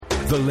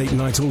The Late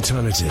Night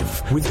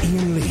Alternative with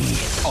Iain Lee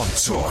on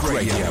Talk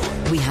Radio.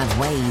 We have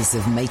ways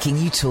of making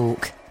you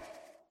talk.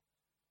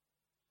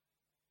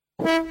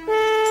 There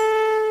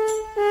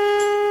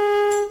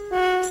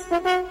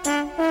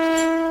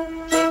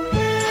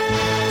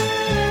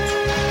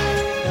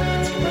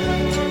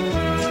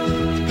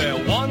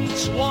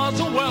once was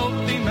a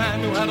wealthy man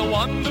who had a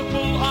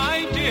wonderful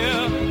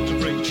idea to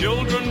bring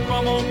children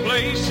from all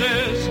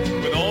places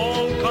with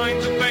all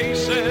kinds of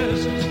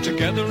faces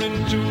together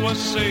into a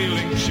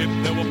sailing ship.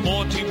 There were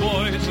 40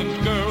 boys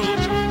and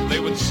girls. They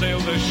would sail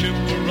their ship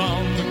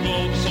around the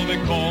globe, so they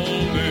called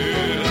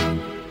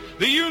it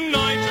the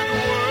United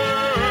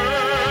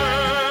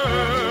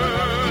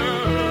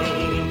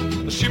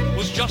World. The ship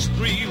was just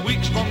 3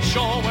 weeks from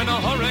shore when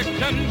a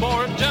hurricane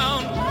bore it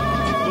down.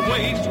 The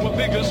waves were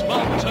big as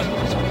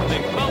mountains.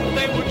 They felt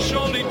they would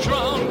surely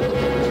drown.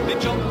 They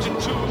jumped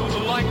into the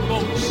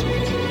lifeboats,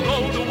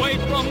 rowed away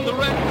from the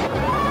wreck.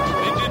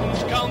 They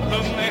didn't count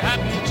them, they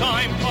hadn't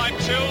time. 5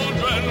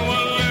 children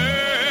were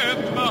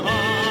left behind.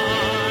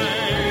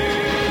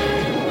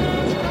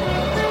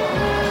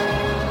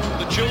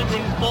 The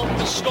children fought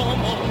the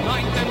storm all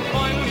night and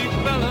finally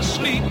fell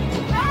asleep.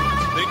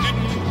 They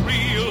didn't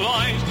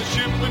realize the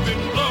ship had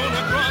been blown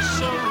across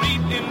a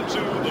reef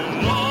into the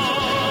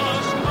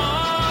lost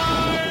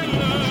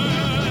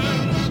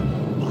islands.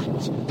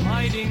 But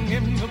hiding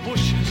in the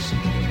bushes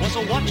was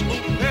a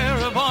watchful pair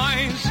of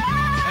eyes,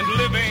 and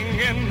living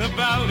in the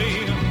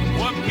valley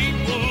were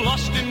people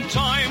lost in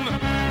time,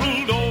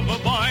 ruled over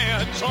by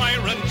a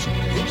tyrant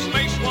whose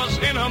face was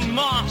in a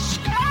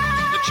mask.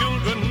 The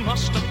children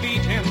must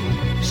defeat him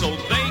so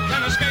they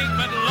can escape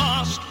at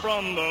last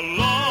from the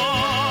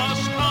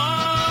lost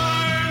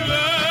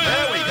islands.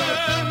 There we go.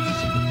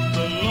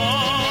 The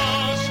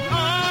lost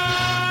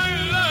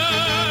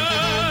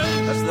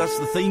islands. That's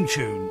the theme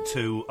tune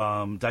to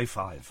Day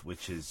 5,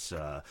 which is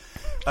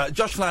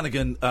Josh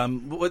Flanagan,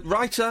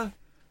 writer,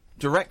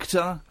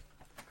 director.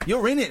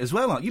 You're in it as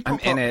well, aren't you? I'm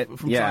in it,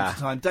 from yeah. time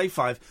to time. Day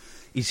 5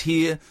 is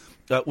here.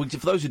 For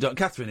those who don't,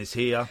 Catherine is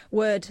here.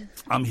 Word.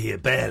 I'm here,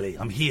 barely.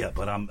 I'm here,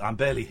 but I'm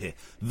barely here.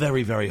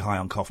 Very, very high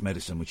on cough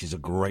medicine, which is a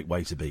great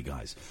way to be,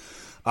 guys.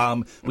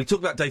 We talk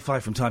about Day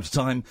 5 from time to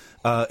time.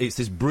 It's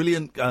this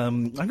brilliant,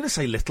 I'm going to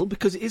say little,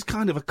 because it is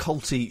kind of a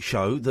culty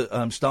show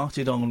that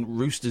started on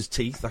Rooster's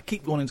Teeth. I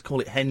keep wanting to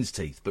call it Hen's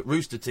Teeth, but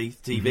Rooster Teeth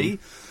TV.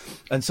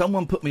 Mm-hmm. And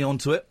someone put me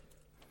onto it.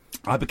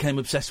 I became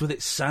obsessed with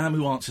it. Sam,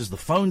 who answers the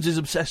phones, is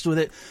obsessed with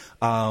it.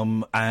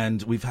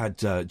 And we've had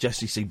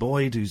Jesse C.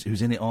 Boyd,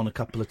 who's in it on a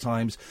couple of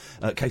times.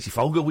 Casey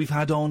Folger we've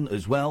had on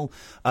as well.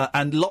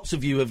 And lots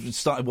of you have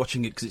started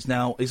watching it because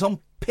it's on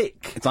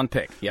Pick. It's on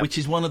Pick, yeah. Which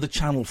is one of the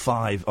Channel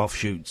 5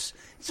 offshoots.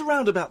 It's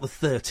around about the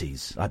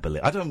 30s, I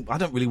believe. I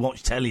don't really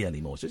watch telly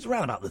anymore, so it's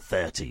around about the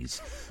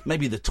 30s,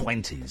 maybe the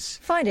 20s.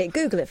 Find it.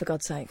 Google it, for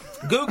God's sake.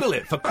 Google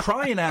it, for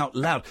crying out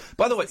loud.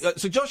 By the way,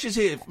 so Josh is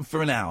here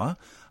for an hour.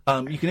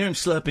 You can hear him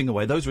slurping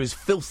away. Those are his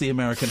filthy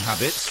American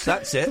habits.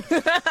 That's it.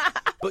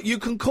 But you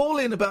can call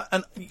in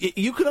and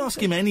you can ask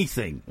him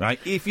anything, right?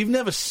 If you've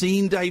never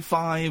seen Day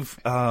 5,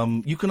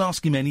 you can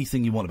ask him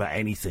anything you want about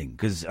anything.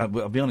 Because, I'll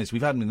be honest,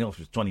 we've had him in the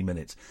office for 20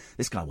 minutes.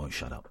 This guy won't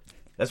shut up.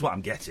 That's what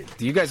I'm getting.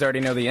 You guys already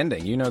know the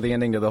ending. You know the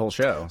ending to the whole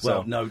show.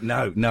 So. Well,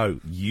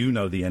 no. You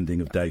know the ending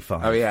of Day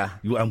 5. Oh, yeah.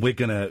 And we're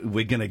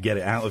gonna get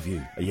it out of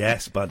you.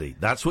 Yes, buddy.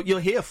 That's what you're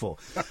here for.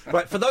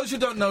 Right, for those who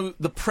don't know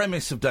the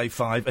premise of Day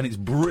 5, and it's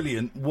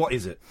brilliant, what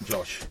is it,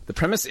 Josh? The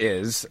premise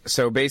is,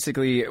 so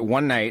basically,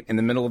 one night, in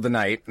the middle of the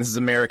night, this is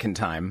American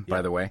time,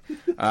 by the way,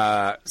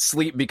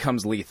 sleep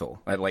becomes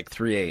lethal at like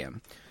 3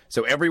 a.m.,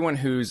 So everyone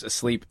who's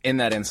asleep in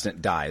that instant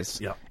dies,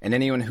 and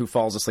anyone who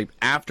falls asleep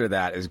after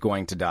that is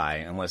going to die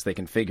unless they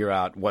can figure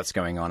out what's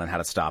going on and how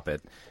to stop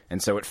it.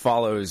 And so it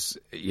follows,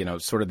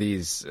 sort of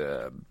these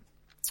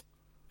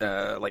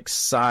like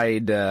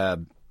side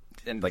and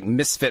like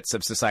misfits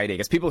of society. I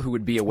guess people who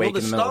would be awake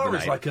in the middle of the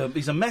night. Well, the star is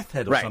he's a meth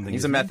head or something.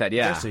 He's a meth head,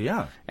 yeah.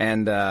 Yeah.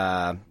 And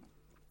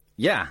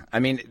I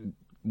mean,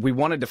 we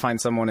wanted to find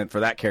someone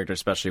for that character,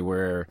 especially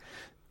where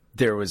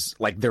there was,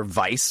 like, their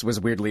vice was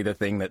weirdly the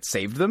thing that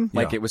saved them.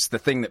 Like, it was the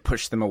thing that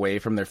pushed them away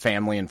from their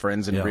family and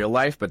friends in real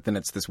life, but then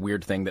it's this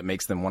weird thing that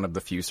makes them one of the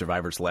few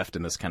survivors left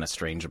in this kind of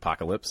strange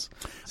apocalypse.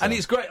 So. And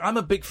it's great. I'm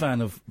a big fan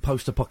of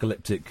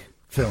post-apocalyptic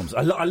films.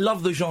 I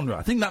love the genre.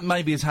 I think that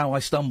maybe is how I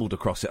stumbled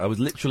across it. I was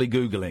literally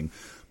Googling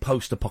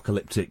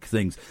post-apocalyptic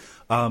things.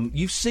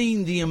 You've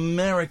seen the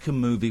American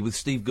movie with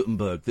Steve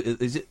Guttenberg.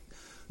 Is it...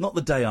 Not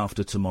The Day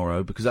After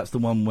Tomorrow, because that's the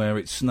one where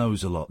it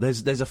snows a lot.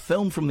 There's a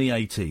film from the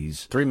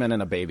 80s. 3 Men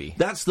and a Baby.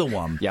 That's the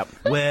one. Yep.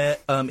 Where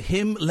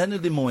him,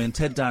 Leonard Nimoy, and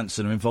Ted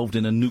Danson are involved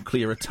in a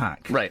nuclear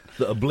attack. Right.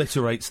 That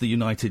obliterates the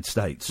United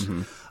States.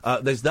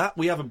 Mm-hmm. There's that.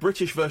 We have a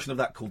British version of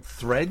that called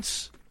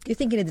Threads. You're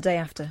thinking of The Day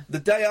After. The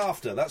Day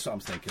After, that's what I'm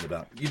thinking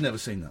about. You've never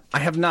seen that? I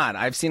have not.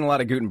 I've seen a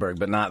lot of Gutenberg,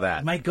 but not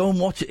that. Mate, go and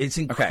watch it. It's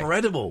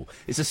incredible. Okay.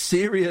 It's a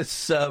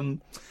serious... have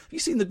you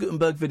seen the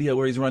Gutenberg video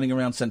where he's running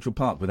around Central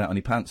Park without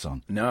any pants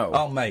on? No.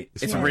 Oh, mate.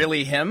 It's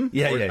really him?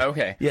 Yeah.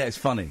 Okay. Yeah, it's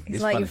funny.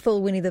 It's like funny. your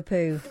full Winnie the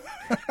Pooh.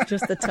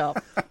 Just the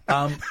top.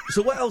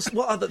 So what else?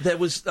 What other... There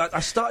was... I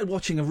started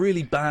watching a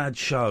really bad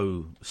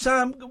show.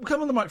 Sam,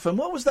 come on the microphone.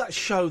 What was that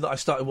show that I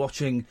started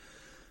watching...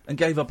 and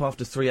gave up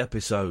after 3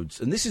 episodes.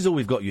 And this is all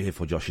we've got you here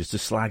for, Josh, is to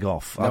slag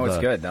off. No, it's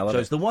good. I love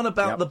it. The one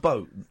about the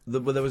boat,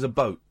 where there was a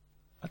boat.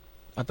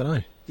 I don't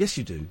know. Yes,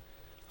 you do.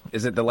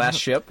 Is it The Last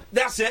Ship?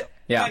 That's it.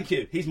 Yeah. Thank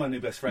you. He's my new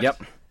best friend.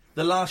 Yep.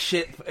 The Last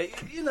Ship.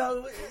 You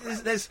know,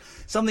 there's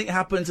something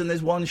happens and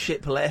there's one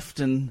ship left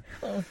and...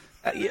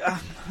 I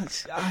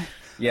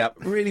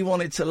really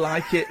wanted to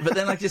like it, but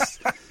then I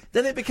just...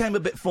 Then it became a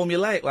bit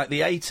formulaic, like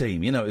the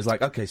A-Team. You know, it was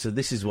like, okay, so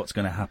this is what's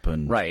going to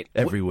happen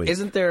every week.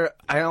 Isn't there...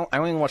 I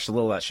only watched a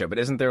little of that show, but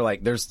isn't there,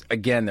 like... There's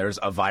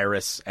a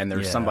virus, and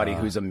there's somebody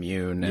who's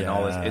immune, and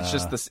all this... It's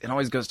just this... It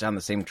always goes down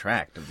the same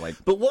track of,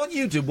 like... But what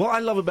you do... What I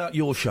love about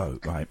your show,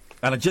 right...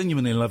 And I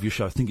genuinely love your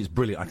show. I think it's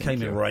brilliant. I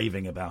came in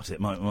raving about it,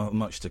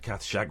 much to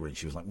Kath's chagrin.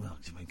 She was like, well,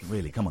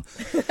 really, come on.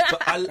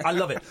 But I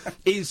love it.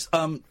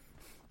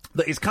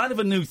 That it's kind of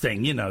a new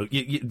thing, you know,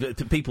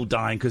 people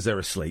dying because they're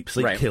asleep.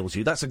 Sleep kills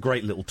you. That's a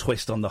great little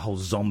twist on the whole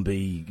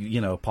zombie,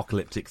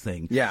 apocalyptic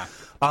thing. Yeah.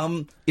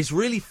 It's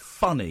really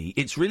funny.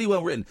 It's really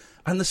well written.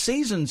 And the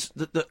seasons...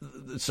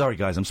 sorry,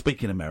 guys, I'm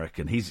speaking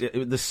American.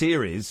 The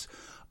series...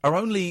 are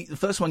only... The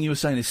first one you were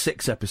saying is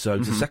 6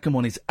 episodes. The second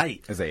one is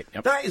 8. Is 8,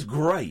 yep. That is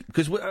great,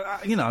 because,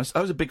 I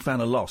was a big fan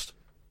of Lost.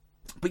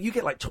 But you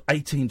get like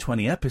 18,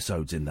 20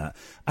 episodes in that,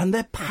 and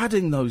they're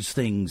padding those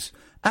things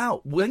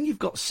out. When you've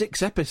got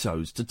 6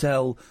 episodes to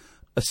tell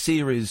a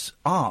series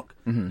arc,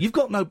 you've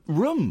got no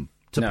room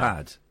to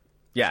pad.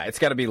 Yeah, it's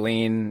got to be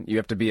lean. You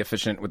have to be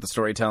efficient with the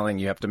storytelling.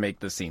 You have to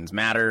make the scenes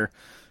matter.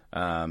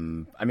 I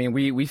mean,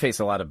 we face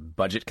a lot of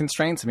budget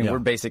constraints. I mean, we're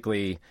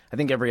basically... I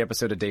think every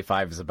episode of Day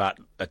 5 is about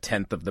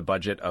 1/10 of the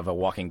budget of a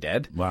Walking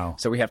Dead. Wow.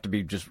 So we have to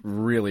be just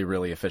really,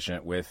 really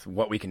efficient with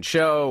what we can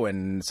show,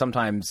 and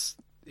sometimes...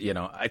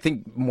 I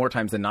think more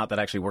times than not that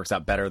actually works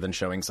out better than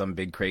showing some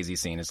big crazy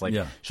scene. It's like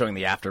showing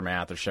the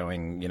aftermath or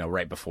showing,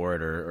 right before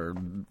it or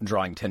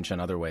drawing tension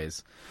other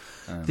ways.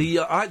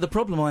 The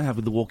problem I have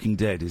with The Walking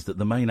Dead is that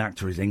the main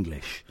actor is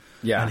English.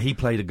 Yeah. And he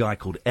played a guy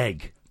called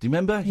Egg. Do you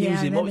remember? He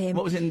was in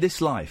what was it in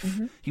This Life?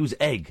 He was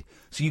Egg.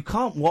 So you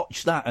can't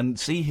watch that and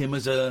see him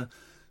as a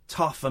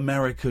tough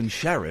American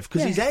sheriff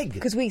because he's Egg.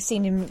 Because we've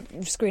seen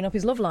him screwing up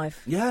his love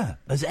life. Yeah,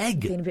 as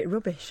Egg. Being a bit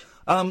rubbish.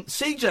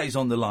 CJ's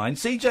on the line.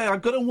 CJ,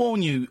 I've got to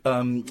warn you,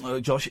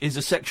 Josh, is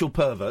a sexual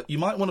pervert. You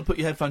might want to put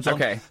your headphones on.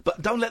 Okay.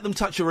 But don't let them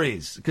touch your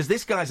ears, because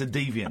this guy's a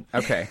deviant.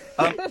 Okay.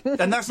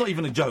 And that's not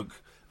even a joke.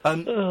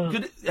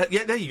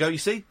 There you go, you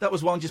see? That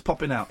was one just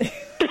popping out.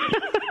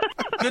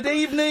 Good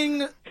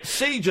evening,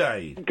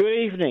 CJ. Good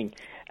evening.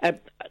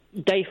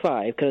 Day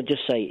 5, can I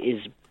just say,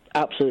 is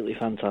absolutely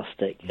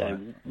fantastic. Right.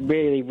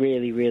 Really,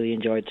 really, really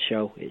enjoyed the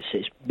show.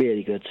 It's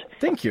really good.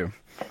 Thank you.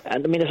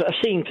 And I mean, I've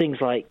seen things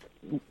like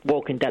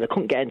Walking Dead. I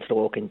couldn't get into The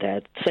Walking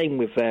Dead. Same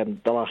with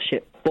The Last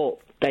Ship. But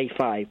Day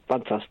 5,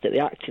 fantastic. The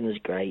acting is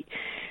great.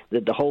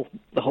 The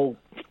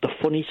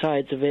funny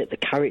sides of it, the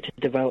character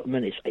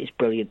development, it's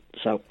brilliant.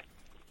 So.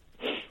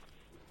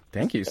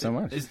 Thank you so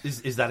much.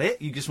 Is that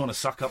it? You just want to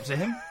suck up to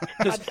him?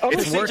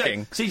 It's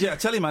working. CJ, I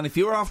tell you, man, if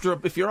you're after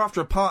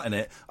a part in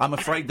it, I'm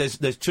afraid there's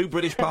 2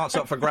 British parts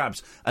up for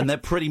grabs, and they're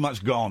pretty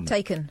much gone.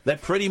 Taken. They're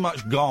pretty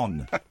much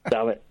gone.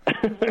 Damn it.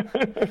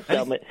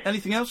 Damn it.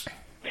 Anything else?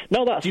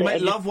 No, that's it. Do you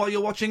make love while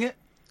you're watching it?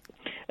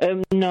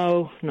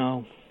 No.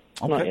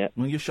 Okay. Not yet.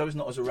 Well, your show's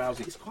not as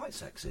arousing. It's quite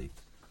sexy.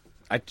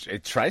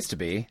 It tries to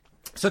be.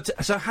 So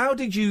how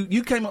did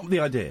you came up with the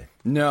idea?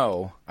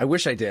 No, I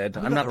wish I did.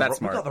 I'm not that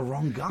smart. You got the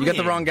wrong guy. You got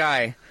the wrong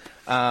guy.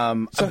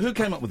 So who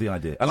came up with the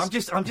idea? And I'm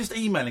just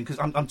emailing because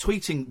I'm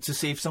tweeting to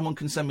see if someone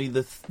can send me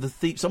the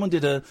theme. Someone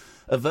did a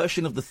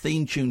version of the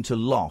theme tune to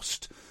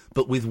Lost,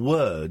 but with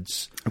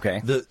words.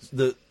 Okay.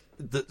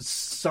 That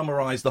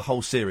summarise the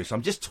whole series. So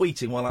I'm just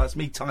tweeting while that's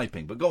me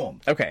typing. But go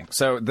on. Okay.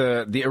 So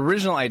the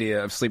original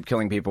idea of Sleep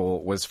Killing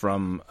People was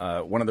from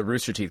one of the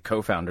Rooster Teeth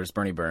co-founders,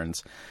 Bernie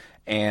Burns,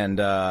 and.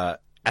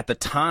 At the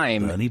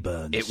time, Bernie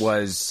Burns. It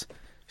was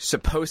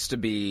supposed to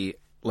be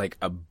like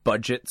a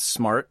budget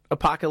smart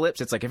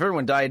apocalypse. It's like if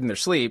everyone died in their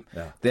sleep,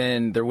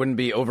 then there wouldn't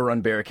be overrun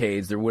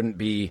barricades, there wouldn't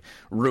be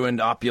ruined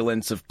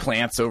opulence of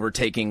plants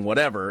overtaking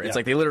whatever. It's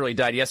like they literally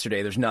died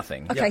yesterday, there's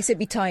nothing. Okay, so it'd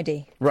be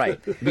tidy. Right.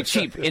 It'd be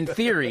cheap in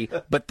theory,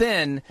 but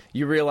then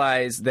you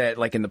realize that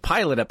like in the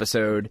pilot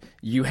episode,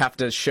 you have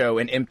to show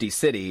an empty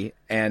city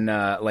and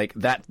like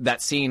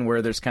that scene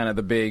where there's kind of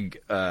the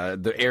big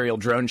the aerial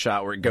drone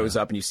shot where it goes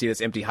up and you see this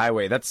empty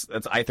highway. That's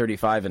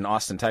I-35 in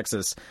Austin,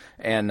 Texas,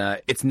 and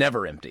it's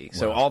never empty.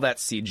 So So all that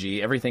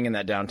CG, everything in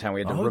that downtown,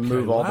 we had to Okay,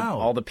 remove wow.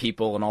 all the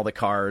people and all the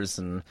cars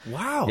and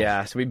Wow.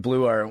 yeah. So we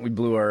blew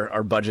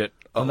our budget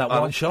On that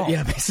one shot.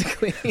 Yeah,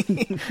 basically.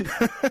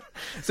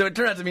 So it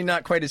turned out to be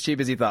not quite as cheap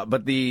as he thought,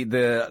 but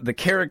the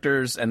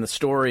characters and the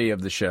story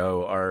of the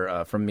show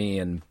are from me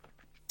and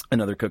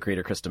another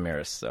co-creator, Chris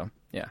Damaris. So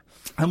yeah.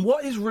 And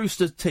what is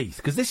Rooster Teeth?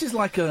 Because this is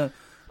like an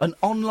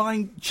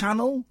online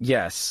channel.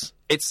 Yes.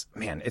 It's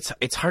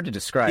hard to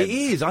describe. It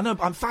is. I know.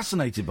 I'm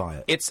fascinated by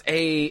it. It's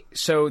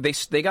so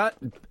they've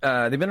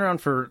been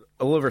around for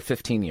a little over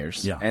 15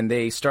 years. Yeah. And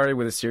they started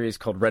with a series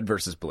called Red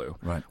vs. Blue.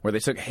 Right. Where they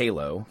took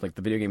Halo, like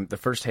the video game, the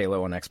first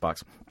Halo on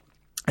Xbox,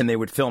 and they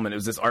would film it. It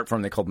was this art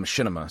form they called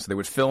machinima. So they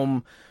would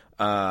film.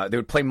 They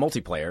would play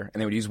multiplayer,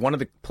 and they would use one of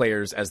the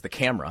players as the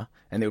camera,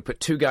 and they would put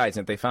two guys,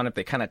 and if they found if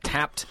they kind of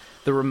tapped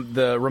the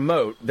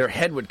remote, their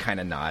head would kind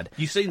of nod.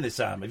 You've seen this,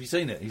 Sam? Have you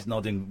seen it? He's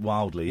nodding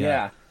wildly.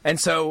 Yeah. And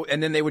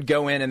then they would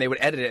go in and they would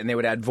edit it and they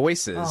would add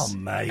voices. Oh,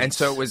 mate. And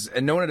so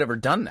and no one had ever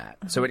done that.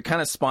 So it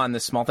kind of spawned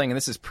this small thing, and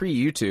this is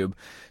pre-YouTube.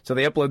 So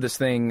they upload this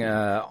thing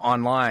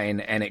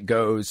online, and it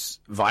goes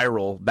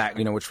viral back,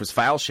 which was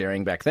file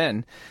sharing back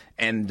then.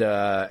 And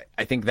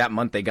I think that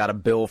month they got a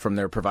bill from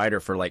their provider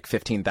for like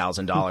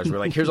 $15,000. We're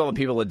like, here's all the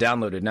people that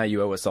downloaded. Now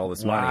you owe us all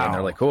this money. Wow. And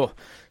they're like, cool.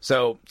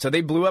 So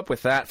they blew up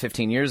with that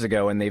 15 years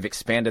ago, and they've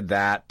expanded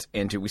that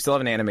into. We still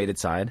have an animated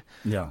side,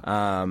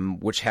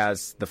 which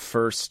has the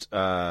first,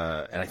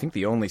 and I think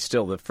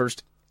the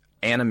first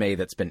anime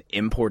that's been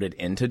imported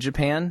into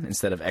Japan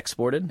instead of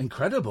exported.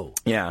 Incredible.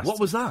 Yeah. What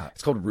was that?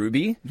 It's called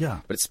Ruby. Yeah.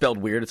 But it's spelled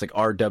weird. It's like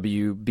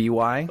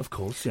RWBY. Of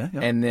course, yeah.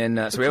 And then,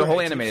 so we have a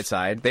whole animated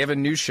side. They have a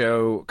new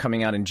show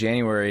coming out in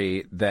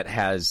January that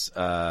has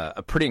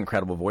a pretty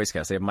incredible voice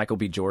cast. They have Michael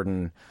B.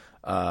 Jordan.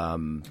 Who's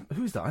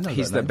that? I know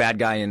He's that the name. bad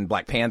guy in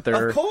Black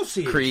Panther. Of course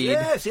he is. Creed.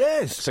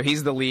 Yes. So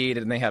he's the lead,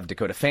 and they have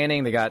Dakota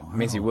Fanning. They got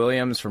Maisie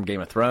Williams from Game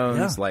of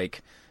Thrones. Yeah.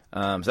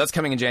 So that's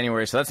coming in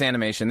January. So that's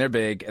animation. They're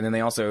big, and then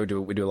they also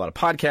do a lot of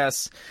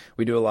podcasts.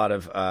 We do a lot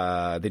of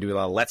they do a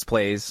lot of Let's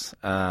Plays,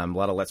 a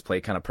lot of Let's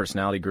Play kind of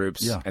personality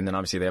groups, and then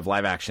obviously they have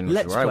live action. Which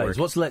Let's is where I Plays. work.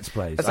 What's Let's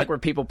Plays? That's like where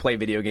people play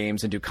video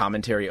games and do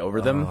commentary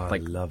over them. I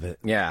love it.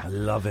 Yeah, I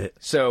love it.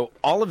 So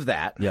all of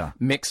that, Yeah.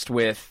 mixed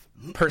with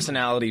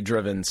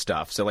personality-driven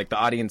stuff. So like the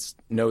audience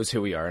knows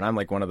who we are, and I'm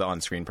like one of the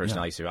on-screen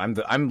personalities too.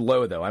 I'm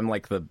low though. I'm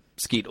like the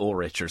Skeet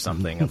Ulrich or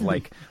something of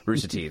like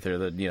Rooster Teeth or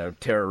the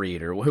Tara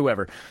Reid or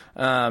whoever.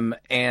 And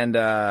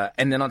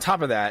then on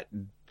top of that,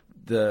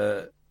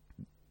 the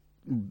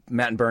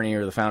Matt and Bernie,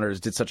 or the founders,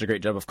 did such a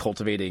great job of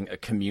cultivating a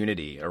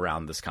community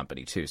around this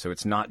company too. So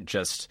it's not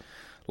just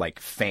like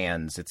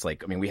fans. It's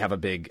like, we have a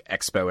big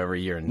expo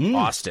every year in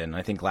Austin.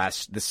 I think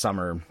this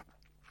summer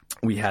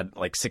we had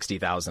like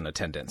 60,000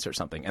 attendants or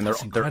something, and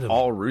they're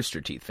all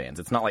Rooster Teeth fans.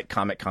 It's not like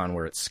Comic-Con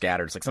where it's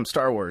scattered. It's like some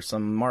Star Wars,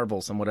 some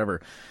Marvel, some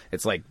whatever.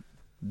 It's like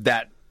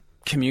that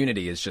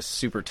community is just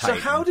super tight. So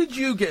how did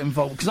you get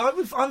involved?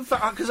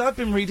 Because I've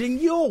been reading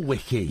your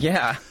wiki.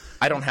 Yeah.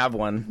 I don't have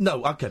one.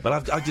 No, okay,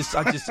 but I just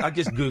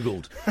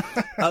Googled.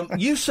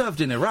 You served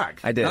in Iraq.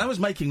 I did. And I was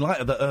making light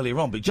of that earlier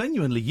on, but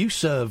genuinely you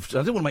served.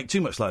 I don't want to make too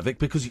much light of it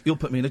because you'll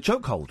put me in a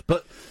chokehold.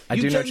 But I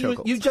do know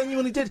chokeholds. You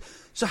genuinely did.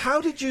 So how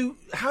did you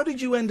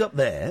end up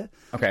there?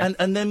 Okay.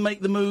 And then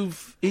make the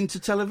move into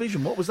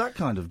television? What was that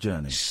kind of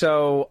journey?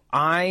 So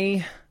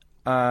I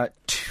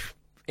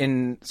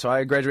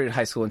graduated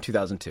high school in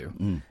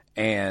 2002.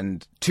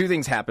 And two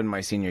things happened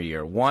my senior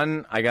year.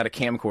 One, I got a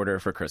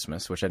camcorder for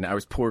Christmas, which I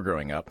was poor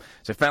growing up.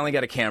 So I finally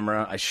got a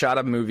camera. I shot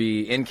a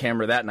movie in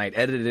camera that night,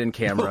 edited in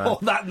camera. Oh,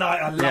 that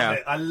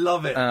night. I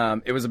love it.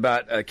 It was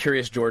about a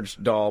Curious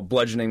George doll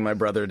bludgeoning my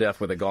brother to death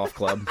with a golf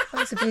club.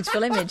 That's a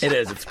beautiful image. It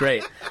is. It's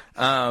great.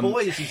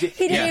 Boys, He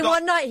did it in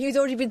one night. He's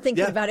already been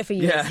thinking about it for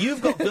years. Yeah.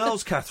 You've got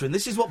girls, Catherine.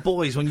 This is what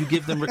boys, when you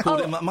give them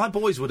recording. My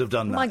boys would have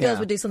done that. My girls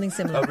would do something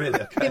similar. Oh, really?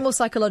 Okay. A bit more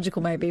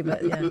psychological, maybe,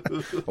 but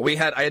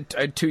yeah. I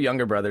had two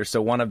younger brothers,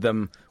 so one of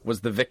them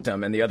was the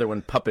victim, and the other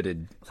one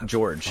puppeted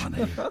George.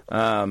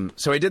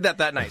 So I did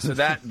that night. So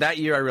that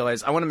year I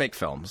realized I want to make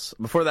films.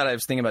 Before that I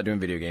was thinking about doing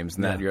video games,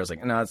 and that year I was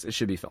like, no, it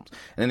should be films.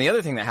 And then the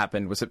other thing that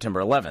happened was September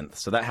 11th.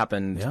 So that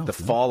happened the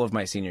fall of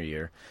my senior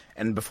year.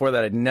 And before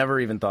that I'd never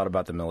even thought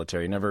about the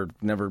military, never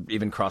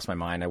even crossed my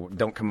mind. I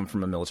don't come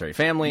from a military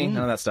family,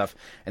 none of that stuff.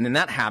 And then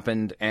that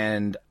happened,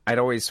 and I'd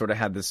always sort of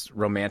had this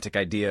romantic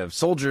idea of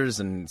soldiers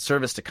and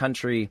service to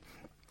country.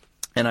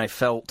 And I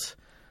felt,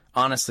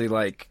 honestly,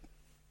 like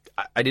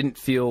I didn't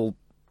feel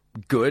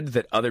good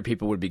that other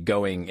people would be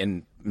going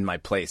in my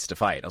place to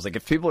fight. I was like,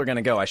 if people are going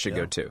to go, I should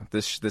go too.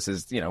 This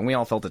is, we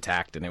all felt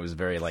attacked, and it was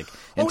very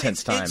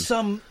intense time. It's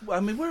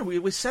where are we?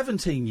 We're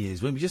 17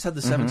 years. We just had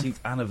the 17th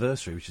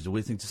anniversary, which is a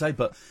weird thing to say,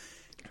 but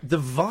the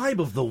vibe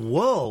of the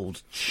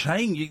world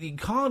changed. You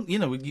can't,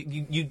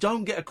 you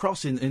don't get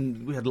across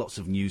in. We had lots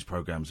of news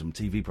programs and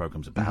TV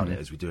programs about it,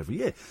 as we do every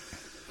year.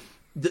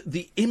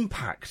 The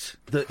impact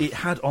that it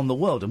had on the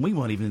world, and we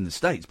weren't even in the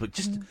States, but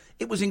just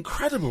it was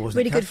incredible,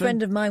 wasn't it? Really good Catherine?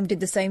 friend of mine did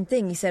the same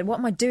thing. He said, "What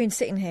am I doing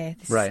sitting here?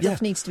 This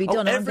stuff needs to be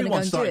done. I'm going to go Everyone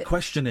and do started it."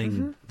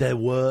 questioning their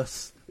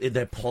worth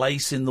their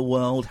place in the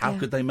world. How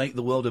could they make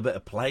the world a better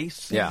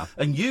place? Yeah.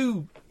 And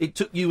it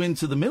took you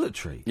into the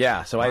military.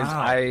 Yeah, so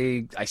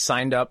I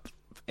signed up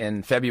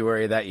in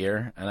February that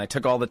year, and I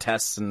took all the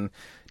tests and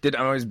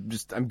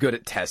I'm good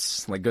at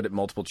tests, like good at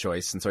multiple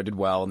choice, and so I did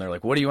well, and they're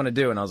like, what do you want to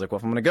do? And I was like, well,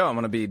 if I'm going to go, I'm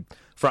going to be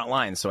front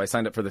line. So I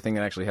signed up for the thing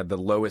that actually had the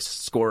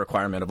lowest score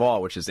requirement of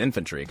all, which is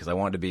infantry, because I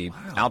wanted to be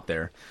out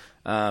there.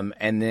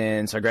 And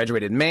then, so I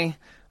graduated in May. I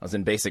was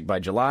in basic by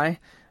July.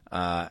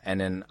 And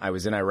then I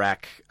was in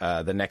Iraq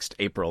the next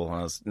April when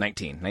I was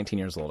 19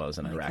 years old. I was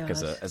in Iraq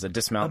as a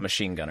dismount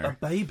machine gunner.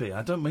 A baby.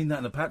 I don't mean that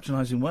in a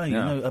patronising way.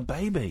 No. You know, a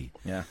baby.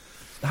 Yeah.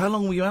 How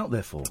long were you out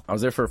there for? I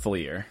was there for a full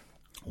year.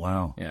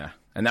 Wow. Yeah.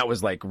 And that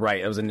was it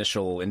was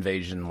initial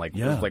invasion, it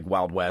was like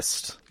Wild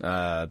West.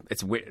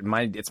 It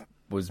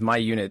was my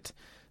unit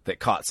that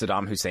caught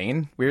Saddam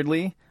Hussein,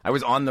 weirdly. I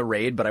was on the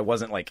raid, but I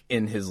wasn't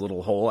in his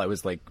little hole. I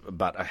was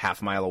about a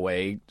half mile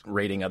away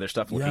raiding other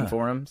stuff, looking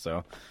for him.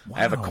 So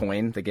I have a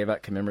coin. They gave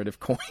out commemorative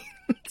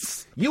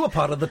coins. You were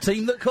part of the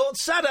team that caught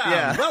Saddam.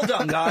 Yeah. Well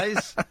done,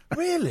 guys.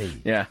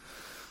 Really? Yeah.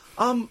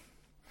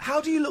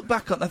 How do you look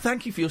back on that?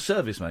 Thank you for your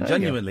service, man.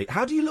 Genuinely.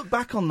 How do you look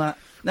back on that?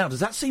 Now,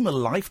 does that seem a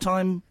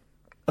lifetime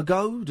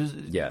ago?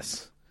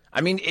 Yes. I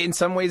mean, in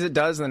some ways it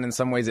does, and in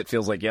some ways it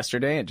feels like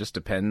yesterday. It just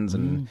depends,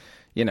 and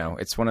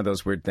it's one of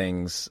those weird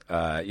things.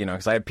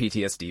 Because I have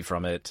PTSD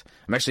from it.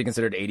 I'm actually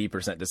considered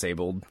 80%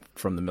 disabled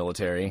from the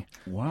military.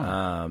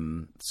 Wow.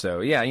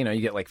 So yeah,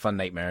 you get fun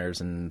nightmares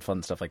and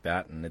fun stuff like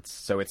that, and and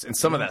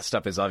some of that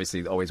stuff is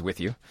obviously always with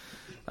you.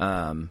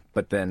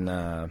 But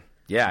then.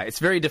 Yeah, it's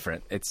very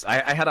different.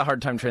 I had a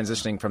hard time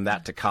transitioning from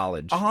that to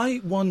college.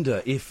 I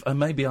wonder if,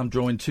 maybe I'm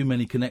drawing too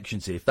many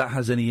connections here, if that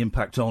has any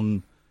impact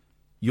on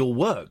your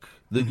work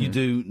that you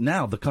do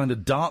now, the kind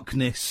of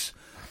darkness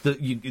that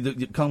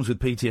comes with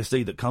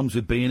PTSD, that comes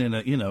with being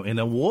in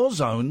a war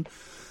zone,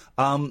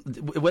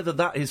 whether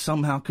that is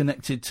somehow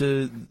connected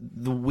to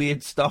the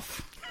weird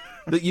stuff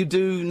that you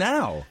do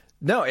now.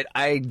 No,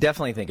 I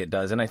definitely think it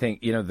does, and I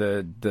think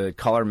the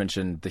caller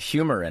mentioned the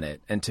humor in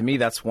it, and to me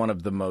that's one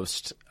of the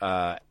most,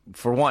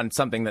 for one,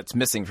 something that's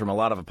missing from a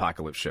lot of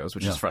apocalypse shows,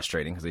 which is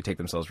frustrating because they take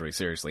themselves really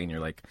seriously, and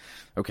you're like,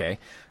 okay,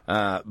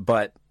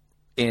 but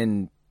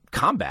in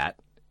combat,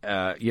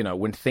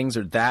 when things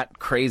are that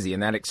crazy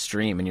and that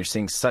extreme, and you're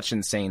seeing such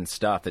insane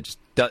stuff that just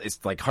it's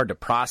hard to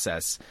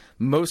process.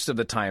 Most of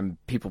the time,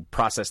 people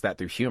process that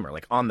through humor,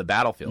 on the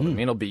battlefield. I mean,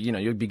 it'll be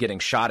you'll be getting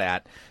shot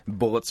at,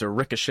 bullets are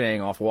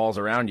ricocheting off walls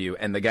around you,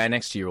 and the guy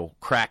next to you will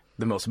crack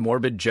the most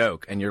morbid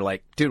joke, and you're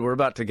like, dude, we're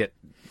about to get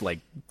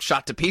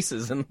shot to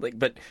pieces, and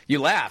but you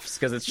laugh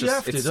because it's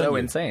just it's so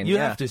insane. You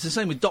have to. It's the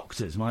same with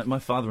doctors. My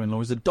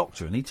father-in-law is a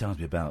doctor, and he tells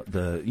me about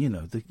when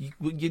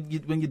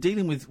you're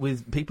dealing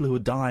with people who are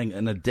dying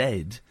and are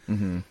dead,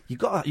 you've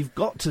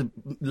got to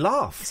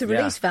laugh. It's a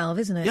release valve,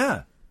 isn't it?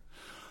 Yeah.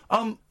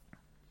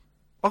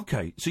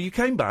 Okay, so you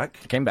came back.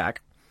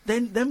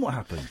 Then what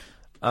happened?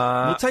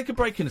 We'll take a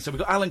break in a second.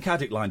 We've got Alan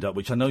Caddick lined up,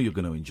 which I know you're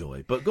going to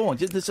enjoy. But go on.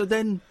 So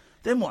then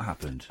what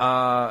happened?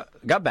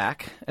 Got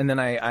back, and then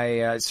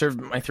I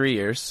served my 3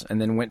 years, and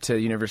then went to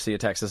University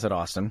of Texas at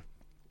Austin.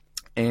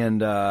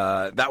 And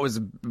that was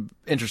an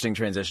interesting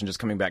transition, just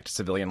coming back to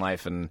civilian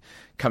life and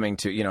coming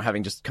to,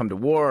 having just come to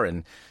war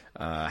and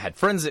had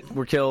friends that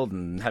were killed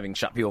and having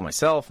shot people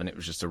myself. And it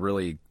was just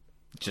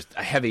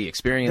a heavy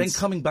experience. Then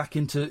coming back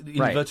into,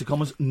 inverted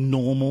commas,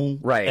 normal,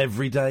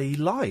 everyday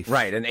life.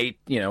 Right, and I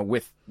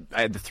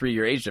had the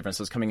 3-year age difference.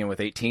 So I was coming in with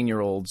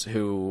 18-year-olds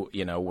who,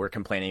 were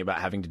complaining about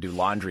having to do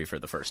laundry for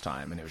the first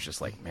time. And it was just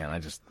like,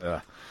 man,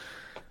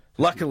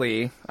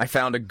 Luckily, I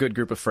found a good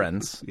group of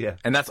friends. Yeah.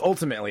 And that's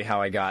ultimately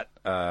how I got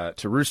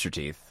to Rooster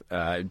Teeth.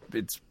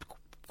 It's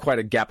quite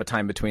a gap of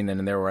time between then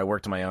and there where I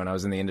worked on my own. I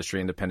was in the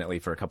industry independently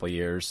for a couple of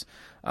years.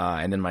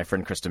 And then my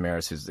friend Chris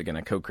Damaris, who's, again,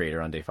 a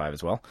co-creator on Day 5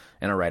 as well,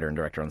 and a writer and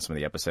director on some of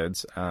the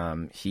episodes,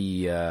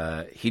 he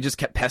just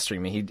kept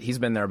pestering me. He's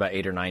been there about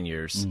 8 or 9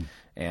 years.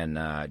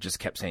 And just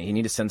kept saying, you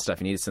need to send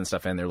stuff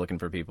in. They're looking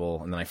for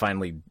people. And then I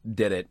finally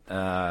did it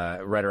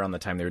right around the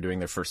time they were doing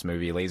their first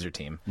movie, Laser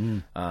Team.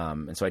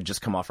 And so I'd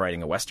just come off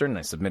writing a Western, and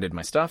I submitted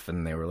my stuff,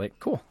 and they were like,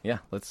 cool, yeah,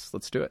 let's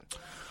do it.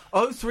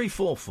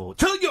 0344.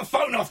 Turn your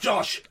phone off,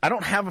 Josh! I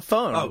don't have a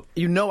phone. Oh.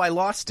 I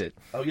lost it.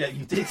 Oh, yeah,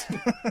 you did.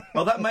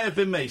 Oh, that may have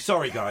been me.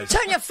 Sorry, guys.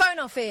 Turn your phone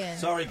off, Iain.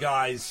 Sorry,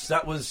 guys.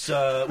 That was...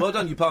 well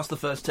done, you passed the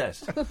first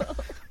test.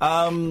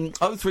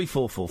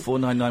 0344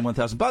 499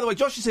 1000. By the way,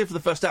 Josh is here for the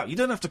first hour. You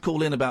don't have to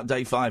call in about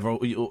Day 5 or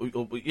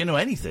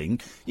anything.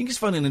 You can just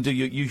phone in and do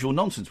your usual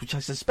nonsense, which I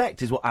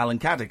suspect is what Alan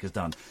Caddick has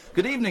done.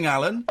 Good evening,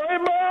 Alan. Hey,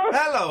 Mark.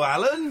 Hello,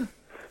 Alan.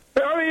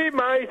 How are you,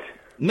 mate?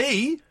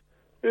 Me?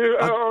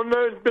 I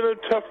know it's been a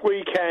tough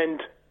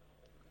weekend.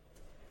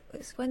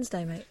 It's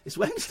Wednesday, mate. It's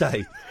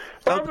Wednesday.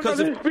 I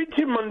didn't speak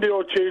to you Monday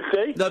or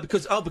Tuesday. No,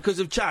 because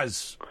of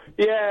Chaz.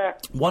 Yeah.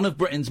 One of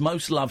Britain's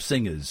most loved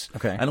singers.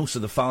 Okay. And also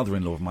the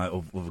father-in-law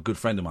of a good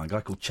friend of mine, a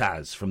guy called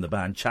Chaz from the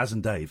band Chaz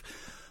and Dave.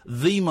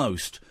 The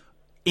most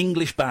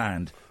English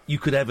band you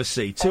could ever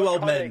see. Two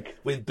old men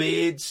with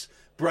beards,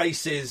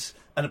 braces,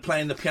 and are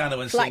playing the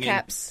piano and Black singing.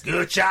 caps.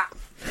 Good chap.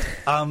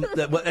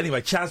 Well,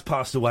 anyway, Chaz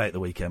passed away at the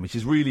weekend, which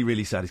is really,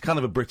 really sad. He's kind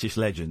of a British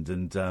legend,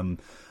 and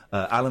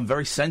Alan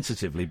very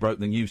sensitively broke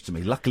the news to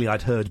me. Luckily,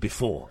 I'd heard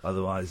before;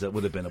 otherwise, it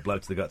would have been a blow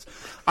to the guts.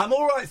 I'm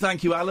all right,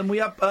 thank you, Alan. We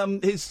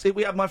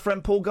had my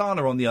friend Paul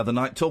Garner on the other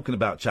night talking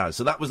about Chaz,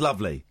 so that was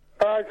lovely.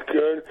 That's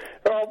good.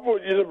 I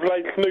thought you'd have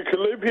played Snooker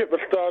Loopy at the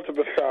start of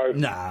the show.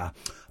 Nah.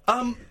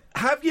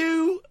 Have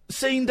you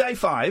seen Day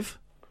 5?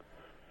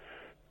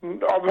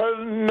 I've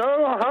heard,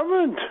 no, I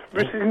haven't.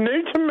 This is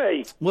new to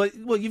me.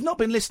 Well, you've not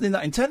been listening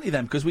that intently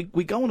then, because we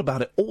go on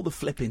about it all the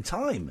flipping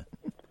time.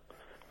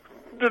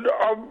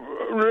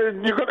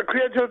 You've got the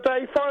creator of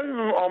Day 5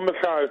 on the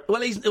show.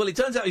 Well, it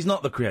turns out he's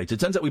not the creator. It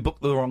turns out we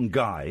booked the wrong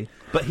guy,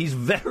 but he's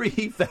very,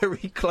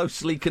 very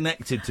closely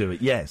connected to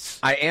it, yes.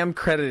 I am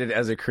credited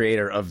as a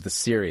creator of the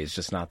series,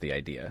 just not the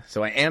idea.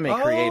 So I am a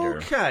creator.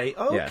 Okay.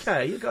 Yes.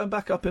 You're going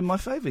back up in my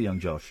favour, young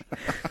Josh.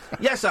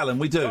 Yes, Alan,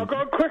 we do. I've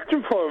got a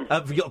question for him.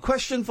 Have you got a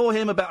question for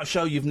him about a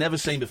show you've never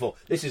seen before?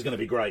 This is going to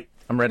be great.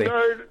 I'm ready.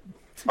 So,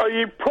 are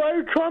you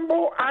pro-Trump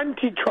or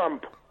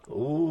anti-Trump?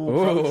 Ooh,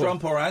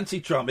 pro-Trump or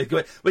anti-Trump?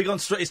 We've gone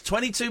straight. It's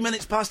 22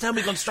 minutes past 10.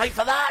 We've gone straight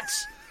for that.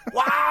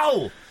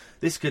 Wow!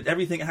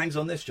 Everything hangs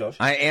on this, Josh.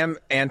 I am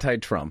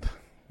anti-Trump.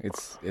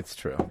 It's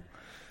true.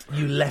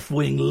 You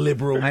left-wing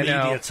liberal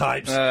media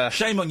types.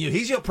 Shame on you.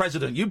 He's your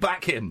president. You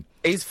back him.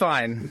 He's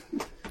fine.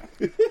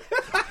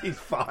 He's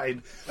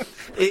fine.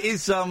 It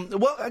is.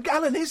 Well,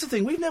 Alan, here's the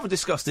thing. We've never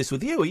discussed this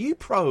with you. Are you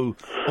pro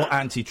or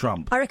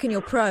anti-Trump? I reckon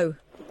you're pro.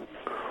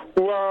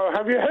 Well,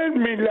 have you heard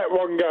me let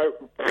one go?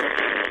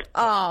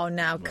 Oh,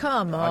 now,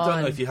 come on. I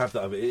don't know if you have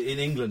that. In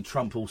England,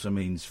 Trump also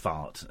means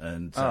fart.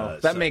 And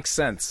that makes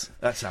sense.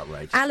 That's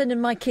outrageous. Alan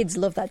and my kids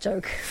love that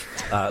joke.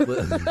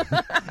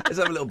 Let's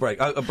have a little break.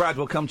 Brad,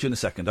 we'll come to you in a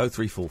second.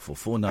 0344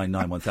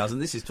 499 1000.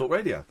 This is Talk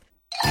Radio.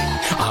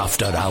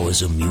 After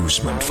hours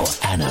amusement for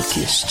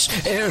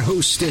anarchists, air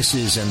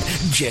hostesses, and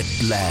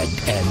jet-lagged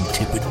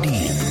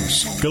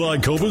Antipodeans.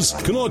 G'day, coppers.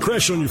 Can I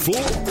crash on your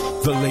floor?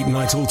 The Late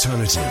Night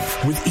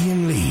Alternative with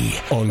Iain Lee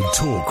on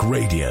Talk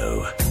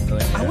Radio.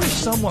 I wish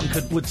someone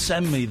would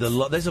send me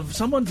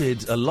someone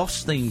did a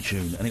Lost theme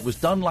tune, and it was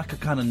done like a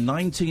kind of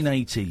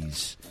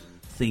 1980s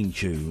theme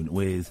tune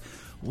with...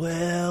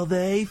 Well,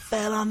 they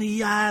fell on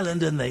the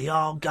island and they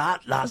all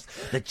got lost.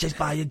 They're chased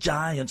by a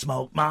giant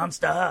smoke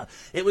monster.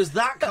 It was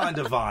that kind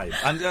of vibe.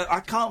 And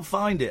I can't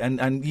find it.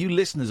 And you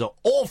listeners are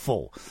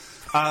awful.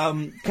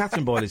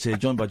 Catherine Boyle is here,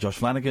 joined by Josh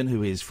Flanagan,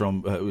 who is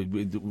from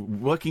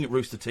working at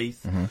Rooster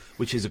Teeth,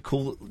 which is a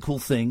cool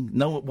thing.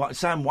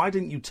 Sam, why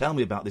didn't you tell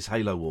me about this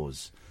Halo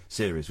Wars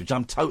series, which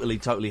I'm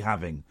totally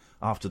having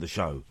after the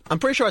show? I'm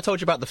pretty sure I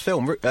told you about the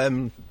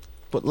film,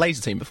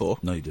 Laser Team before?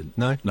 No, you didn't.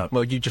 No? No.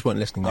 Well, you just weren't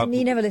listening.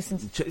 You never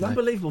listened.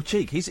 Unbelievable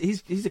cheek.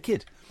 He's a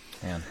kid.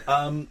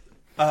 Man.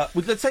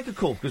 Let's take a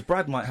call, because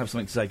Brad might have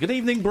something to say. Good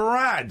evening,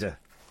 Brad.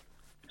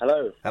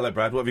 Hello. Hello,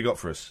 Brad. What have you got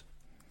for us?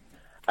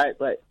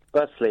 Right.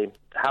 Firstly,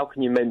 how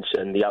can you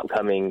mention the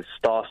upcoming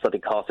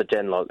star-studded cast of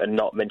Genlock and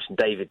not mention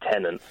David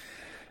Tennant?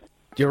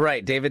 You're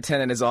right. David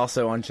Tennant is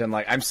also on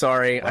Genlock. I'm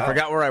sorry. Wow. I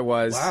forgot where I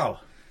was. Wow.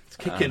 It's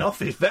kicking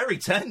off. It's very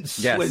tense.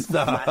 Yes. With,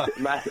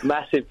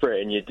 massive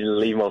Britain. You didn't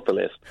leave him off the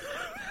list.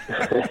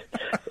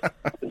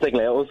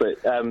 Secondly, also,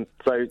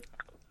 so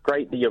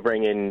great that you're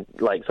bringing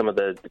some of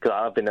the, because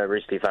I've been a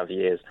Rooster Teeth fan for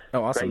years.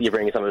 Oh, awesome! Great you're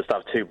bringing some of the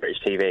stuff to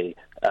British TV.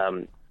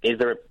 Is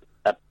there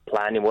a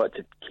plan in work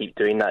to keep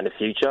doing that in the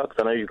future? Because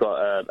I know you've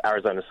got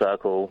Arizona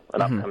Circle,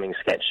 an upcoming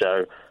sketch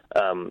show,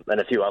 and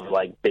a few other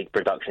big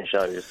production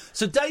shows.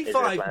 So Day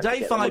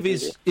 5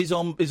 is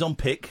on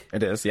Pick.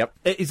 It is. Yep.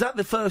 Is that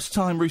the first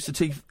time Rooster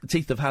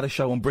Teeth have had a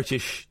show on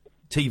British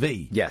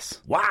TV? Yes.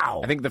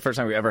 Wow. I think the first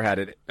time we ever had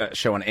it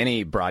show on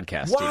any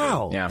broadcast.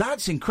 Wow. TV. Yeah.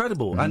 That's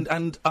incredible.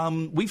 And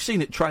we've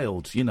seen it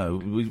trailed.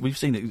 We've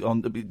seen it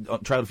on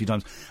trailed a few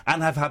times,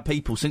 and have had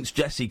people since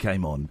Jesse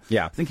came on.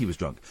 Yeah. I think he was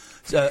drunk.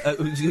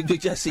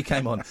 Jesse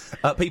came on.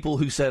 People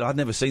who said, "I'd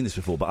never seen this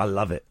before, but I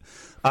love it."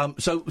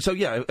 So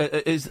yeah.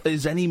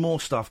 Is any more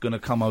stuff going to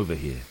come over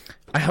here?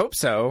 I hope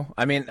so.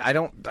 I mean,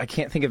 I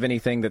can't think of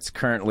anything that's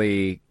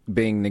currently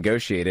being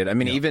negotiated. I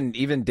mean,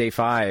 even Day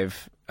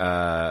 5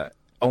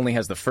 only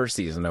has the first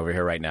season over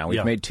here right now.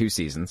 We've made 2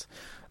 seasons.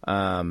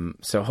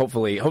 So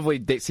hopefully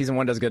season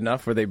 1 does good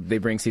enough where they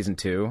bring season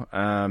 2.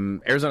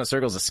 Arizona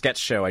Circle is a sketch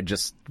show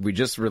we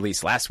just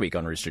released last week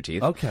on Rooster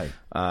Teeth. Okay.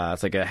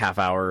 It's like a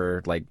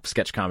half-hour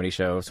sketch comedy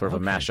show, sort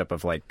of a mashup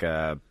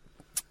of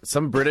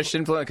some British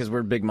influence, because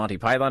we're big Monty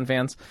Python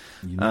fans.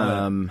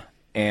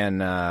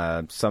 And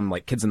some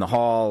Kids in the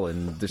Hall,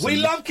 and we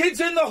love Kids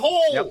in the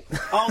Hall. Yep.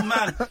 Oh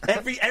man,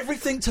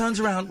 everything comes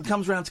around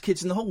to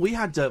Kids in the Hall. We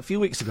had a few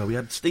weeks ago. We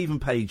had Stephen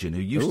Page in,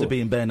 who used to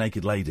be in Bare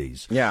Naked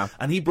Ladies. Yeah,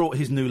 and he brought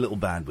his new little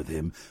band with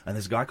him. And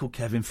there's a guy called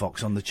Kevin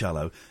Fox on the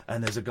cello,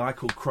 and there's a guy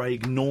called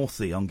Craig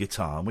Northey on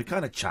guitar. And we're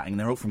kind of chatting.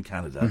 They're all from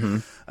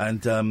Canada,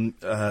 and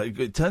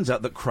it turns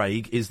out that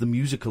Craig is the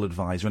musical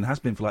advisor and has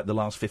been for the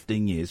last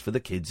 15 years for the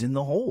Kids in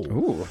the Hall.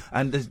 Ooh.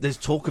 And there's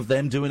talk of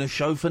them doing a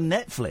show for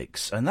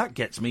Netflix, and that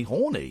gets me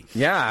horny.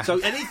 Yeah. So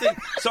anything...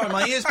 Sorry,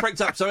 my ears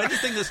pricked up. So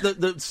anything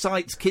that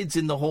cites Kids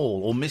in the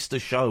Hall or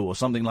Mr. Show or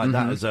something like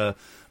that as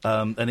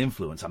an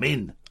influence, I'm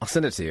in. I'll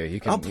send it to you. You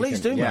can, please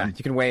do, man.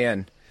 You can weigh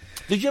in.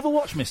 Did you ever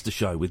watch Mr.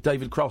 Show with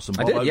David Cross and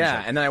Bob I did,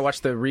 yeah. Odenkirk? And then I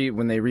watched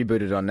when they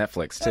rebooted on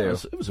Netflix,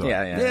 too. It was all right.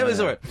 Yeah, it was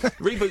all right.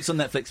 Reboots on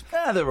Netflix,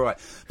 they were all right.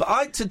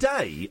 But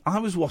today, I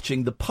was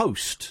watching The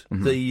Post,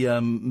 the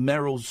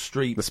Meryl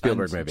Streep the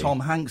Spielberg and movie.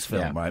 Tom Hanks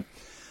film, right?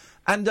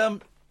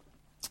 And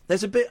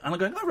there's a bit, and I'm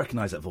going, I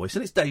recognise that voice,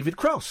 and it's David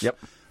Cross. Yep.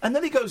 And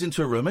then he goes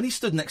into a room, and he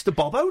stood next to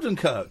Bob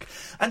Odenkirk.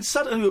 And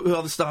suddenly, who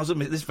are the stars of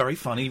this very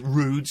funny,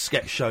 rude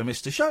sketch show,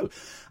 Mr. Show.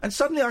 And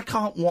suddenly I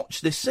can't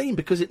watch this scene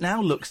because it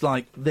now looks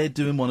like they're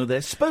doing one of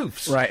their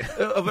spoofs. Right.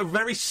 Of a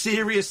very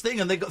serious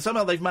thing. And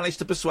somehow they've managed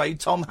to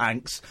persuade Tom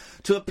Hanks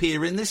to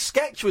appear in this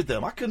sketch with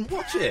them. I couldn't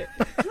watch it.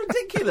 It's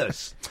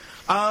ridiculous.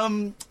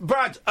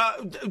 Brad,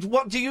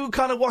 what do you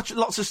kind of watch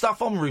lots of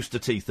stuff on Rooster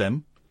Teeth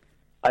then?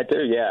 I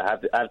do, yeah.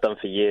 I've done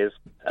for years.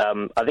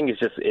 I think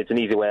it's an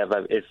easy way of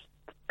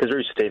because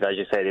Rooster Teeth, as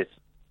you said,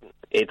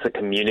 it's a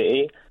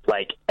community.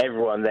 Like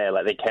everyone there,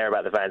 like they care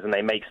about the fans and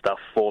they make stuff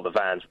for the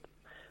fans,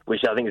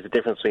 which I think is the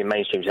difference between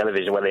mainstream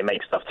television where they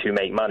make stuff to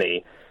make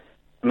money.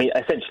 I mean,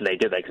 essentially they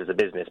do that because it's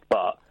a business,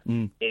 but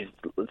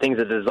things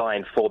are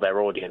designed for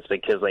their audience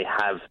because they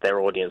have their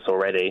audience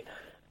already.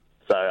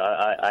 So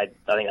I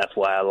think that's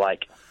why I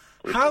like.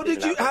 How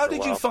did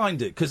you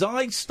find it? Because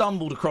I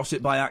stumbled across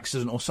it by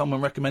accident or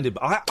someone recommended,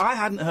 but I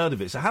hadn't heard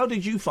of it. So how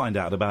did you find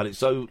out about it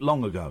so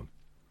long ago?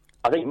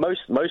 I think most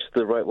of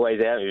the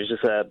ways out, it was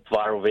just a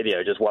viral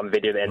video, just one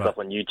video that ends up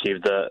on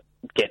YouTube that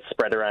gets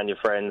spread around your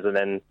friends, and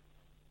then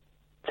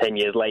 10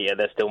 years later,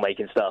 they're still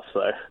making stuff,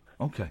 so...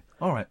 Okay,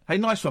 all right. Hey,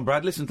 nice one,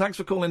 Brad. Listen, thanks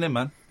for calling in,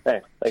 man.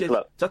 Hey, thanks a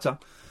lot. Ta-ta.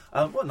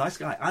 What a nice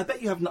guy. I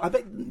bet you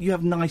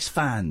have nice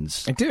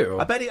fans. I do.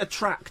 I bet it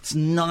attracts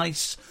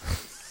nice,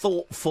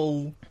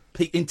 thoughtful,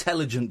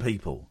 intelligent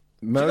people.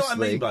 Mostly. Do you know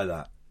what I mean by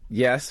that?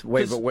 Yes.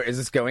 Wait, but where is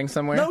this going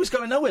somewhere? No, it's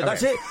going nowhere. Okay.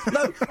 That's it.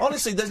 No,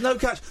 honestly, there's no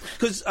catch.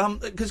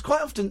 Because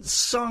quite often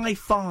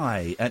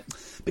sci-fi,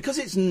 because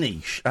it's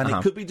niche, and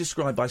it could be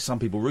described by some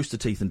people, Rooster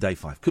Teeth and Day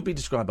 5, could be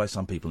described by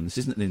some people, and this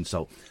isn't an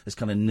insult, as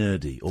kind of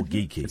nerdy or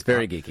geeky. It's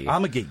very geeky.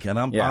 I'm a geek, and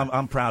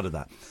I'm proud of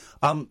that.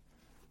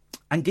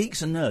 And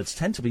geeks and nerds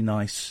tend to be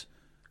nice,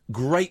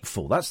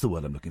 grateful, that's the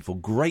word I'm looking for,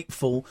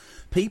 grateful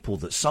people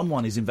that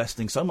someone is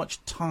investing so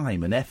much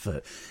time and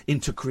effort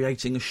into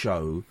creating a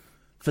show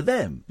for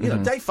them. You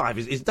know, Day 5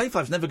 Day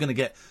 5's never going to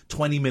get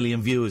 20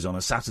 million viewers on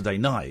a Saturday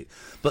night,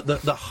 but the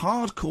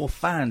hardcore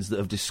fans that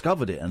have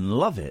discovered it and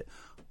love it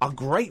are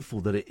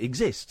grateful that it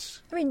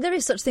exists. I mean, there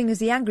is such thing as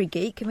the angry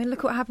geek. I mean,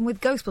 look what happened with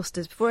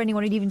Ghostbusters before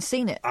anyone had even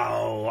seen it.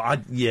 Oh,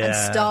 yeah.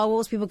 And Star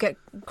Wars, people get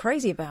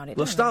crazy about it.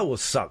 Well, Star Wars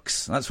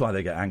sucks. That's why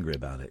they get angry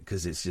about it,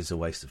 because it's just a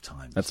waste of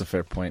time. That's a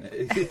fair point.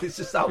 It's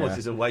just Star Wars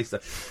is a waste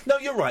of... No,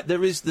 you're right.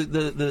 There is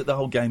the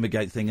whole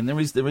Gamergate thing, and there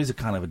is a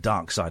kind of a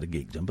dark side of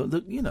geekdom,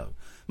 but,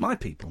 my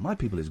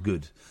people is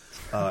good.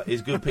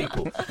 Is good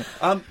people.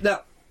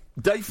 Now...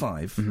 Day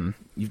 5,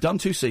 you've done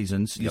 2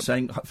 seasons. You're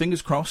saying,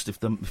 fingers crossed, if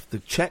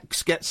the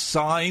checks get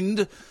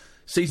signed,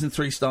 season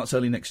 3 starts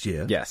early next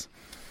year. Yes.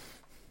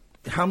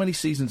 How many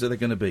seasons are there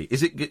going to be?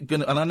 Is it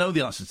going to... And I know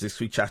the answer to this,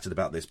 we chatted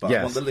about this, but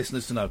I want the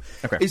listeners to know.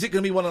 Okay. Is it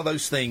going to be one of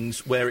those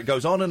things where it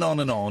goes on and on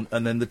and on,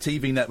 and then the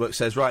TV network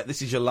says, right,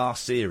 this is your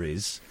last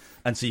series,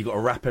 and so you've got to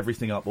wrap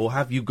everything up, or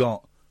have you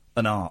got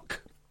an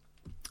arc?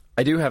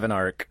 I do have an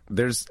arc.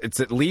 It's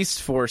at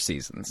least 4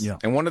 seasons. Yeah.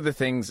 And one of the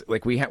things,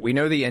 like, we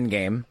know the end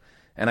game.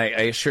 And I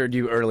assured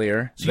you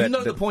earlier... So you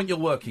know the point you're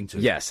working to?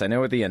 Yes, I know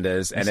what the end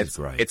is. And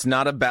it's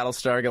not a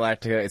Battlestar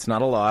Galactica. It's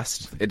not a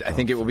Lost. I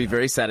think it will be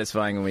very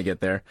satisfying when we get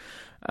there.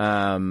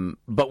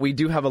 But we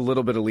do have a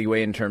little bit of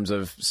leeway in terms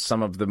of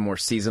some of the more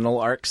seasonal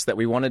arcs that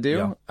we want to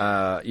do.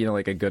 Yeah.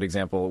 Like a good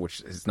example, which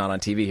is not on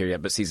TV here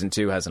yet, but season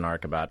 2 has an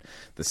arc about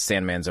the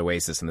Sandman's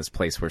Oasis and this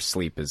place where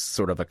sleep is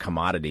sort of a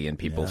commodity and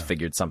people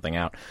figured something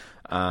out.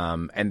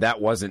 And that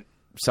wasn't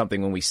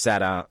something when we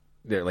sat out...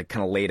 They're like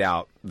kind of laid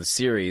out the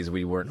series.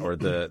 We weren't, or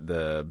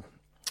the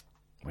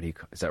what do you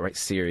call, is that right?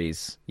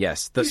 Series,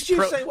 yes.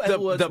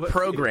 The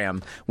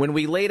program. When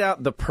we laid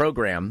out the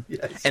program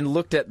and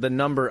looked at the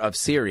number of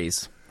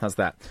series, how's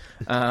that?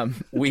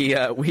 We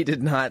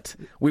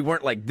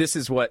weren't like, this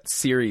is what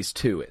series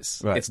 2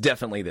 is. Right. It's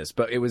definitely this,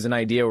 but it was an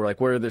idea. We're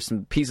like, where there's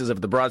some pieces of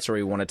the broad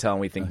story we want to tell,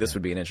 and we think this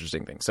would be an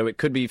interesting thing. So it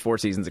could be 4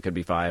 seasons, it could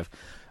be 5.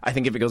 I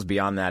think if it goes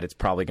beyond that, it's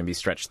probably going to be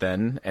stretched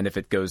then. And if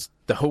it goes,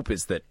 the hope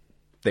is that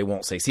they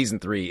won't say season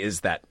 3 is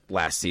that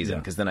last season,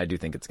 because then I do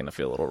think it's going to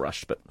feel a little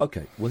rushed. But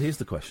okay, well, here's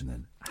the question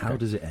then: how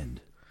does it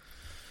end?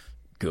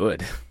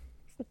 Good.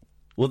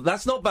 Well,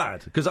 that's not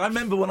bad, because I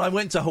remember when I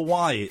went to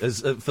Hawaii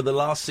for the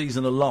last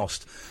season of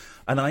Lost,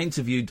 and I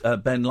interviewed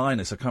Ben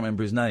Linus. I can't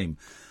remember his name,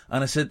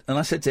 and I said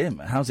to him,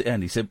 "How's it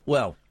end?" He said,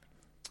 "Well,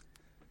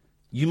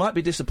 you might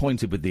be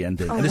disappointed with the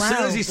ending." And as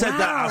soon as he said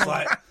that, I was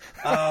like,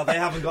 "Oh, they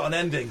haven't got an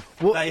ending.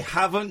 Well, they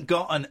haven't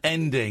got an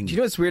ending." Do you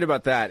know what's weird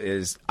about that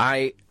is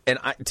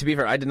to be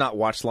fair, I did not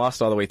watch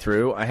Lost all the way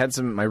through. I had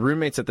my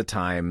roommates at the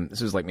time, this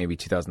was like maybe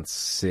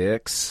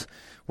 2006,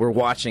 We're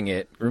watching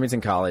it. Roommates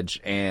in college,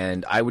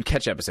 and I would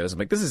catch episodes. I'm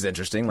like, this is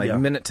interesting. Like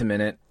minute to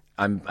minute,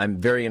 I'm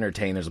very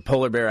entertained. There's a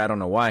polar bear. I don't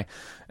know why,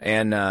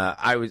 and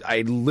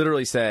I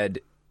literally said,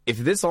 if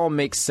this all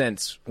makes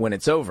sense when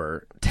it's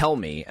over, tell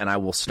me, and I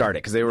will start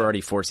it, because they were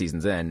already 4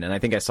 seasons in, and I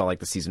think I saw like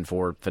the season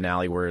 4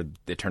 finale where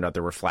it turned out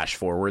there were flash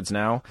forwards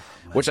now,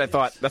 which I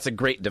thought that's a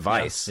great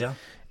device. Yeah.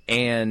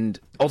 And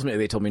ultimately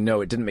they told me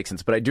no, it didn't make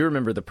sense. But I do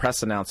remember the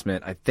press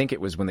announcement. I think it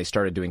was when they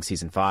started doing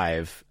season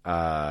 5.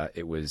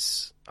 It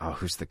was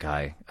who's the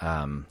guy?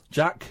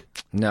 Jack?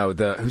 No,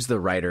 who's the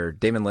writer?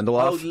 Damon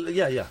Lindelof. Oh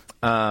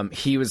yeah.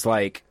 He was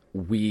like,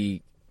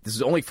 this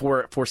is only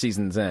four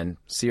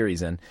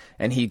series in,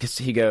 and he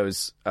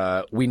goes,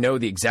 we know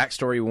the exact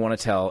story we want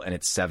to tell, and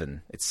it's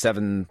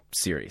 7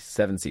 series,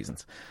 7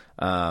 seasons.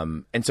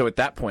 And so at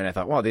that point I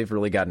thought, wow, they've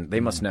really they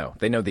must know.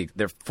 They know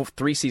they're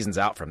 3 seasons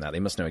out from that. They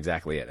must know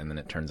exactly it. And then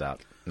it turns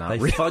out not They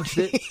really.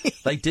 fudged it.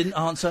 They didn't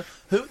answer.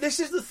 This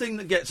is the thing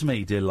that gets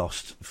me, dear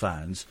Lost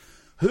fans.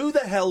 Who the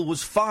hell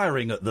was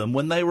firing at them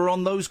when they were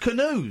on those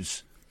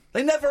canoes?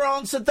 They never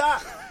answered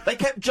that. They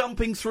kept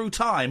jumping through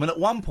time, and at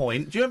one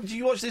point, do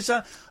you watch this?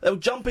 They were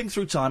jumping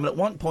through time, and at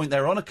one point they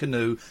were on a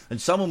canoe,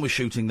 and someone was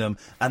shooting them,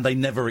 and they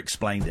never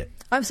explained it.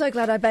 I'm so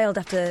glad I bailed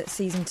after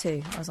season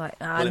 2. I was like,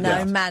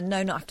 no,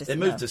 not after. They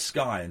moved to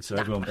Sky, and so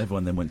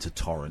everyone then went to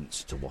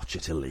torrents to watch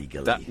it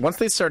illegally. Once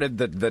they started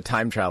the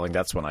time traveling,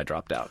 that's when I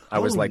dropped out. I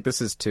was like,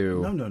 this is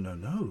too.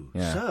 No,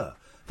 Yeah. sir.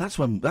 That's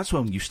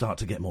when you start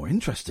to get more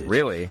interested.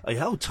 Really?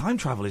 Time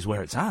travel is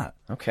where it's at.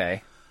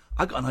 Okay.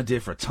 I got an idea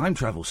for a time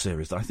travel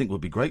series that I think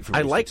would be great for.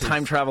 I like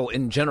time travel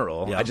in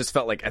general. Yeah. I just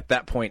felt like at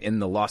that point in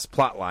the Lost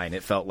plot line,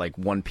 it felt like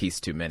one piece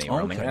too many. Oh,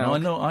 okay. I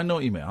know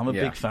what you mean. I'm a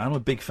big fan. I'm a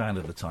big fan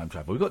of the time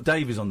travel. We've got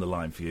Dave on the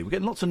line for you. We're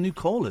getting lots of new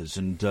callers,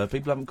 and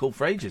people haven't called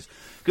for ages.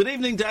 Good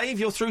evening, Dave.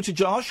 You're through to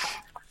Josh.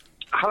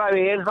 Hello,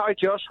 Ian. Hi,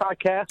 Josh. Hi,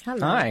 Care. Hello.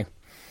 Hi.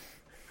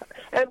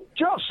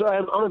 Josh,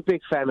 I'm a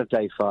big fan of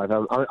Day 5.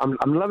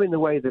 I'm loving the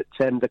way that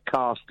the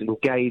cast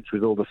engage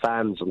with all the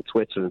fans on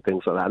Twitter and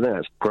things like that. I think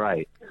that's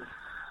great.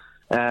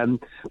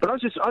 But I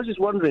was just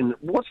wondering,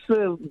 what's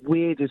the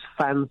weirdest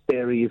fan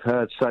theory you've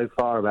heard so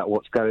far about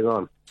what's going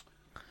on?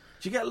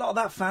 Do you get a lot of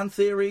that fan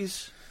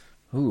theories?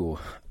 Ooh.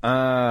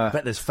 I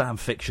bet there's fan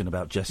fiction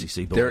about Jesse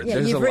C. Boyd.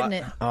 You've written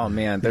it. Oh,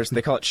 man.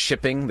 They call it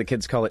shipping. The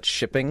kids call it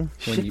shipping.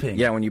 Shipping?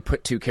 When you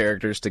put 2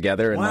 characters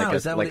together in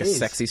is that what a it is?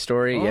 sexy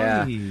story. Oy.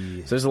 Yeah.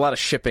 So there's a lot of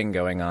shipping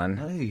going on.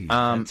 Hey,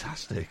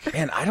 fantastic.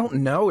 And I don't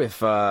know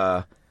if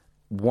I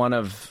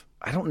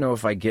don't know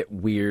if I get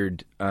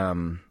weird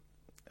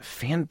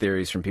fan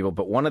theories from people,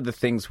 but one of the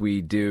things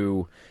we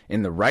do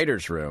in the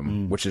writer's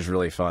room, which is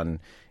really fun,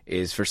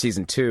 is for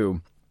season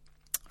 2,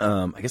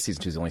 I guess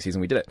season 2 is the only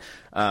season we did it.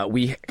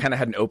 We kind of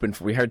had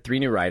we hired 3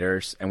 new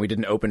writers, and we did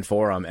an open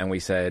forum, and we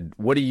said,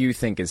 what do you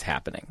think is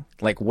happening?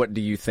 Like, what do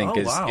you think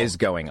is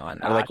going on?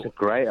 That's a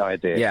great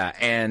idea. Yeah,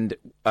 and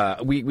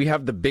we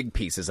have the big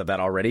pieces of that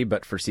already,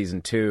 but for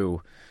season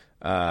 2,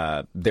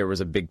 there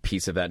was a big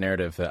piece of that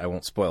narrative that I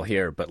won't spoil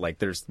here, but like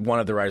there's one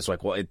of the writers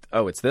like, well,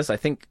 it's this. I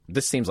think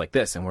this seems like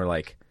this, and we're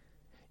like,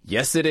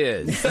 yes, it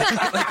is.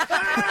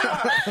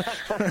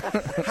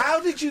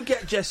 How did you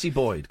get Jesse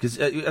Boyd? Because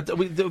I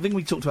think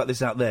we talked about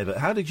this out there, but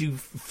how did you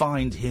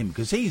find him?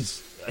 Because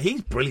he's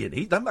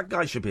brilliant. That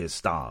guy should be a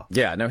star.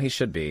 Yeah, no, he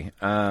should be.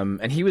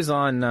 And he was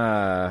on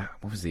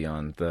what was he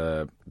on?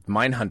 The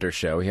Mindhunter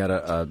show. He had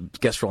a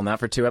guest role on that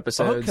for 2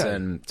 episodes,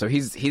 and so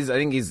he's I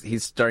think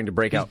he's starting to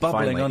break out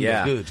bubbling finally. under.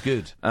 Yeah,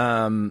 Good.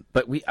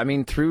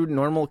 But through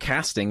normal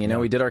casting,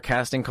 we did our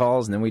casting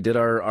calls, and then we did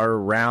our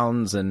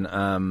rounds,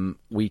 and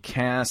we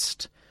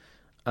cast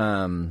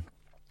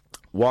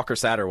Walker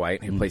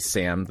Satterwhite, who plays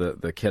Sam,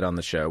 the kid on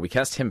the show. We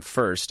cast him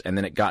first, and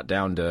then it got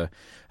down to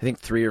I think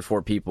 3 or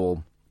 4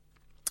 people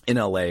in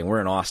LA, and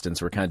we're in Austin,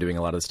 so we're kind of doing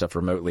a lot of the stuff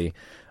remotely.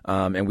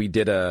 And we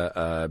did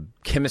a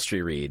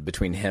chemistry read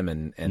between him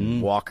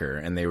and Walker,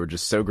 and they were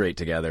just so great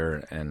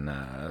together.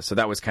 And so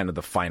that was kind of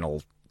the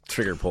final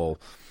trigger pull.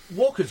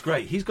 Walker's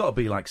great. He's got to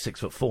be like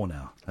 6'4"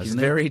 now. He's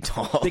very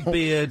tall. Big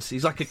beard.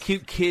 He's like a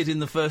cute kid in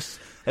the first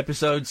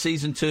episode.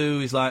 Season 2,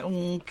 he's like,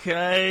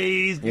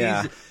 okay.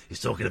 He's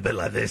talking a bit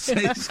like this.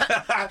 He's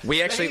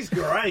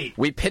great.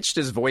 We pitched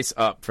his voice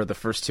up for the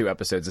first 2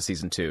 episodes of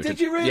season 2. Did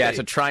you really? Yeah,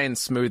 to try and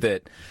smooth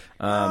it.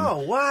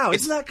 Oh wow!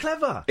 Isn't that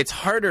clever? It's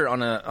harder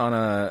on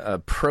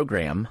a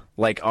program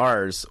like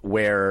ours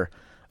where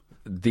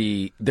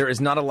there is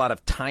not a lot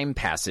of time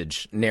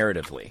passage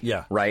narratively.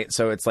 Yeah. Right?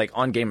 So it's like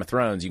on Game of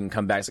Thrones, you can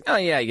come back and say, oh,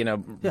 yeah,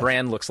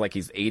 Bran looks like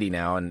he's 80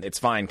 now, and it's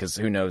fine because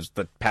who knows,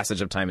 the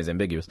passage of time is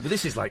ambiguous. But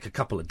this is like a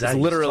couple of days. It's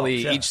literally,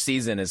 tops, yeah. Each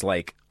season is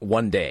like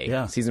one day.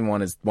 Yeah. Season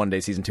 1 is one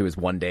day, season 2 is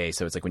one day.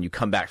 So it's like when you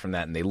come back from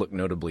that and they look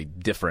notably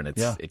different,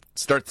 it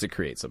starts to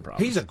create some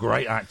problems. He's a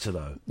great actor,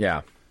 though.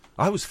 Yeah.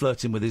 I was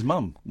flirting with his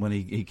mum when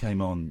he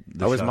came on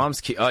the show. His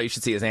mom's cute. Oh, you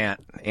should see his aunt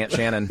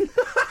Shannon.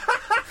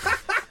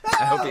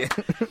 I hope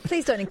you...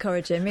 Please don't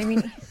encourage him. I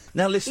mean,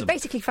 now listen. He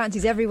basically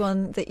fancies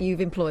everyone that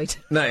you've employed.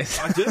 Nice.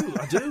 I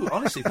do.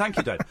 Honestly, thank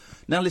you, Dave.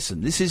 Now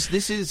listen. This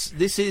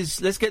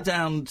is. Let's get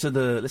down to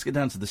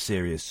the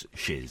serious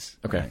shiz.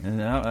 Okay.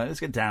 Let's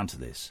get down to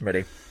this.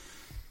 Ready.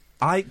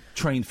 I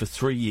trained for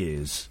 3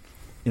 years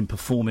in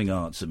performing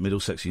arts at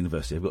Middlesex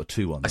University. I've got a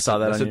 2-1. I saw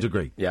that. That's on a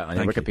degree. Yeah, on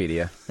your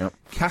Wikipedia. Yep.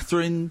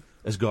 Catherine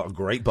has got a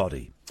great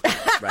body.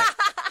 Right.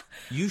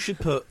 You should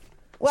put.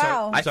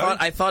 Wow.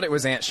 I thought it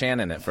was Aunt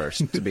Shannon at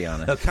first, to be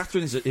honest. No,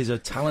 Catherine is a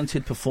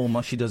talented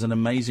performer. She does an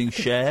amazing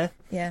Cher.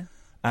 Yeah.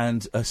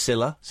 And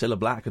Cilla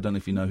Black. I don't know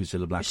if you know who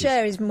Cilla Black is.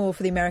 Cher is more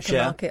for the American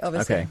market,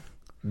 obviously. Okay.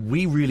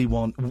 We really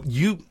want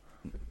you.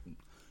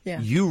 Yeah.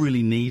 You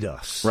really need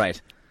us,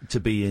 right, to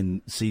be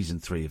in season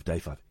 3 of Day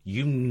 5.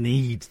 You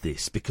need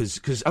this because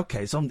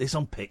okay, it's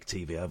on Pick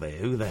TV over here.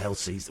 Who the hell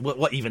sees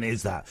what even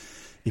is that?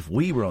 If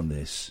we were on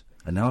this,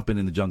 and now I've been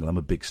in the jungle, I'm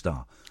a big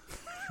star.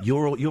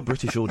 Your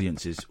British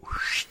audience is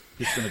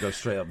just going to go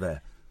straight up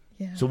there.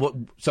 Yeah. So what?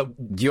 So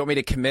do you want me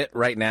to commit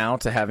right now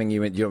to having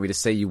you? Do you want me to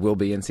say you will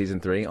be in season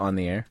 3 on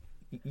the air?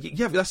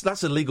 Yeah,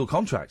 that's a legal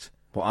contract.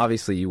 Well,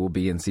 obviously you will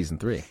be in season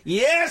 3.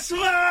 Yes,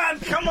 man!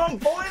 Come on,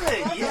 boil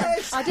it!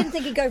 Yes! I didn't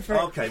think he'd go for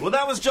it. Okay, well,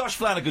 that was Josh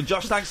Flanagan.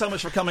 Josh, thanks so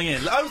much for coming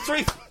in.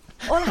 03...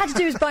 All I had to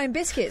do was buy him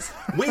biscuits.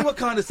 We were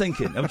kind of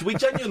thinking... we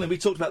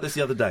talked about this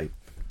the other day.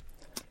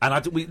 And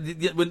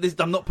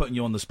I'm not putting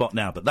you on the spot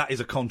now, but that is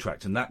a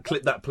contract. And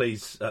clip that,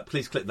 please.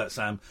 Please clip that,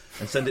 Sam,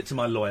 and send it to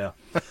my lawyer.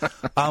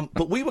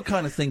 But we were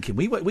kind of thinking...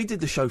 We did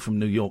the show from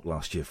New York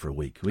last year for a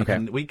week. We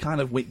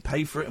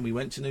paid for it, and we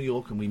went to New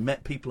York, and we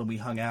met people, and we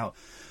hung out.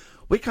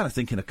 We're kind of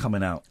thinking of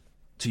coming out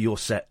to your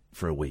set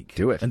for a week.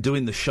 Do it. And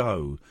doing the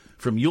show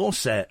from your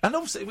set. And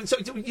obviously, so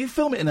you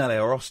film it in LA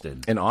or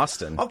Austin? In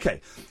Austin.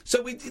 Okay.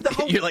 So we did the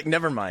whole... You're like,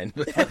 never mind.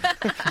 No,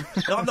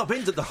 I've not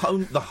been to the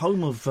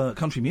home of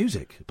country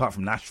music, apart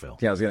from Nashville.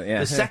 Yeah,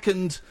 the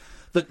second...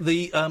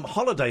 The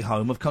holiday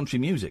home of country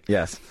music.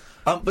 Yes.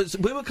 But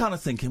we were kind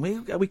of thinking,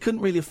 we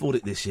couldn't really afford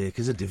it this year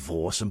because of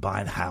divorce and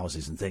buying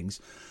houses and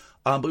things.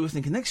 But we were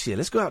thinking next year,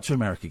 let's go out to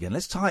America again.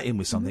 Let's tie it in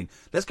with something.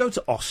 Let's go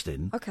to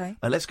Austin. Okay.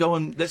 And let's go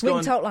and... We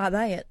can talk like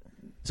that.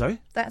 Sorry?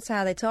 That's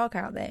how they talk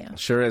out there.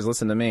 Sure is.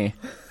 Listen to me.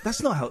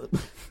 That's not how...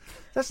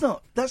 That's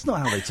not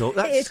how they talk.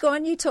 It is. Go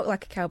on, you talk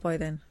like a cowboy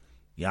then.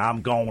 Yeah,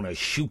 I'm going to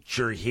shoot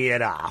your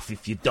head off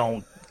if you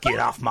don't get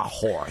off my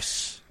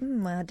horse.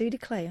 I do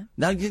declare.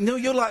 Now,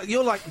 you're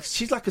like,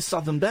 she's like a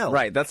Southern belle.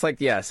 Right, that's like,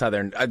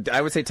 Southern.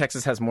 I would say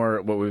Texas has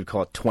more what we would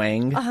call a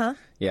twang. Uh-huh.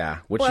 Yeah,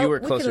 which you were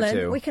closer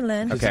to. We can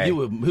learn. Okay.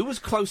 Who was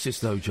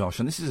closest, though, Josh?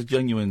 And this is a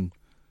genuine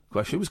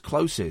question. Who was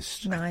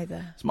closest?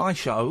 Neither. It's my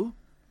show.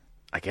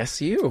 I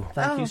guess you.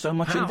 Thank you so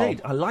much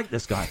indeed. I like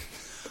this guy.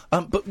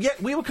 But yeah,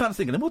 we were kind of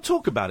thinking, and we'll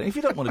talk about it. If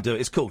you don't want to do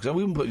it, it's cool, because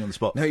we wouldn't put you on the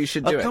spot. No, you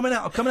should do it. Coming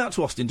out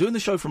to Austin, doing the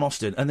show from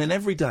Austin, and then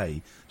every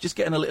day, just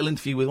getting a little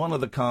interview with one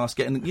of the cast,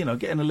 getting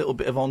a little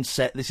bit of on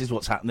set, this is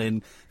what's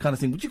happening, kind of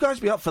thing. Would you guys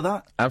be up for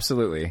that?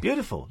 Absolutely.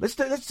 Beautiful. Let's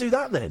do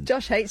that then.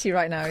 Josh hates you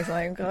right now. He's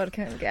like, oh, God, I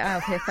can't get out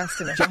of here fast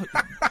enough.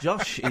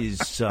 Josh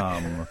is...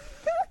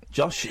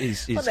 Josh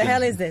is what the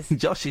hell is this?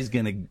 Josh is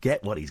going to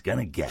get what he's going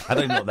to get. I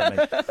don't know what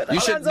that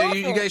means.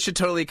 You guys should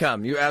totally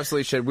come. You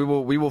absolutely should.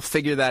 We will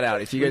figure that out.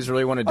 If you guys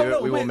really want to do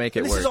it, we will make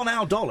it work. This is on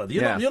our dollar.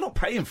 You're not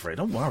paying for it.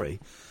 Don't worry.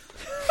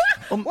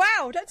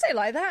 Wow! Don't say it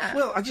like that.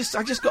 Well, I just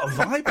got a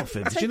vibe off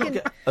him. Did you not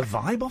get a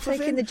vibe off of him?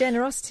 Taking the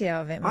generosity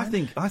out of it, man.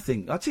 I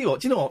think. I tell you what.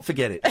 Do you know what?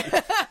 Forget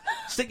it.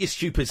 Stick your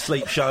stupid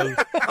sleep show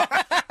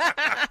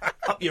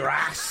up your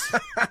ass,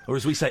 or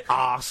as we say,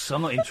 arse.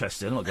 I'm not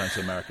interested. I'm not going to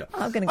America.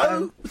 I'm going to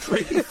go.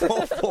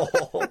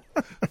 0344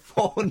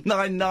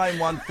 499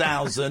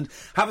 1000.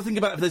 Have a think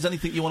about if there's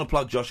anything you want to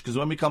plug, Josh, because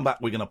when we come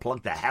back, we're going to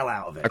plug the hell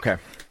out of it. Okay.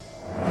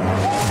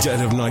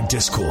 Dead of Night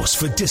Discourse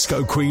for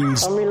disco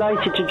queens. I'm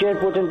related to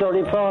Jed Wood and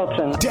Dolly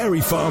Parton.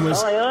 Dairy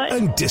farmers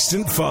and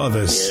distant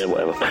fathers. Yeah,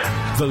 whatever.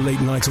 The Late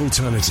Night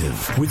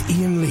Alternative with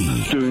Iain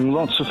Lee. Doing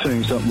lots of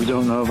things that we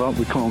don't know about,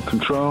 we can't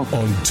control.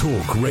 On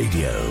Talk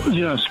Radio.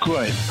 Yeah, it's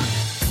great.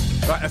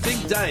 Right, I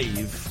think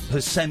Dave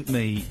has sent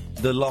me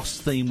the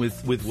Lost theme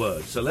with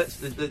words. So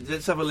let's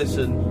have a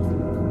listen.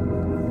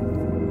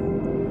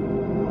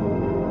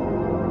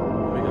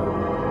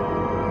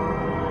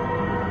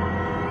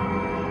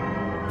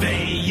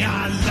 They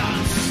are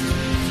lost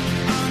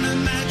on a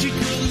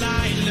magical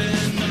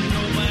island and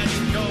nobody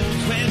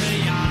knows where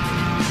they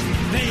are.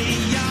 They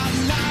are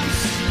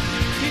lost.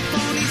 If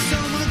only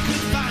someone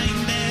could find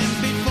them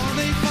before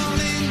they fall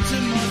into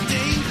more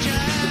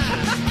danger.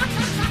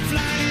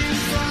 Flying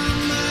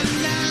from a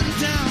land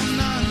down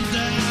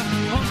under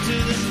onto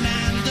the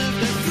land of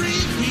the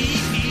free.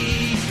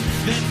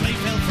 Their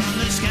plane fell from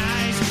the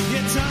skies,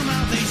 yet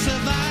somehow they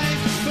survive.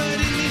 But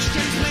in this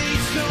strange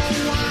place, no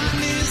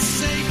one is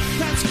safe.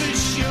 That's for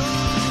sure.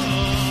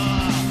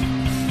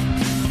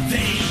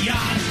 They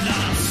are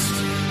lost.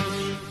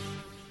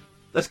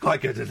 That's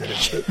quite good, isn't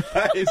it?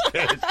 That is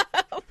good.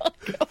 Oh, my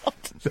God.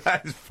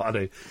 That is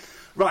funny.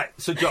 Right,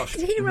 so Josh.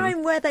 Did he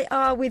rhyme where they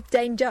are with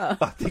Danger?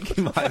 I think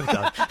he might have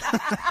done.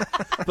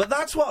 But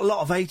that's what a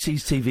lot of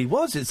 80s TV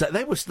was. It's that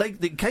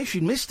in case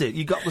you missed it,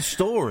 you got the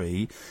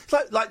story. It's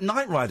like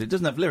Knight Rider. It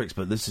doesn't have lyrics,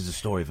 but this is a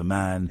story of a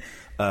man.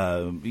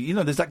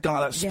 There's that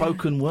guy, that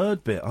spoken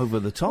word bit over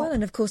the top. Well,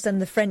 and of course then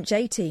the French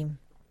A-Team.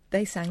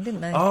 They sang,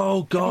 didn't they?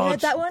 Oh, God. Have you heard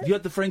that one? You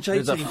had the French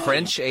A-Team? There's a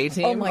French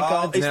A-Team? Oh, my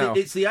God.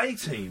 It's the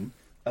A-Team.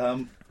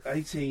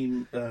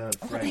 A-Team French.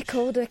 What are they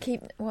called?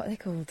 What are they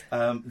called?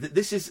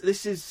 This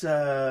is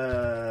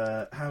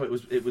how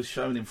it was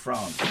shown in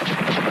France.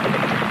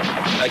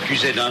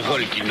 Accusés d'un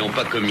vol qu'ils n'ont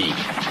pas commis,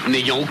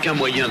 n'ayant aucun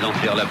moyen d'en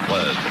faire la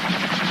preuve,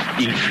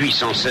 ils fuient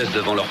sans cesse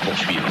devant leurs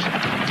poursuivants.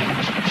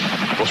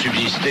 Pour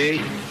subsister,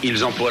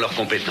 ils emploient leurs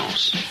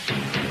compétences.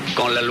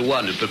 Quand la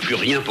loi ne peut plus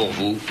rien pour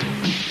vous,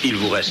 il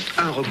vous reste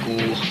un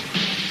recours,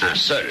 un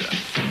seul,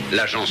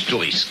 l'agence tout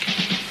risque.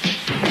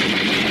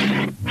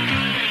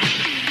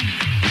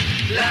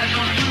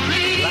 L'agent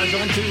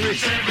tout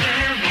risque.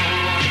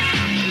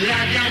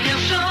 La dernière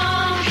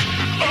chance,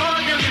 au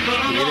dernier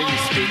moment.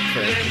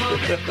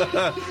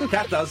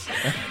 Cat does.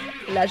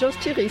 L'agence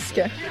tu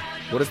risque.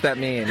 What does that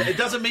mean? It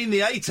doesn't mean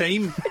the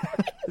A-Team.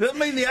 It doesn't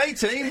mean the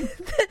A-Team.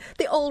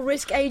 The All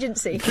Risk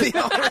Agency. The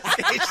All Risk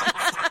Agency.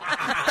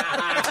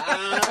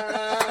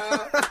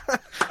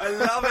 I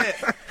love it.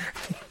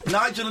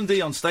 Nigel and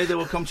Dion, stay there.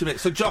 We'll come to you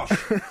next. So, Josh,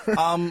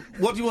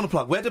 what do you want to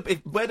plug? Where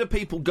do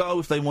people go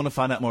if they want to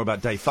find out more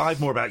about Day 5,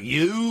 more about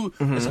you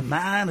as a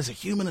man, as a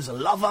human, as a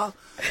lover,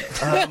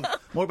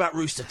 more about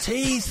Rooster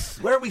Teeth?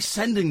 Where are we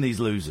sending these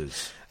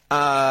losers?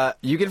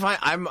 You can find.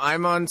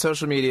 I'm on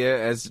social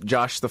media as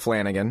Josh the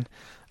Flanagan.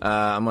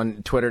 I'm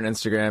on Twitter and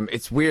Instagram.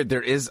 It's weird.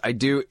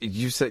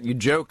 You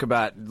joke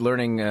about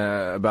learning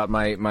about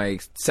my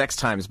sex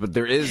times, but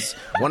there is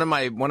one of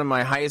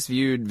my highest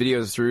viewed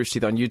videos through Rooster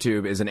Teeth on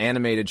YouTube is an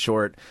animated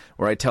short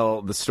where I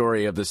tell the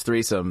story of this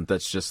threesome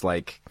that's just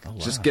like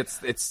just gets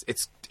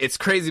it's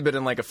crazy, but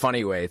in like a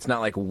funny way. It's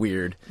not like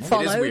weird.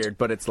 Followed. It is weird,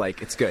 but it's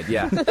good.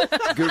 Yeah,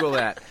 Google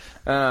that.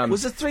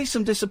 Was the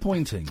threesome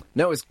disappointing?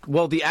 No,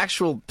 the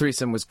actual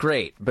threesome was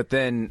great, but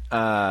then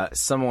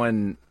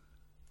someone.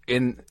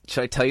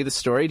 Should I tell you the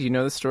story? Do you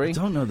know the story? I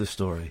don't know the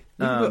story.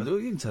 You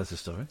can tell us the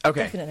story.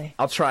 Okay. Definitely.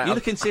 I'll try. You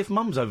look and see if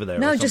Mum's over there.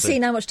 No, or just something.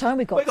 seeing how much time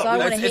we've got. So I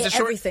want to hear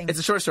everything. It's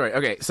a short story.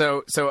 Okay,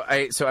 so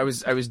I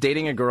was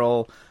dating a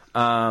girl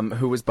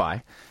who was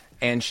bi,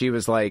 and she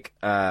was like,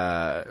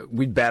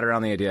 we'd bat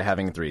around the idea of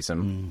having a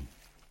threesome.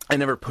 I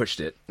never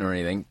pushed it or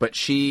anything, but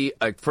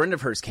a friend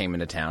of hers came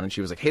into town, and she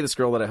was like, hey, this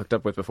girl that I hooked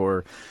up with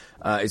before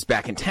is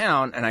back in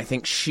town, and I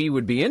think she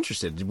would be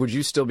interested. Would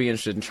you still be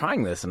interested in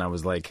trying this? And I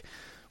was like,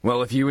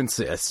 well, if you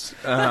insist.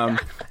 So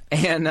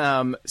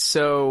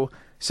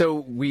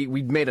we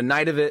made a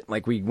night of it.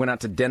 Like, we went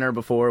out to dinner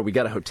before. We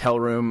got a hotel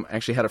room. I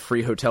actually had a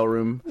free hotel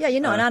room. Yeah, you're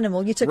not an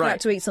animal. You took her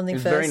out to eat something it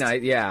was first. Very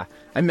nice, yeah.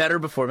 I met her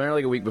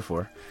like a week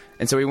before.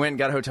 And so we went and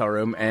got a hotel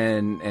room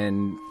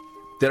and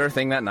did our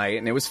thing that night,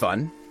 and it was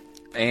fun.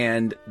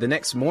 And the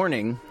next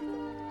morning,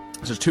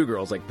 there's two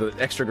girls, like the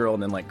extra girl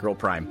and then like Girl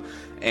Prime.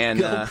 And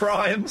Girl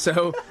Prime.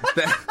 So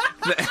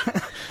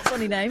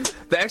funny name.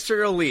 The extra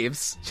girl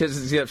leaves. She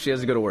has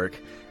to go to work.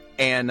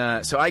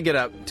 And so I get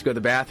up to go to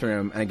the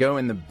bathroom, and I go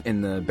in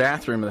the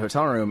bathroom of the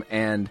hotel room,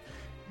 and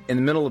in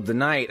the middle of the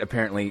night,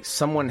 apparently,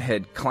 someone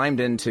had climbed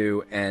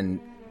into and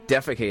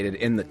defecated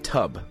in the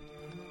tub.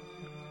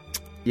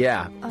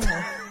 Yeah.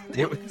 Oh.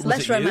 Was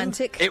less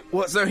romantic. It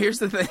was. So here's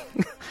the thing.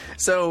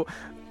 So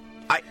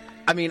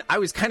I mean, I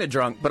was kind of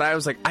drunk, but I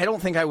was like, I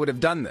don't think I would have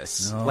done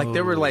this. No.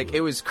 Like,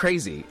 it was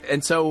crazy.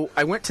 And so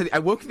I woke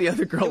the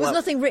other girl up. There was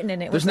nothing written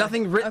in it, There's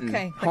nothing written.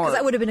 Okay, because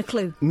that would have been a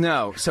clue.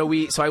 No. So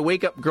I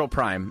wake up Girl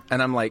Prime,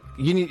 and I'm like,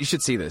 you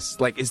should see this.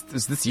 Like, is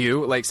this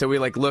you? Like, so we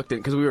like looked at,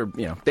 because we were,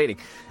 dating.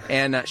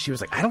 And she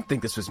was like, I don't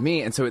think this was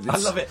me. And so I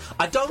love it.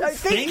 I don't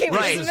think it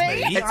was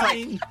me. It's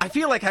like, I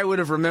feel like I would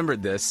have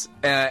remembered this.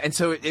 And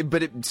so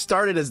but it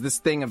started as this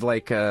thing of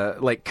like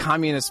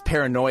communist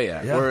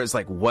paranoia, where it's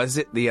like, was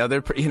it the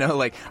other,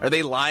 like, are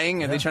they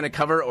lying? Are they trying to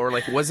cover? Or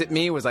like, was it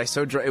me? Was I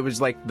so drunk? It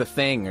was like The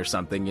Thing or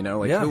something,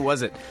 who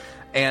was it?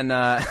 And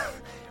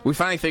we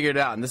finally figured it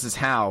out, and this is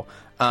how.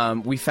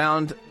 We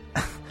found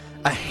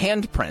a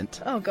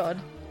handprint. Oh, God.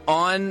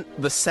 On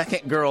the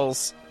second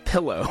girl's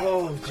pillow.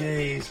 Oh,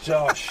 jeez,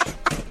 Josh.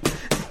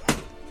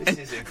 This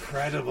is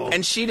incredible.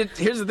 And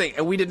here's the thing,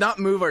 and we did not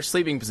move our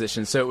sleeping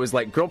position, so it was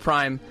like Girl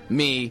Prime,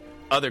 me,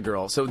 other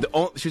girl. So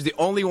she was the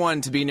only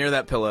one to be near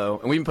that pillow,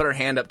 and we even put our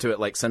hand up to it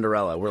like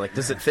Cinderella. We're like,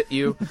 does it fit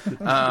you?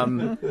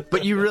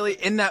 But you really,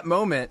 in that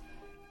moment,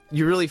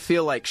 you really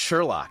feel like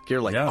Sherlock.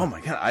 You're like, oh my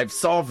God, I've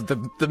solved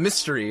the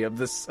mystery of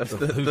this, of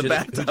the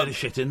bathtub. Who did a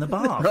shit in the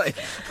bath? Right.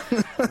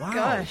 Wow.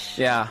 Gosh.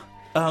 Yeah.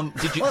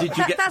 Did you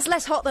get... That's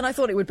less hot than I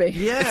thought it would be.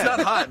 Yeah. It's not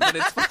hot, but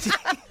it's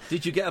funny.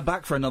 Did you get her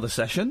back for another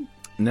session?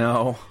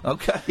 No.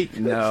 Okay.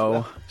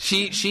 No.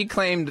 She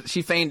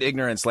feigned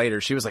ignorance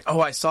later. She was like,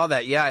 "Oh, I saw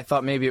that. Yeah, I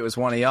thought maybe it was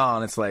one of y'all."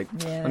 And it's like,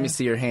 let me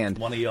see your hand.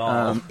 One of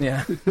y'all.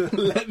 Yeah.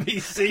 Let me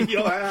see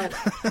your hand.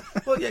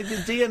 Well, yeah,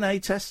 the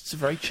DNA tests are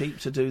very cheap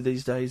to do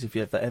these days. If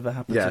that ever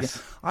happens again,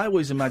 I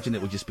always imagine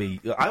it would just be.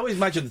 I always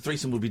imagine the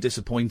threesome would be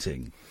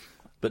disappointing.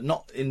 But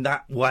not in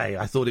that way.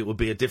 I thought it would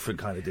be a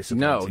different kind of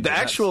disappointing. No, the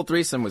actual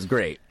threesome was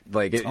great.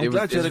 Like it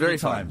was very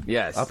fun.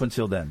 Yes, up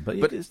until then.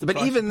 But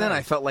even then,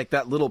 I felt like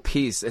that little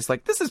piece. It's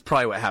like this is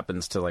probably what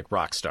happens to like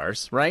rock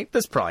stars, right?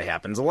 This probably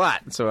happens a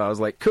lot. So I was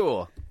like,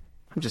 cool.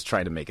 I'm just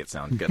trying to make it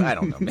sound good. I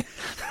don't know.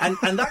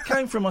 and that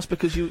came from us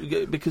because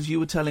you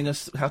were telling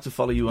us how to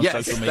follow you on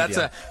social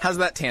media. How's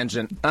that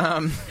tangent?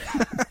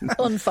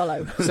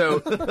 Unfollow.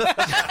 So,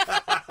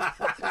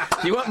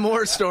 if you want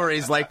more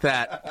stories like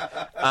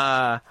that,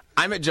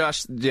 I'm at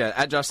Josh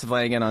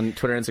Flanagan on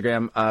Twitter and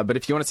Instagram. But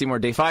if you want to see more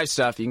Day 5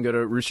 stuff, you can go to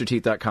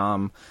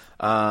roosterteeth.com.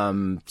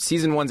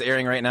 Season 1's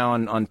airing right now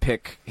on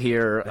Pick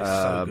here. It's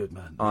so good,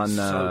 man.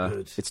 So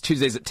good. It's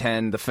Tuesdays at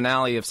 10. The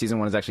finale of Season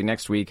 1 is actually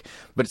next week.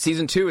 But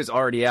Season 2 is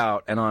already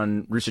out and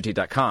on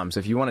roosterteeth.com. So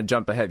if you want to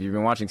jump ahead, if you've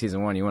been watching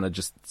Season 1, you want to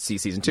just see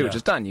Season 2, which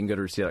is done, you can go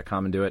to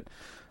roosterteeth.com and do it.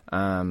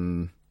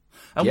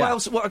 And what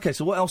else?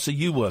 So what else are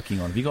you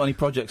working on? Have you got any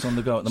projects on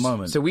the go at the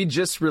moment? So we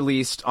just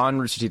released on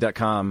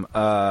roosterteeth.com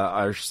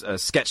our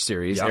sketch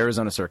series,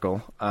 Arizona Circle,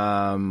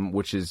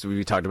 which is,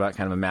 we talked about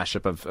kind of a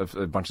mashup of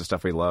a bunch of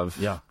stuff we love.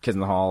 Yeah. Kids in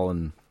the Hall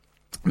and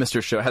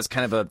Mr. Show. Has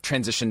kind of a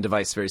transition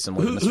device very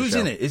similar to Mr. Show. Who's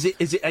in it? Is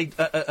it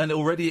an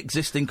already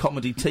existing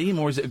comedy team,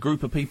 or is it a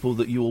group of people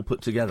that you all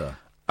put together?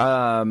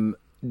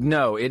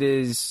 No, it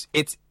is.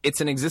 It's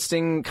an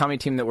existing comedy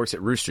team that works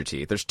at Rooster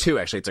Teeth. There's two,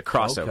 actually. It's a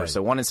crossover. Okay.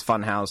 So one is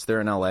Funhouse.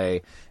 They're in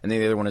L.A. And then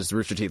the other one is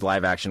Rooster Teeth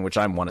Live Action, which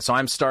I'm one of. So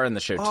I'm starring the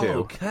show, too.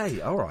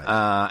 Okay. All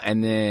right.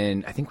 And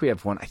then I think we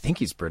have one. I think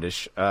he's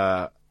British.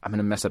 I'm going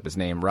to mess up his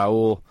name.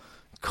 Raoul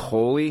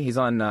Coley. He's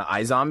on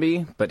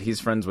iZombie, but he's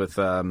friends with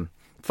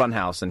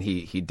Funhouse, and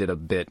he did a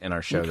bit in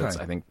our show that's,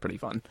 I think, pretty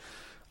fun.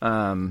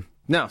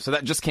 No, so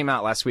that just came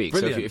out last week.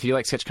 Brilliant. So if you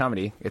like sketch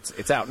comedy,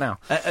 it's out now.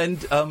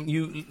 And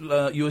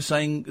you were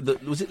saying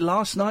that, was it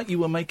last night you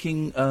were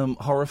making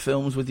horror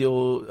films with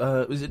your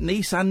was it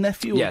niece and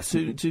nephew? Yes,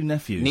 or two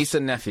nephews. Niece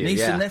and nephew.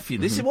 And nephew.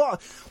 This is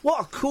what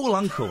a cool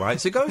uncle, right?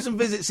 So goes and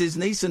visits his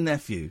niece and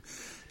nephew.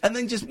 And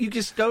then you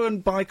just go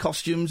and buy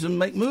costumes and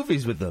make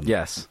movies with them.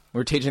 Yes.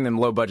 We're teaching them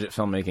low-budget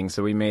filmmaking,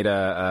 so we made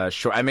a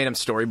short. I made them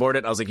storyboard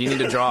it. I was like, you need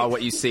to draw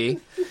what you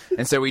see.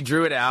 And so we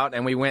drew it out,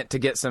 and we went to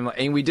get some,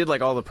 and we did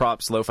like all the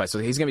props lo-fi. So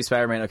he's going to be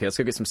Spider-Man. Okay, let's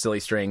go get some silly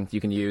string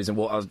you can use. And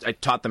I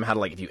taught them how to,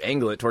 like, if you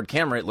angle it toward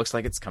camera, it looks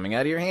like it's coming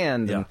out of your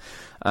hand. Yeah.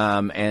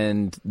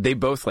 And they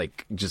both,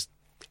 like, just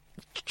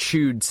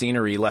chewed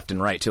scenery left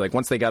and right too. Like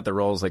once they got the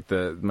roles, like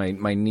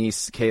my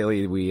niece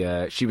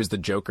Kaylee, she was the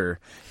Joker,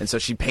 and so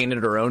she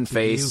painted her own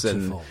face.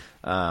 Beautiful.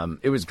 And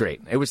it was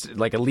great. It was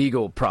like a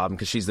legal problem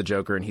because she's the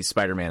Joker and he's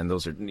Spider-Man, and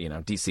those are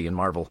DC and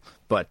Marvel.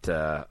 But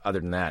other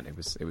than that, it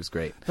was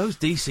great. Those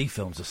DC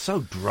films are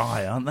so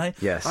dry, aren't they?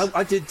 Yes.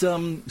 I did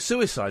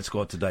Suicide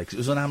Squad today because it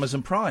was on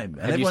Amazon Prime,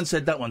 and everyone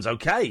said that one's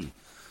okay.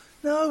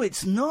 No,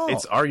 it's not.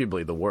 It's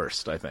arguably the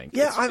worst, I think.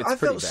 Yeah, I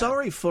felt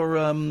sorry for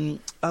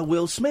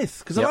Will Smith,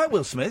 because I like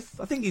Will Smith.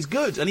 I think he's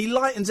good, and he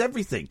lightens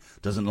everything.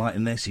 Doesn't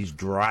lighten this. He's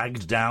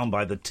dragged down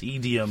by the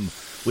tedium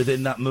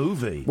within that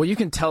movie. Well, you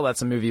can tell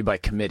that's a movie by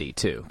committee,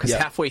 too, because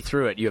halfway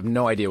through it, you have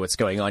no idea what's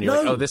going on. You're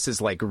like, oh, this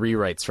is like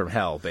rewrites from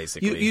hell,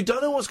 basically. You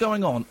don't know what's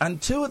going on,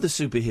 and two of the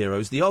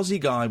superheroes, the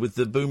Aussie guy with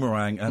the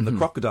boomerang and the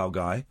crocodile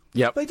guy,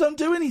 they don't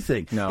do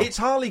anything. No. It's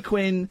Harley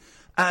Quinn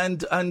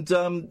and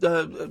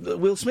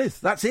Will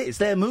Smith. That's it. It's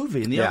their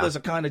movie, and the others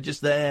are kind of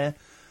just there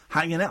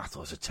hanging out. I thought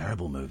it was a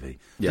terrible movie.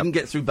 Didn't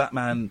get through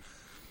Batman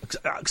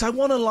because I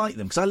want to like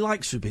them, because I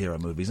like superhero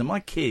movies, and my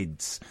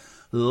kids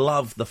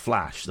love The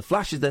Flash. The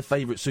Flash is their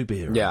favourite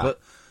superhero. Yeah. But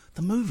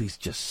the movies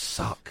just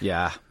suck.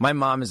 Yeah. My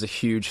mom is a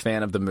huge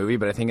fan of the movie,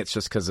 but I think it's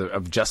just because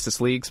of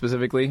Justice League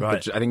specifically.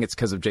 Right. But I think it's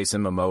because of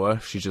Jason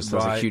Momoa. She just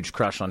has a huge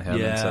crush on him.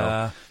 Yeah. And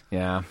so,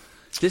 yeah.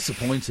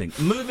 Disappointing.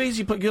 Movies?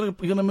 You're going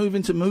to move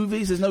into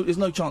movies? There's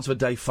no chance of a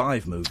Day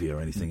 5 movie or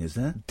anything, is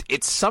there?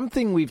 It's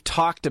something we've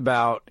talked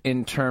about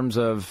in terms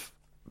of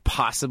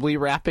possibly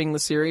wrapping the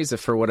series if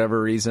for whatever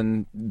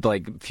reason,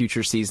 like,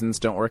 future seasons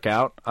don't work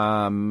out.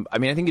 I mean,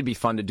 I think it'd be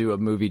fun to do a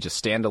movie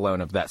just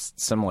standalone of that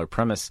similar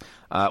premise.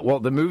 Well,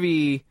 the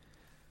movie...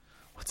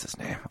 What's his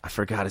name? I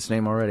forgot his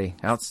name already.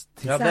 Out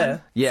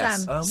there?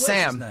 Yes. Sam.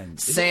 Sam.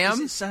 Sam? Is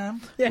it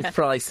Sam? Yeah. It's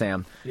probably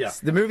Sam. Yeah.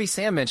 The movie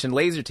Sam mentioned,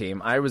 Laser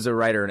Team. I was a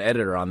writer and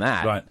editor on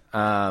that.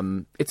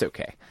 Right. It's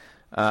okay.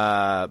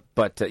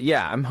 But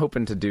I'm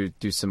hoping to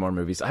do some more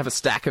movies. I have a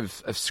stack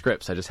of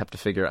scripts. I just have to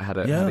figure out how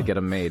to get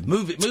them made.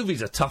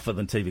 Movies are tougher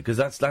than TV because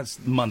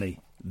that's money.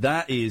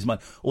 That is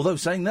money. Although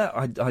saying that,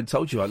 I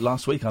told you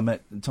last week I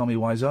met Tommy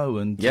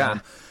Wiseau, and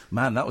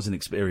man, that was an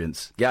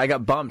experience. Yeah, I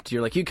got bumped.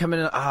 You're like, you come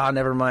in,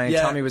 never mind.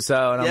 Yeah. Tommy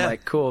Wiseau, and I'm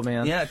like, cool,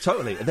 man. Yeah,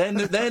 totally.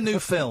 Their new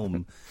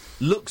film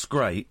looks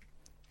great.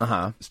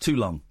 Uh-huh. It's too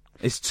long.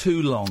 It's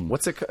too long.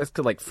 What's it? It's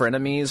called, like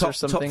frenemies or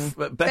something.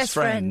 Best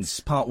Friends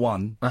Part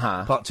 1.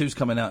 Part 2's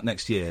coming out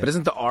next year. But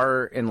isn't the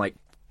R in like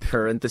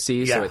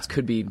parentheses? Yeah. So it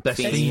could be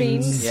Best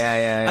Fiends.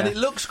 Yeah. And it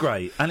looks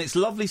great, and it's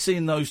lovely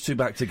seeing those two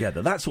back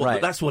together. That's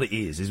what that's what it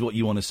is what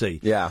you want to see.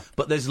 Yeah.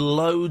 But there's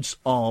loads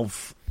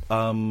of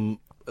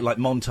like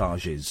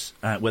montages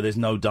where there's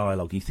no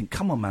dialogue. You think,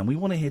 come on, man, we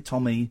want to hear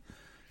Tommy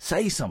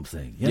say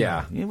something. You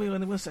know? Yeah, we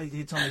want to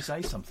hear Tommy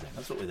say something.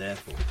 That's what we're there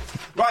for.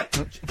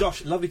 Right,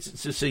 Josh, lovely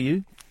to see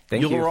you.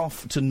 Thank you. You're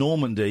off to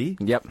Normandy.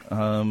 Yep.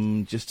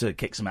 Just to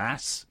kick some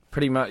ass.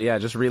 Pretty much, yeah,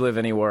 just relive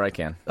any war I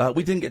can.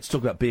 We didn't get to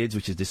talk about beards,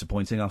 which is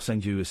disappointing. I'll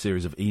send you a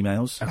series of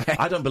emails. Okay.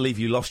 I don't believe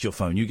you lost your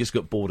phone. You just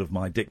got bored of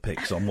my dick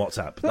pics on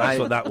WhatsApp. That's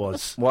what that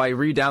was. Well, I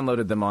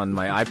re-downloaded them on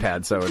my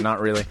iPad, so not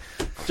really.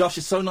 Josh,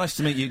 it's so nice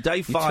to meet you.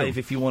 Day 5,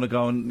 if you want to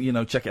go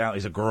and check it out,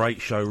 is a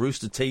great show.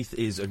 Rooster Teeth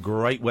is a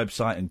great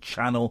website and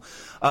channel.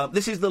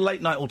 This is the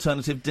late night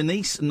alternative.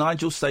 Denise,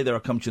 Nigel, stay there. I'll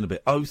come to you in a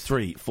bit.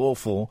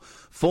 0344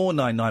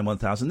 499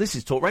 1000. This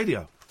is Talk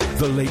Radio.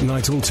 The Late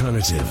Night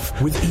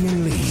Alternative with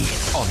Iain Lee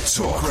on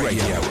Talk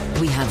Radio.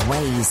 We have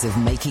ways of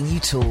making you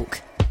talk.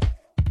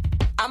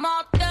 I'm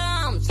all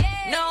thumbs,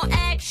 no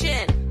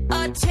action,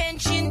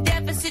 attention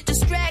deficit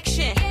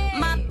distraction.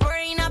 My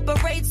brain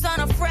operates on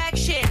a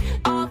fraction.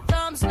 All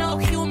thumbs, no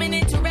human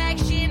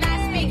interaction.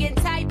 I speak in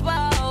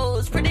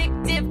typos,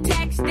 predictive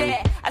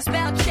texting. I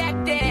spell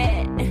checked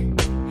it.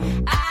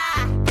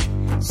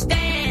 I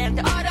stand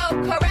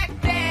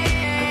autocorrected.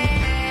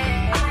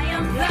 I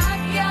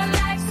unplug your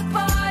life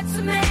support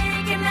to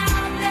make an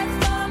outlet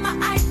for my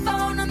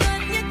iPhone, and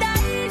then you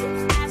died.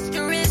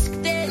 Asterisk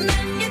then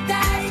you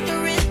died.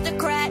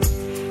 Aristocrat.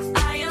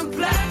 I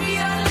unplug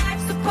your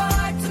life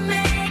support to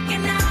make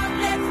an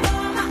outlet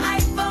for my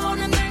iPhone,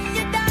 and then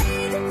you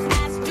died.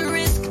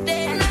 Asterisk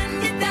then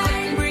you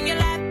died. Bring your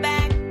life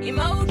back.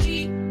 Emoji.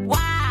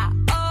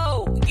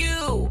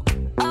 Y-O-U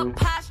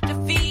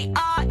apostrophe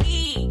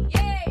R-E.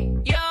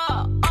 Your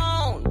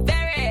own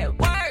very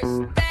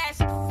worst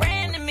best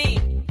friend to me.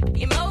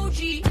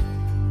 Emoji.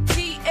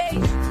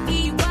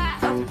 T-H-E-Y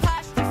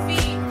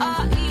apostrophe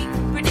R-E.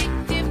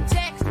 Predictive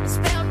text,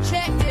 spell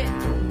checked it.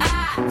 I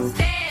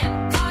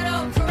stand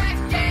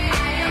auto-corrected.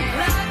 I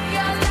unplug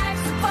your life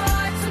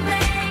support to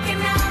make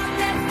an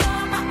outlet for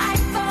my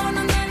iPhone,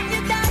 and then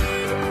you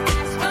died.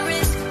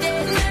 Asterisk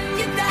then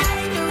you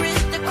died.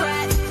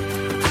 Aristocrat.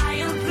 I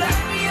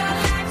unplug your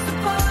life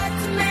support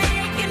to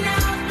make an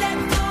outlet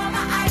for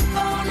my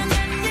iPhone, and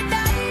then you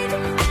died.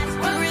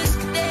 Asterisk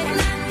then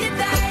you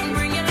died.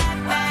 Bring your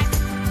life back.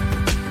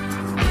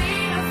 We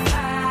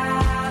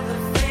defy the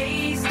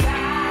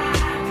FaceTime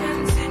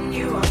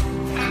continuum.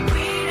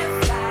 We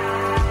defy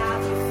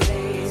the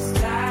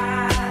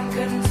FaceTime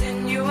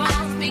continuum.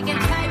 I'm speaking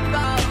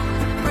typo,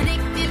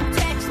 predictive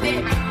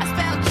texting. I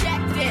spell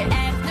checked it.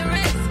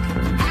 Asterisk.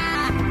 I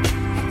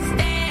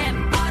stand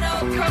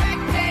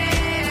autocorrected.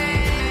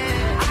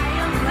 I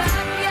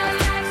unplug your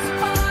life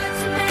support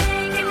to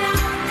make an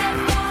outlet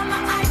for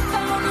my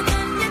iPhone, and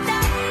then you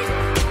died.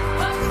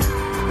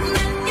 And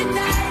then you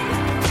died.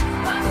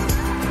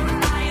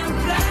 I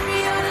unplug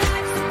your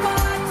life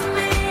support to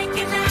make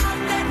an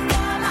outlet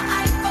for my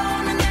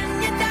iPhone, and then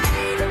you died.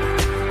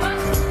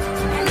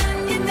 And then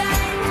you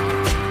died.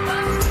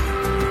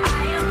 I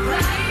unplug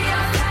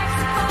your life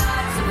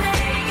support to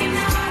make an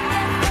outlet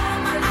for my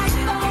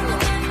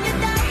iPhone, and then you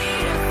died.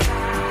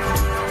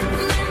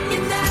 And then you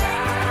died.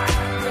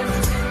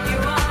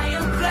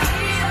 I unplug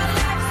your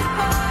life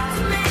support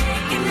to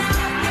make an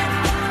outlet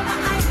for my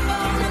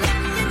iPhone, and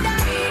then you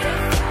died.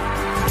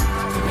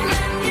 And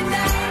then you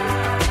died.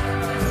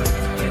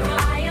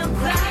 I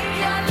unplug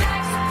your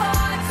life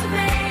support to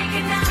make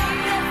an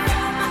outlet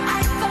for my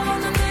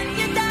iPhone, and then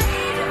you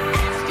died.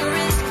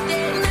 Asterisk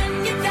then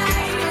you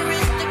died.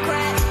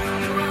 Aristocrat.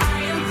 I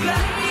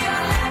unplug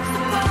your life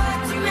support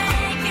to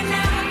make an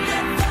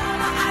outlet for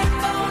my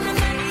iPhone, and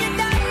then you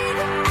died.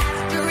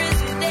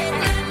 Asterisk then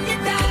you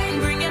died.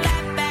 Bring your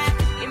life back.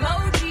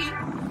 Emoji.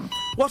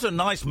 What a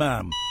nice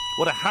man.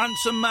 What a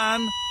handsome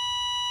man.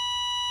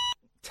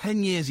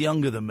 10 years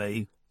younger than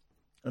me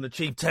and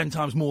achieved 10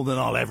 times more than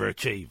I'll ever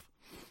achieve.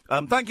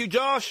 Thank you,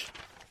 Josh.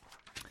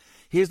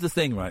 Here's the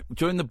thing, right?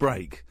 During the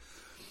break,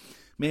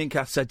 me and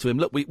Kath said to him,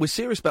 look, we're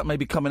serious about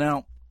maybe coming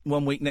out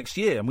one week next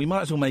year, and we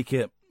might as well make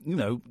it,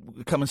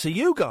 come and see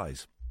you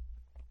guys.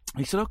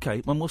 He said,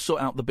 OK, then we'll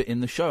sort out the bit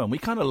in the show. And we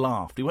kind of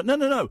laughed. He went,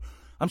 no,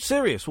 I'm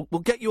serious.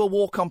 We'll get you a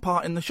walk-on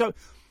part in the show.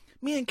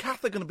 Me and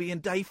Kath are going to be in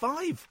Day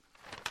 5.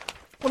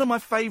 One of my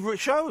favourite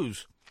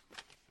shows.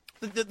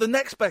 The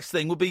next best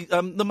thing would be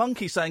the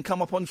monkey saying,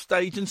 come up on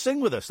stage and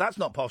sing with us. That's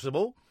not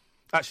possible.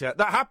 Actually,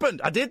 that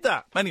happened. I did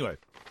that. Anyway.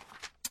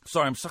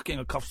 Sorry, I'm sucking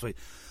a cough sweet.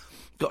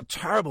 Got a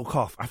terrible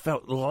cough. I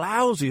felt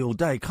lousy all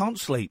day. Can't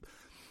sleep.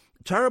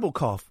 Terrible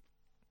cough.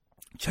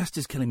 Chest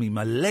is killing me.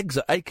 My legs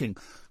are aching.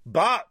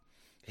 But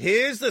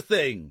here's the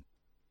thing.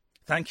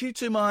 Thank you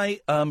to my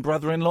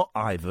brother-in-law,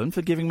 Ivan,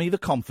 for giving me the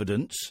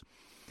confidence.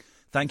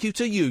 Thank you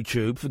to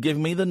YouTube for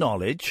giving me the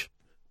knowledge.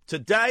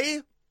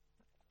 Today,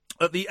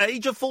 at the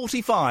age of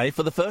 45,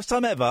 for the first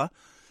time ever,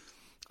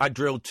 I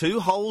drilled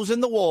 2 holes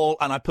in the wall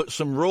and I put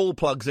some rule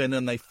plugs in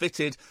and they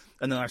fitted.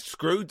 And then I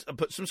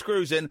put some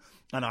screws in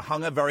and I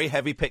hung a very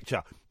heavy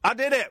picture. I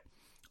did it.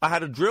 I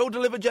had a drill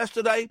delivered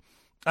yesterday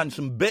and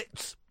some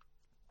bits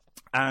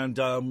and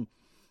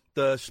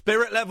the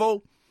spirit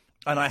level.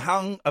 And I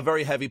hung a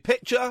very heavy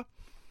picture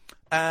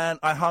and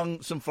I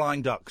hung some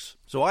flying ducks.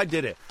 So I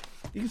did it.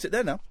 You can sit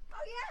there now.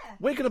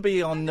 We're going to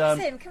be on...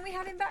 Him. Can we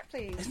have him back,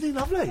 please? Isn't he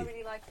lovely? I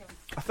really like him.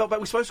 I felt like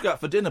we were supposed to go out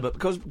for dinner, but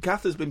because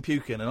Kath has been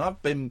puking and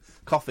I've been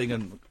coughing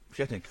and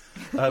shitting,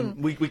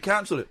 we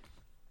cancelled it.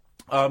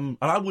 And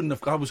I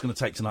was going to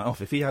take tonight off.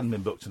 If he hadn't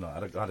been booked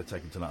tonight, I'd have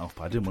taken tonight off,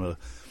 but I didn't want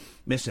to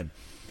miss him.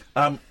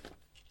 I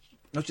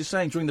was just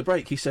saying, during the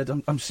break, he said,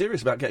 I'm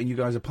serious about getting you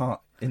guys apart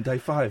in day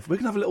 5. We're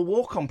going to have a little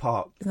walk on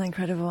park. Isn't that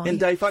incredible? In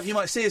day 5. You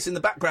might see us in the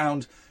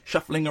background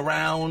shuffling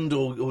around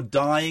or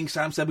dying.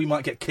 Sam said we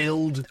might get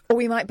killed. Or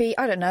we might be,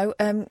 I don't know,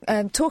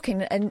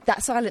 talking, and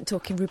that silent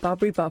talking,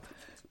 rhubarb.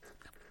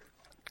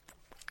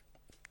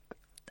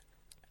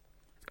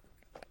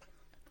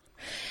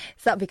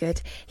 So that'd be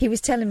good. He was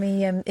telling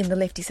me in the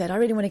lift, he said, I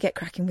really want to get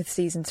cracking with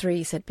season 3,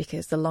 he said,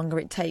 because the longer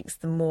it takes,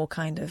 the more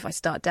kind of I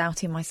start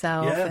doubting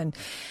myself. Yeah. And,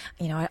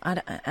 you know,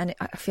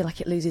 I feel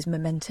like it loses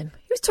momentum.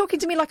 He was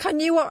talking to me like I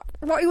knew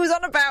what he was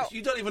on about.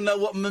 You don't even know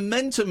what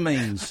momentum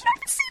means. I've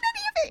never seen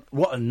any of it.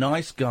 What a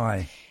nice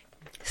guy.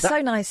 So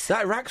nice.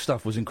 That Iraq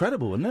stuff was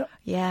incredible, wasn't it?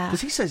 Yeah.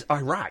 Because he says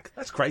Iraq.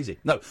 That's crazy.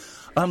 No,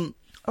 that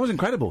was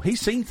incredible. He's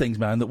seen things,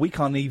 man, that we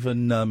can't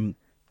even...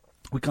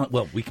 we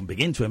can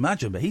begin to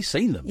imagine, but he's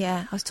seen them.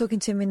 Yeah, I was talking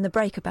to him in the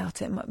break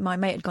about it. My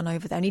mate had gone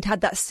over there, and he'd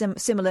had that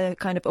similar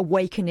kind of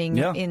awakening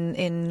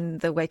in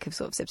the wake of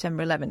sort of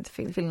September 11th,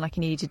 feeling like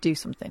he needed to do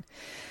something.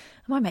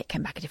 And my mate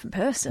came back a different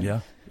person.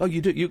 Yeah. Oh,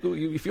 you do. You,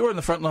 if you're in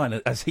the front line,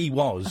 as he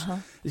was,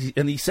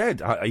 and he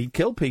said he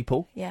killed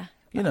people. Yeah.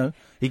 You know,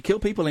 he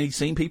killed people, and he'd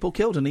seen people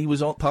killed, and he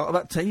was part of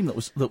that team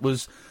that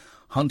was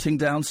hunting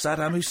down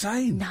Saddam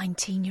Hussein.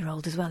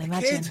 19-year-old as well.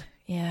 Imagine. Kid.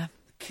 Yeah.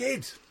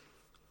 Kid.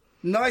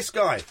 Nice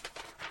guy.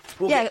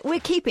 We're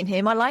keeping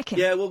him. I like him.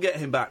 Yeah, we'll get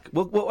him back.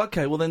 Well,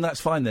 okay, well then that's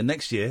fine then.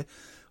 Next year,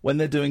 when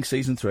they're doing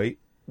season 3,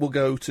 we'll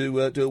go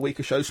to do a week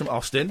of shows from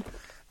Austin,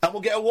 and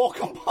we'll get a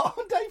walk on park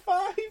on day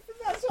 5.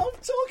 That's what I'm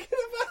talking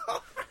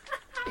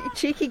about.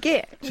 Cheeky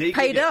git.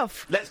 Paid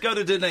off. Let's go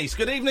to Denise.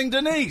 Good evening,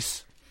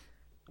 Denise.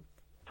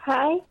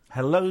 Hi.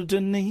 Hello,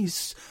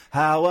 Denise.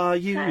 How are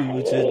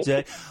you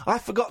today? I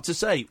forgot to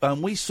say,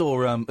 we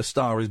saw A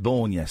Star Is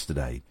Born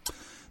yesterday.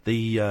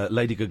 The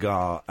Lady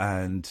Gaga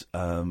and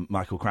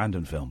Michael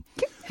Crandon film.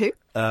 Who?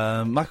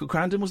 Michael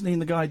Crandon, wasn't he in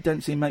the Guy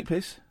Dempsey and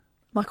Makepeace?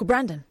 Michael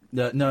Brandon?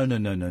 No.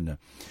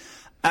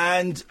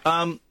 And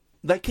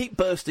they keep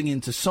bursting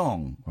into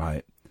song,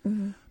 right?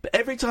 Mm-hmm. But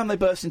every time they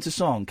burst into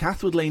song,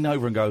 Kath would lean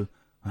over and go,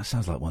 that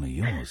sounds like one of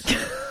yours.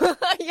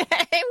 Yeah,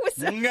 it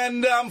was...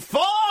 And I'm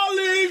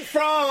falling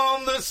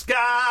from the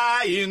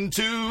sky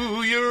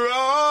into your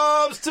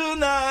arms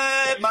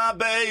tonight, my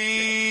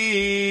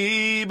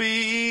baby.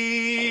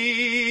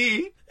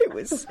 It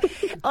was...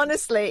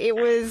 Honestly, it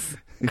was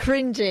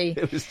cringy.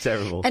 It was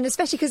terrible. And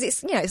especially because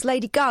it's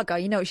Lady Gaga,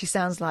 you know what she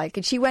sounds like.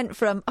 And she went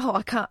from,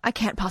 I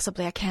can't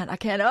possibly, I can't. Oh, I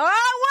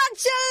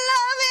want your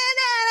loving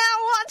and I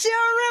want your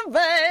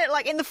revenge.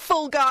 Like in the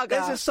full Gaga.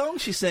 There's a song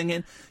she's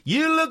singing.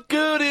 You look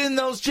good in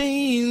those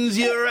jeans.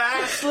 Your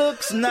ass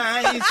looks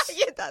nice.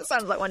 Yeah, that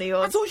sounds like one of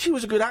yours. I thought she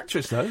was a good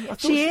actress, though. I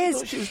thought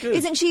she was good.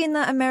 Isn't she in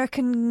that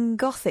American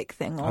Gothic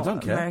thing? I don't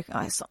care.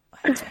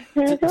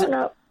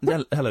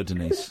 Hello,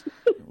 Denise.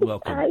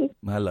 Welcome. Hi.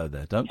 Hello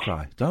there. Don't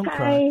cry. Don't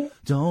cry.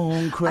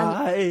 Don't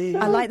cry.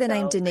 I like the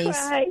name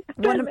Denise.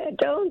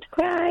 Don't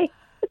cry.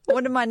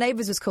 One of my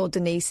neighbours was called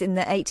Denise in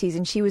the 80s,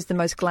 and she was the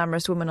most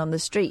glamorous woman on the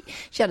street.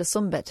 She had a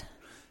sunbed.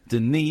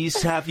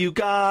 Denise, have you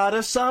got a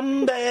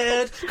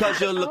sunbed?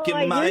 'Cause you're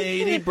looking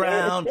mighty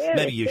brown.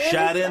 Maybe you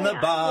shat in the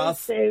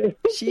bath.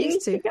 She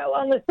used to go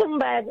on the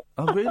sunbed.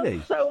 Oh,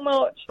 really? So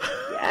much.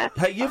 Yeah.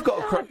 Hey, you've got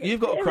a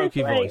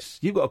croaky voice.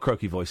 You've got a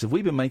croaky voice. Have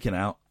we been making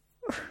out?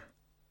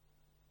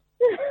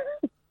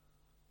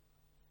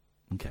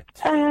 Okay.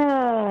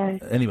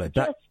 Anyway,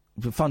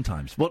 fun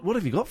times. What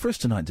have you got for us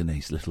tonight,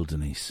 Denise? Little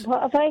Denise.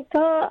 What have I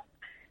got?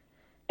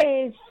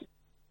 Is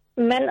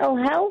mental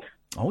health.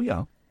 Oh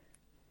yeah.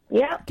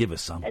 Yeah. Give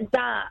us some.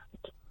 That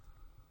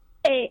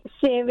it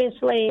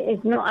seriously is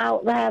not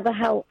out there, the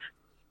help.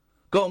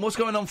 Go on, what's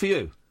going on for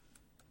you?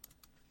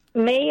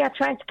 Me, I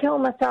tried to kill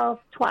myself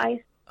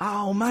twice.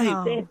 Oh,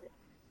 mate.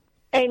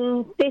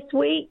 This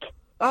week.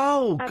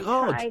 Oh,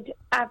 God.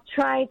 I've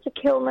tried to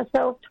kill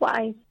myself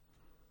twice.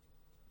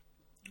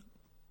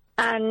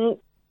 And...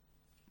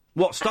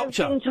 What, stopped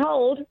you? I've been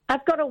told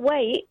I've got to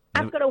wait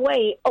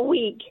a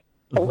week.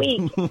 A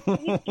week.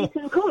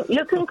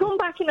 You can come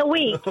back in a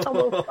week and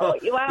we'll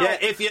sort you out. Yeah,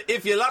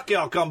 if you're lucky,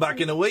 I'll come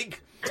back in a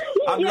week.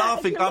 I'm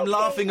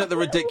laughing at the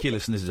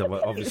ridiculousness of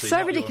it, obviously. It's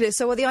so ridiculous.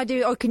 So what the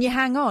idea? Oh, can you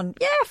hang on?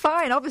 Yeah,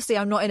 fine. Obviously,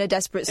 I'm not in a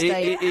desperate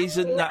state.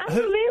 Isn't that? I'm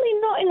really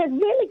not in a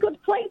really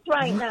good place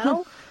right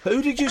now.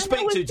 Who did you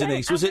speak to,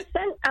 Denise?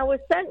 I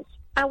was sent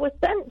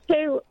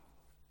to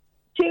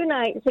 2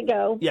 nights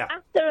ago. Yeah.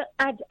 After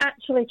I'd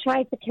actually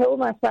tried to kill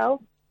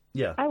myself.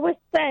 Yeah. I was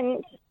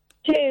sent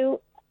to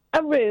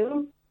a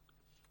room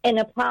in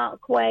a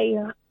Parkway,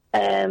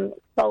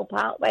 Soul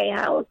Parkway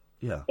house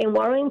Yeah. in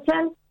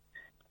Warrington.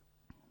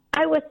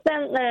 I was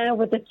sent there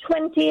with a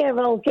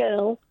 20-year-old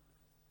girl,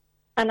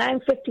 and I'm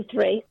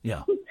 53.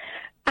 Yeah.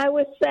 I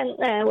was sent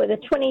there with a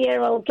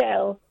 20-year-old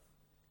girl,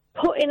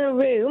 put in a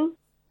room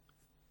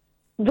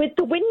with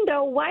the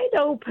window wide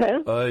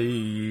open.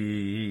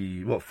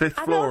 What, fifth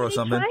floor or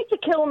something? I tried to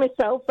kill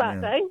myself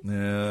that day.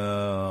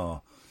 Yeah.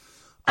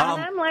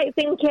 And I'm like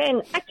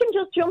thinking, I can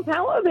just jump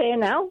out of here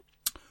now.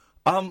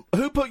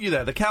 Who put you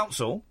there? The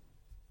council?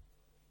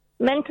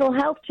 Mental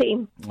health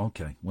team.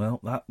 Okay. Well,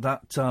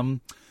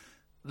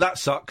 that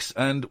sucks,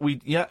 and we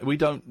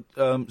don't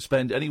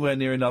spend anywhere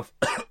near enough.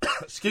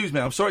 Excuse me.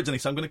 I'm sorry,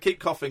 Denise. I'm going to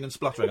keep coughing and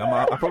spluttering.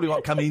 I probably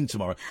won't come in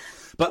tomorrow.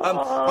 But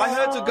I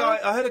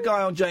heard a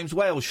guy on James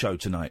Wales' show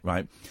tonight,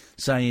 right,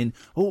 saying,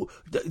 "Oh,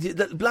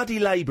 the bloody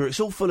Labour, it's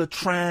all full of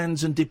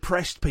trans and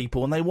depressed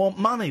people, and they want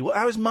money. Well,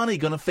 how is money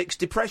going to fix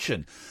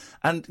depression?"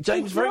 And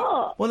James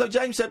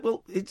James said,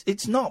 "Well,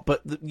 it's not,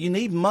 but you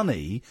need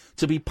money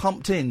to be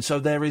pumped in, so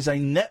there is a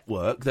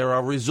network, there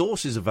are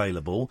resources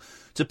available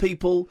to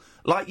people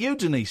like you,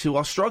 Denise, who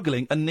are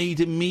struggling and need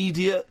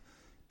immediate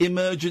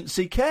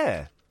emergency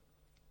care."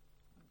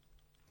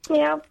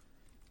 Yeah.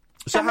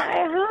 So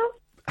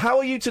how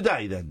are you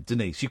today, then,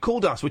 Denise? You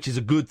called us, which is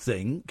a good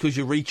thing, because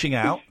you're reaching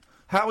out.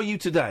 How are you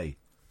today?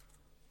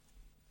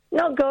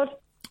 Not good.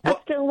 I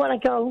still want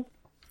to go.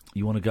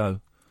 You want to go?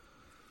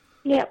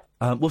 Yeah.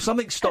 Well,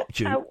 something stopped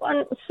you. I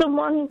want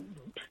someone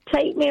to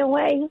take me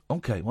away.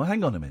 Okay, well,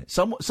 hang on a minute.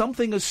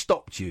 Something has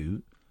stopped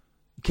you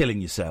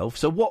killing yourself.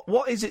 So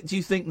what is it, do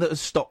you think, that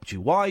has stopped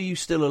you? Why are you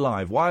still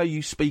alive? Why are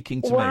you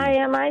speaking to me? Why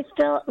am I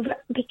still...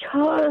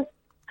 Because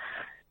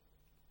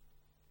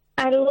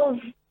I love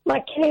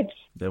my kids.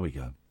 There we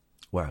go.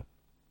 Wow.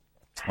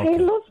 I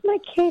love my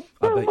kids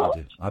so much.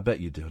 You do. I bet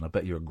you do, and I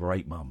bet you're a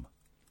great mum.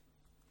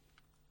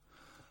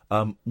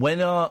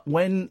 When are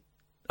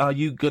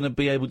you going to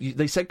be able...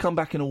 They said come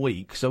back in a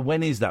week, so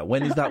when is that?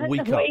 When is that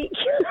week up?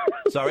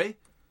 Sorry?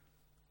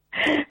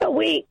 A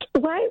week.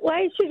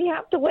 Why should you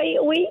have to wait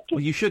a week?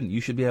 Well, you shouldn't.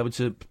 You should be able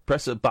to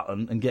press a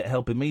button and get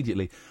help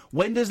immediately.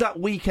 When does that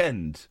week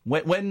end?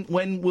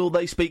 When will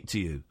they speak to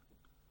you?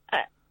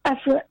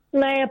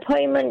 My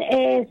appointment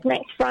is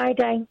next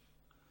Friday.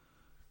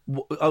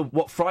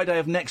 What, Friday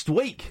of next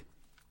week?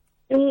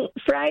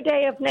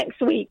 Friday of next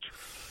week.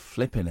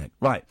 Flipping it.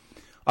 Right.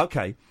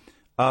 Okay.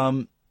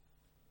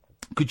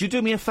 Could you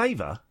do me a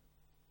favour?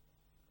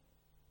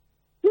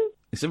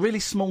 It's a really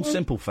small,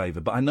 simple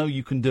favour, but I know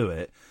you can do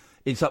it.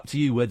 It's up to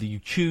you whether you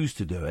choose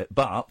to do it.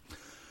 But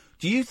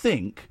do you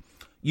think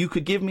you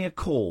could give me a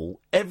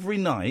call every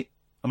night?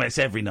 I mean, it's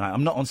every night.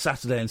 I'm not on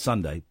Saturday and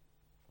Sunday.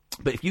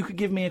 But if you could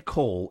give me a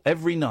call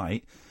every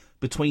night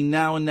between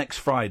now and next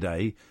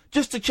Friday,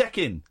 just to check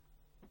in.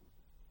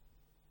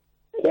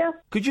 Yeah.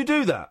 Could you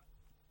do that?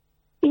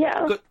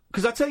 Yeah.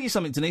 Because I tell you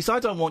something, Denise, I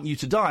don't want you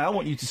to die. I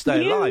want you to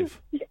stay alive.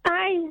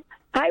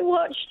 I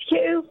watched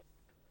you,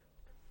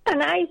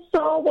 and I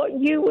saw what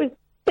you was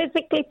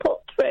physically put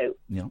through.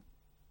 Yeah.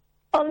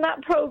 On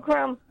that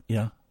programme.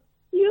 Yeah.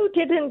 You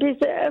didn't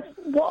deserve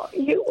what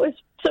you was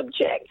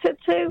subjected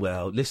to.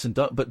 Well, listen,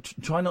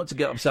 try not to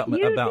get upset about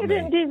me. You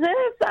didn't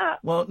deserve that.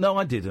 Well, no,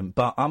 I didn't,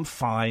 but I'm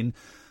fine.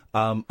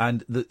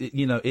 And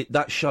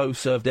that show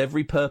served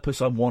every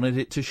purpose I wanted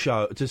it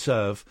to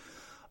serve.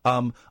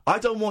 I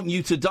don't want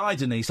you to die,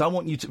 Denise. I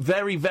want you to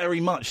very, very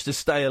much to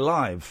stay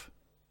alive.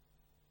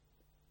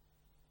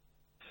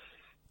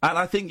 And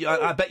I think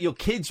I bet your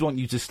kids want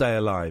you to stay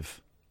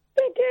alive.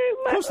 They do.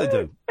 Of course they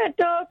do. My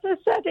daughter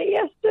said it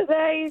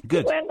yesterday.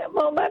 Good. She went,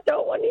 Mum, I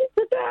don't want you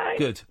to die.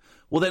 Good.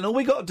 Well, then all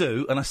we got to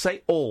do, and I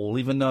say all,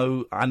 even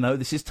though I know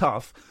this is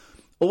tough,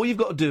 all you've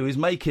got to do is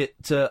make it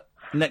to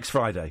next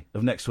Friday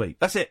of next week.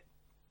 That's it.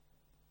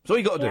 That's all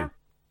you got to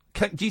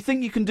do. Do you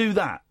think you can do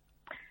that?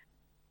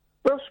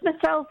 Brush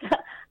myself.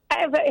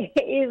 I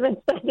even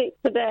said it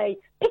today.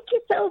 Pick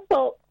yourself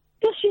up.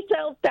 Dust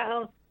yourself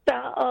down.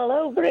 Start all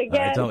over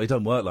again. It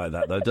don't work like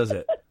that, though, does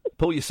it?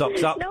 Pull your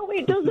socks up. No,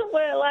 it doesn't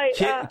work like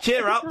that.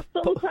 Cheer up.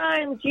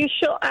 Sometimes you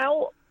shut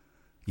out.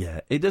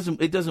 Yeah, it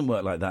doesn't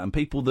work like that, and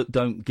people that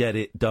don't get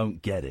it.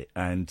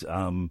 And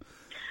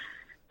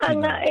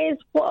that is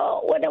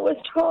what, when I was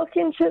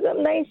talking to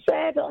them, they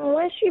said,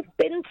 unless you've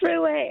been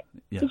through it,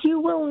 you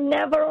will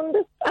never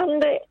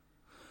understand it.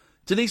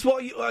 Denise,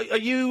 what are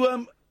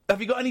you? Have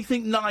you got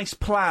anything nice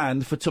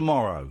planned for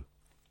tomorrow?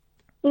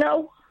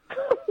 No.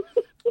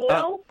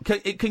 No.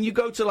 Can you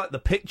go to like the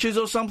pictures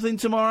or something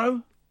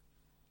tomorrow?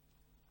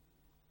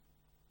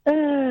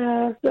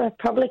 I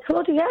probably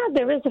could, yeah.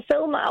 There is a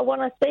film that I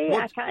want to see.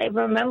 I can't even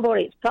remember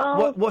what it's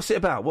called. What's it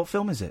about? What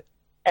film is it?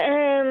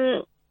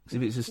 If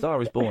it's A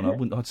Star Is Born,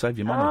 I'd save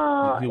your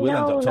money. You will end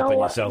up topping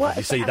yourself if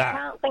you see that. I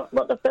can't think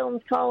what the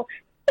film's called.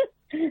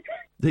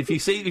 If you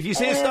see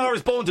A Star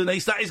Is Born,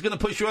 Denise, that is going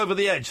to push you over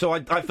the edge. So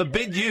I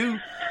forbid you.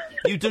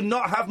 You do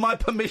not have my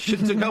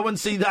permission to go and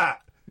see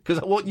that because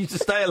I want you to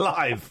stay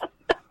alive.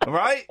 All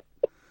right?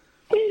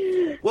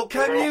 Well,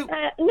 can you?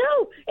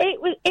 No,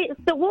 it's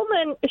the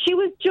woman. She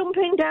was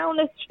jumping down.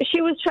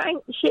 She was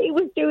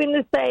doing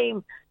the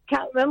same.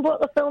 Can't remember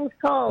what the film's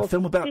called. A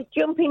film about? She's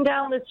jumping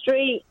down the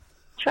street,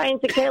 trying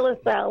to kill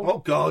herself. Oh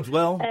God!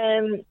 Well,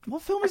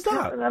 what film is that? I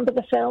can't remember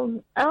the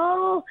film.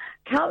 Oh,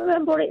 can't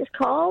remember what it's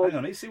called. Hang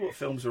on, let's see what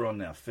films are on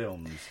now.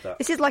 Films that.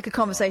 This is like a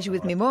conversation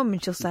with my mum,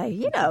 and she'll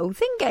say,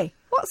 thingy,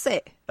 what's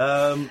it?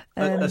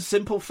 A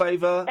Simple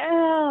Favour,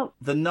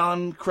 The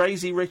Nun,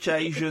 Crazy Rich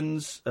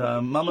Asians,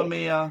 Mamma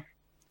Mia.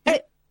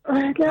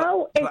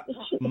 No,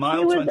 Mile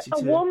she was 22.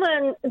 a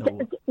woman.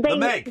 The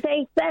Meg.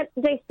 They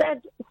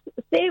said,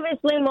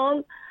 seriously,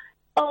 Mum,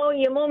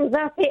 your mum's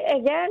at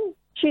it again.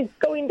 She's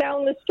going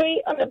down the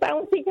street on a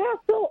bouncy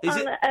castle. Is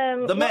it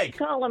The Meg?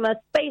 Call him a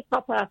space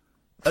hopper.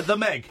 The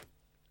Meg.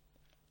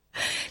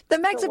 The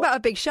Meg's about a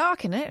big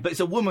shark, isn't it? But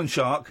it's a woman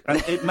shark,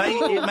 and it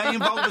may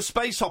involve a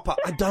space hopper.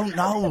 I don't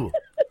know.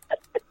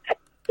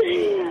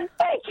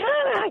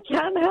 I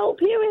can't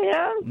help you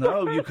here.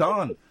 No, you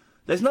can't.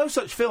 There's no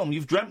such film.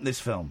 You've dreamt this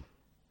film.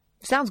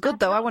 Sounds good,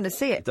 though. I want to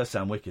see it. It does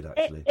sound wicked,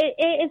 actually.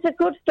 It is a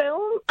good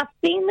film. I've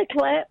seen the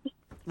clips.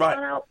 Right.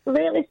 And I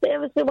really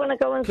seriously want to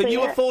go and see it. Can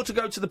you afford to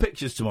go to the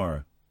pictures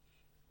tomorrow?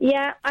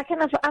 Yeah, I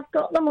can. I've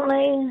got the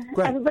money.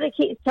 Great. Everybody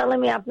keeps telling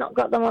me I've not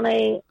got the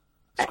money.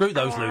 Screw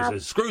those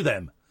losers. Screw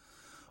them.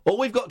 All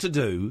we've got to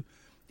do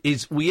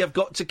is we have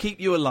got to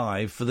keep you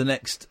alive for the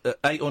next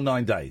 8 or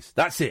 9 days.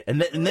 That's it. And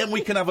then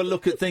we can have a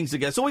look at things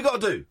again. So all we got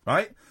to do,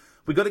 right?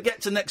 We've got to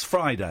get to next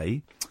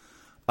Friday.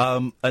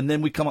 And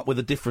then we need to come up with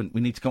a different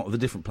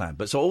plan.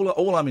 But so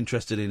all I'm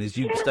interested in is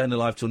you staying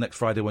alive till next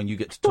Friday when you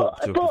get to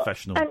talk to a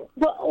professional. And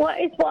what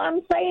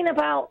I'm saying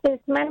about this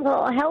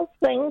mental health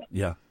thing?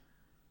 Yeah.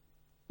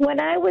 When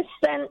I was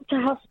sent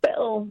to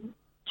hospital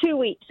 2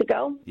 weeks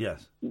ago.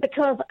 Yes.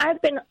 Because I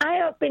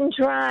have been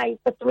dry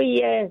for 3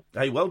 years.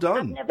 Hey, well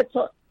done.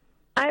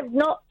 I've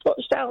not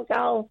touched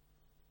alcohol,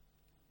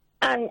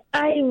 and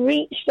I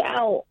reached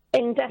out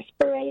in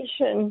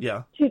desperation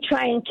to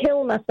try and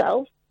kill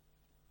myself.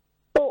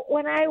 But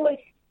when I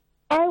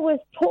was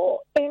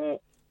put in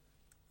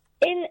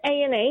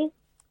A&E,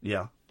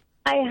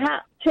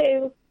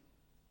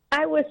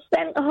 I was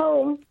sent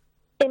home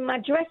in my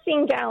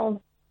dressing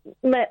gown,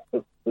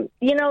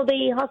 you know,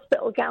 the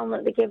hospital gown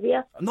that they give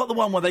you. Not the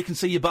one where they can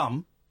see your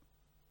bum?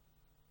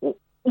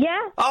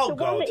 Yeah. Oh, the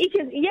God. One that you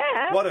can,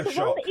 What a the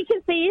shock. one that you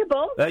can see your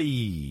bum.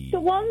 Hey.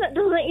 The one that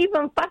doesn't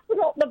even fasten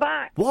up the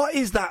back. What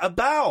is that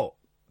about?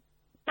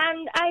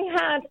 And I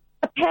had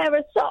a pair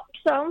of socks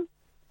on.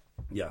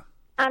 Yeah.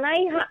 And I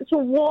had to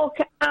walk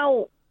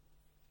out.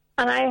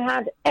 And I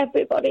had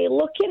everybody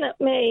looking at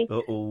me.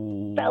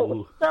 Uh-oh.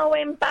 Felt so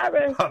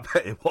embarrassed. I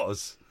bet it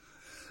was.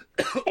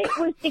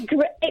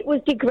 It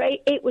was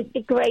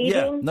degrading.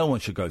 Yeah, no one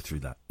should go through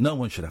that. No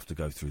one should have to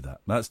go through that.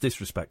 That's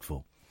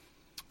disrespectful.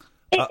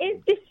 That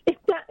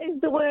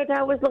is the word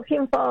I was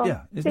looking for.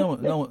 Yeah,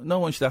 no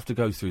one should have to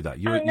go through that.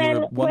 You're and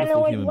then a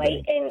wonderful human when I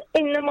was waiting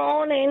in the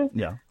morning,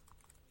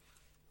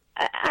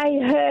 I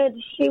heard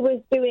she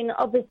was doing.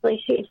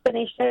 Obviously, she'd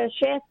finished her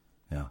shift.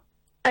 Yeah.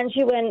 And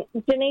she went,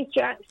 Denise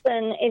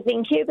Jackson is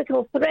in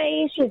cubicle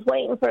 3. She's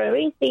waiting for her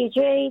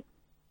ECG,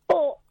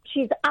 but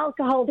she's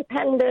alcohol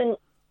dependent.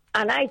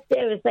 And I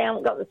seriously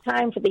haven't got the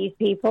time for these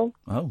people.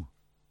 Oh.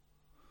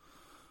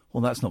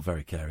 Well, that's not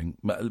very caring.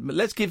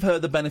 Let's give her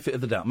the benefit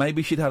of the doubt.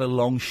 Maybe she'd had a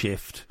long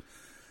shift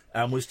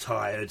and was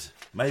tired.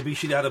 Maybe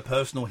she'd had a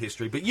personal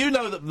history. But you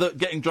know that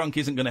getting drunk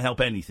isn't going to help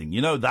anything.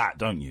 You know that,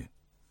 don't you?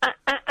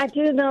 I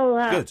do know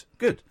that.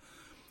 Good.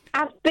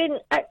 I've been,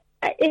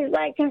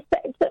 like I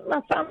said to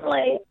my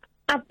family,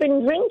 I've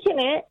been drinking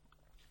it,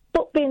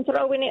 but been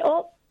throwing it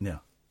up. Yeah.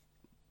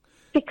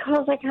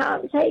 Because I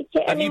can't take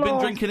it Have anymore. you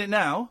been drinking it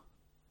now?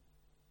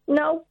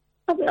 No,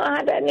 I've not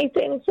had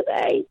anything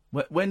today.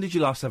 When did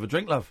you last have a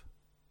drink, love?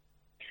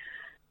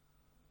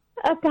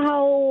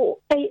 About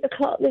 8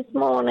 o'clock this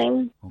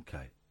morning.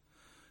 Okay.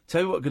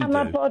 Tell you what we're going And to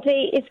my do.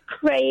 body is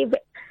craving.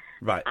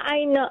 Right.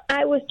 I know.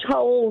 I was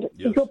told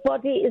your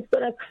body is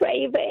going to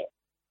crave it.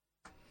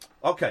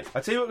 Okay,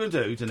 I tell you what we're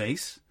going to do,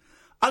 Denise.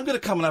 I'm going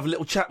to come and have a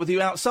little chat with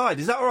you outside.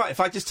 Is that all right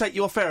if I just take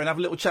you off air and have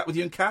a little chat with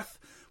you and Kath?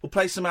 We'll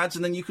play some ads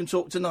and then you can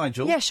talk to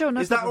Nigel. Yeah, sure,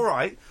 no Is that problem. all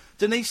right?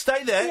 Denise,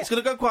 stay there. It's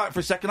going to go quiet for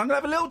a second. I'm going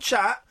to have a little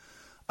chat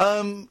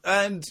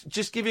and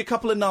just give you a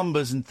couple of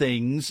numbers and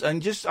things.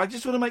 And I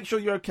just want to make sure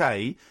you're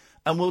okay.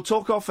 And we'll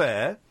talk off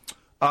air.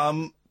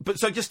 But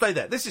so just stay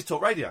there. This is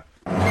Talk Radio.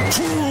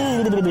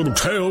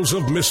 Tales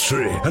of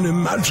mystery and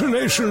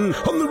imagination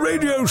on the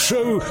radio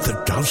show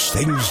that does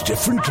things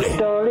differently.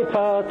 Dolly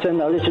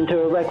Parton, I listen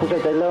to a record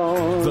all day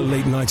long. The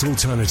Late Night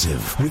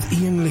Alternative with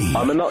Iain Lee.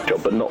 I'm a nut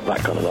job, but not that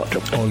kind of nut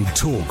job. On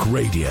Talk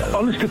Radio.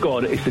 Honest to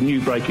God, it's the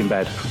new Breaking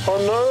Bad. Oh,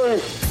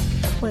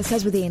 no. Well, it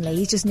says with Iain Lee,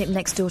 he's just nipped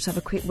next door to have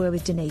a quick word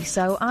with Denise.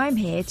 So I'm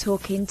here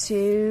talking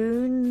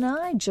to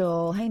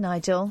Nigel. Hey,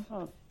 Nigel.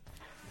 Oh.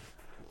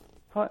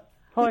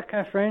 Hi,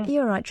 Catherine. You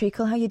all right,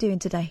 Treacle? How are you doing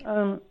today?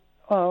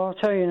 I'll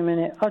tell you in a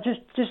minute. I'll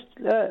just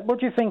what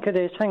do you think of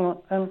this? Hang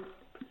on.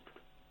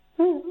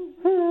 Hello,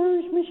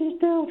 it's Mrs.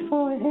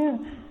 Doubtfire here.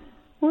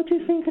 What do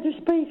you think of the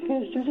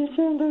speakers? Does it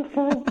sound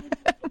okay?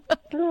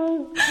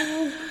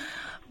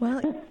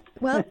 Well,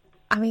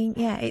 I mean,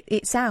 yeah,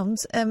 it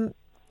sounds.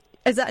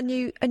 Is that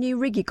a new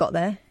rig you got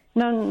there?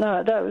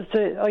 No, that was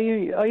it. I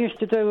used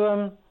to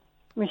do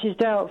Mrs.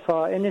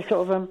 Doubtfire in this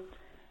sort of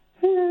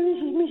hello,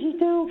 this is Mrs.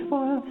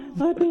 Doubtfire.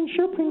 I've been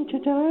shopping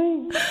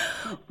today.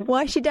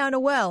 Why is she down a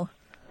well?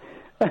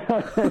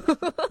 It's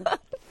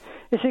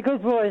a good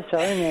voice, though,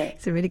 isn't it?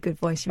 It's a really good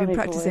voice. You've been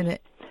practising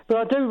it. But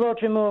I do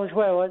Roger Moore as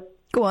well.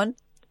 Go on.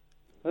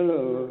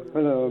 Hello,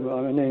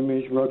 my name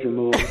is Roger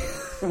Moore.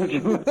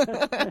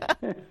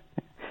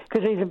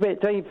 Because he's a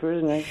bit deeper,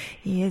 isn't he?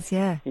 He is,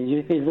 yeah.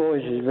 His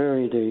voice is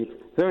very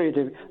deep. Very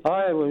deep.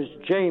 I was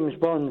James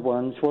Bond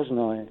once, wasn't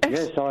I?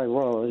 Yes, I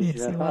was.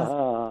 Yes, he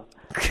was.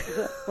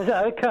 Was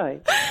that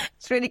okay?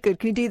 It's really good.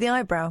 Can you do the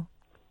eyebrow?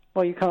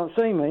 Well, you can't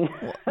see me.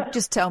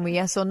 Just tell me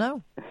yes or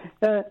no.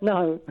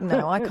 No.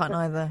 No, I can't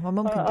either. My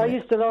mum can do I it.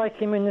 used to like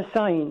him in The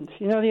Saints.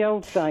 You know the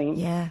old Saints?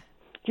 Yeah.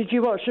 Did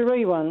you watch the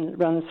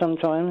run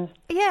sometimes?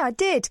 Yeah, I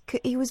did.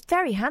 He was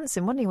very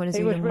handsome, wasn't he, when he was a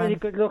young man? He was really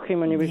good looking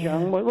when he was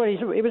young. Well,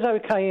 he was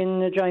okay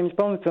in the James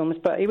Bond films,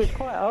 but he was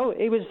quite old.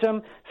 He was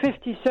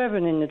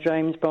 57 in the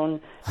James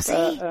Bond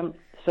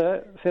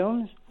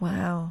films.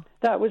 Wow.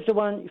 That was the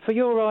one, For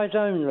Your Eyes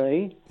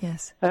Only.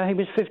 Yes. He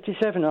was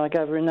 57, I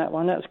gather, in that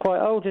one. That's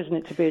quite old, isn't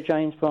it, to be a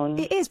James Bond?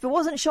 It is, but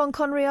wasn't Sean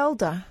Connery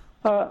older?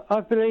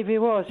 I believe he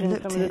was.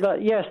 In some of the,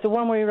 yes, the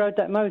one where he rode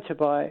that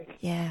motorbike.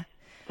 Yeah.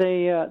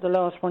 The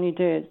last one he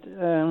did.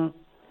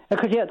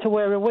 Because he had to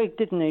wear a wig,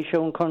 didn't he,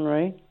 Sean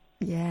Connery?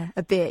 Yeah,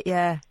 a bit,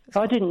 yeah.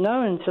 I didn't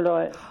know until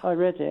I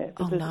read it.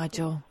 Oh,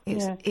 Nigel,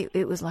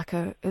 it was like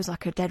a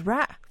dead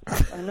rat.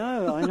 I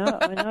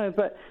know.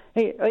 But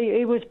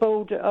he was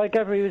bald. I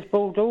gather he was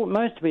bald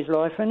most of his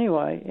life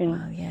anyway.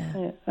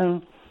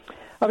 I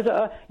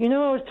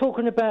was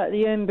talking about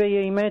the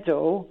MBE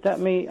medal that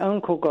me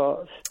uncle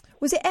got.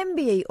 Was it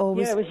MBE or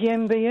was? Yeah, it was the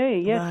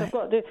MBE. Yes,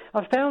 Right.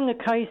 I found the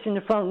case in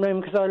the front room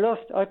because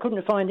I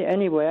couldn't find it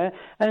anywhere,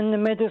 and the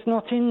medal's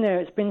not in there.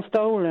 It's been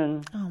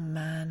stolen. Oh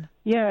man.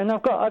 Yeah, and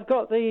I've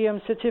got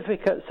the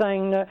certificate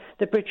saying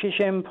the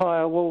British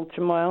Empire award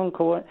to my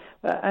uncle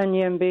and the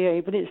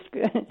MBE, but it's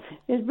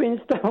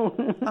been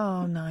stolen.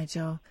 Oh,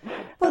 Nigel.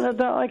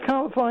 Well, I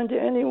can't find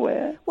it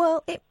anywhere.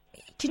 Well,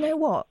 do you know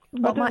what?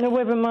 I don't know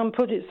whether Mum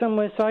put it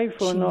somewhere safe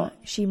or not.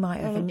 She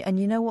might have, and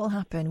you know what will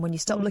happen when you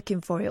stop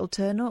looking for it? It'll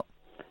turn up.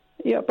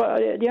 Yeah, but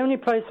the only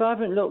place I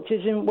haven't looked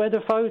is in where the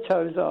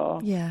photos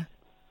are. Yeah.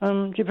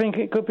 Do you think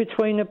it could be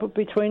between a book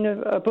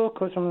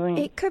or something?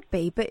 It could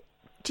be, but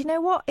do you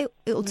know what?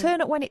 It'll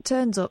turn up when it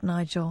turns up,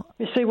 Nigel.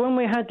 You see, when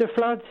we had the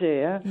floods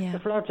here, the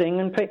flooding,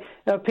 and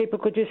people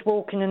could just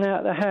walk in and out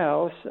of the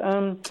house,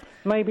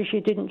 maybe she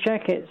didn't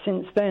check it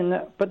since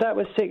then. But that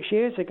was 6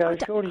 years ago.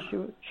 Surely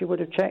she would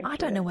have checked it. I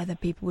don't know whether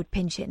people would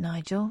pinch it,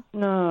 Nigel.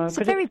 No. It's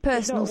a very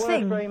personal thing. It's not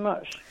thing. worth very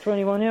much to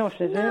anyone else,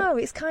 is it? No,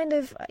 it's kind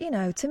of,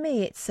 to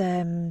me, it's...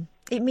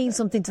 it means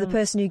something to the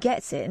person who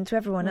gets it, and to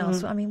everyone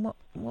else. I mean, what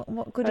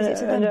good is it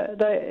to them?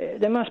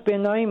 There must be a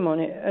name on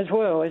it as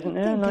well, isn't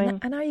there?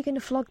 And how are you going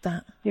to flog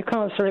that? You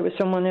can't sell it with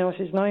someone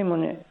else's name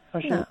on it.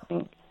 I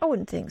think. I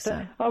wouldn't think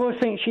so. I would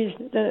think she's,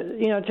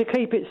 to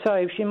keep it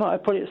safe, she might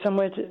have put it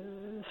somewhere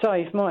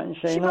safe, mightn't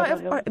she?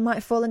 Or it might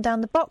have fallen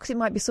down the box. It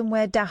might be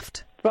somewhere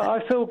daft. But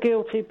I feel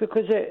guilty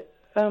because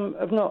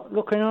of not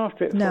looking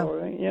after it for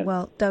her. Yeah.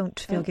 Well, don't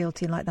feel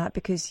guilty like that,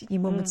 because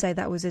your mum would say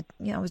that was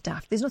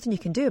daft. There's nothing you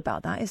can do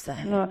about that, is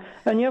there? No.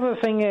 And the other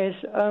thing is,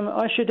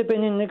 I should have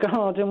been in the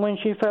garden when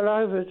she fell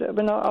over,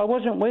 but I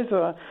wasn't with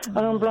her, and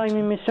I'm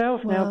blaming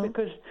myself now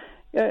because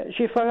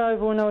she fell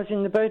over when I was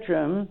in the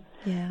bedroom,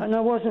 and I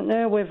wasn't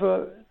there with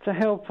her to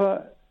help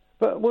her.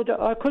 But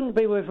I couldn't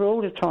be with her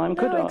all the time,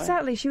 could I? No,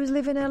 exactly. She was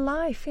living her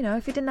life.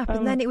 If it didn't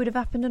happen then, it would have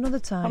happened another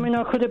time. I mean,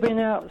 I could have been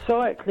out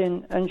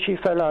cycling and she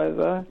fell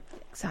over.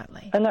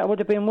 Exactly. And that would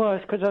have been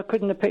worse because I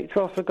couldn't have picked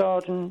her off the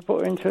garden,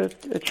 put her into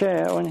a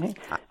chair or anything.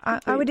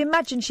 I would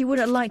imagine she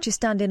wouldn't have liked you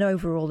standing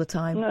over her all the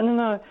time.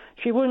 No.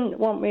 She wouldn't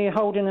want me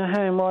holding her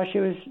hand while she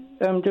was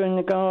doing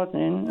the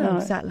gardening. No,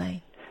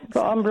 exactly.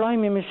 But I'm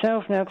blaming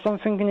myself now because I'm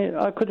thinking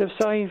I could have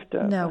saved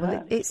her. No,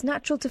 well, it's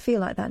natural to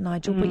feel like that,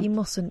 Nigel, but you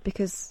mustn't,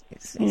 because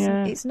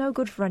it's no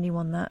good for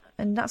anyone, that,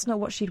 and that's not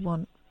what she'd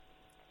want.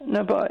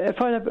 No, but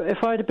if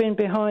I'd have been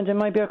behind her,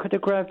 maybe I could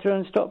have grabbed her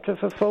and stopped her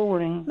from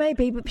falling.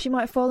 Maybe, but she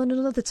might have fallen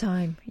another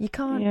time. You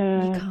can't.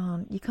 Yeah.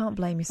 You can't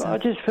blame yourself.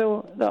 But I just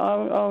feel that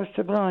I was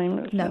to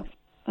blame.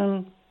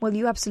 No. Well,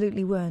 you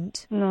absolutely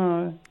weren't.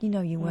 No. You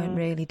know you weren't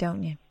really,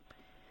 don't you?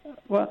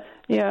 Well,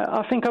 yeah,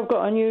 I think I've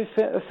got a new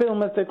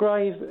film of the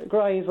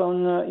grave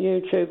on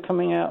YouTube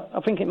coming out.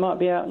 I think it might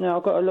be out now.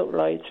 I've got to look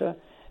later.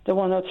 The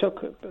one I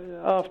took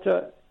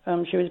after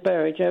she was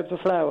buried, of the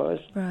flowers.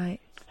 Right.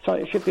 So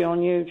it should be on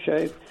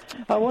YouTube.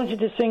 I wanted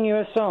to sing you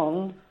a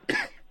song,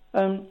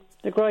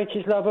 The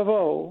Greatest Love of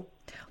All.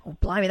 Oh,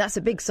 blimey, that's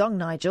a big song,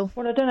 Nigel.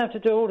 Well, I don't have to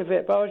do all of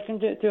it, but I was going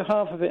to do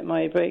half of it,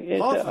 maybe.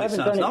 Half of it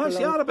sounds nice.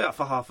 Yeah, I'd about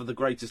for half of The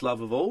Greatest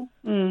Love of All.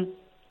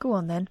 Go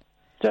on, then.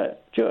 So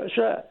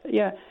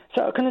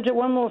can I do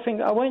one more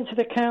thing? I went to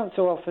the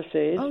council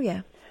offices. Oh,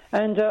 yeah.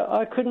 and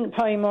I couldn't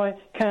pay my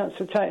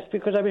council tax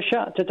because they were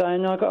shut today,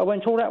 and I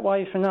went all that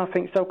way for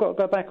nothing, so I've got to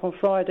go back on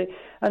Friday.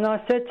 And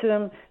I said to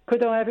them,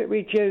 could I have it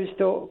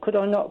reduced or could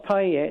I not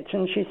pay it?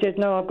 And she said,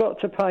 no, I've got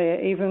to pay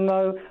it, even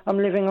though I'm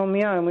living on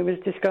my own. We was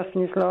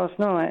discussing this last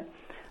night.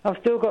 I've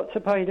still got to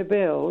pay the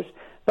bills,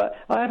 but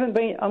I haven't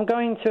been. I'm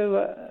going to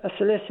a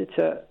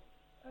solicitor.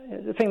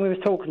 The thing we was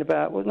talking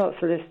about was not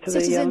solicitor.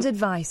 Citizens'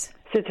 advice.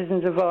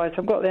 Citizens' advice.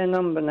 I've got their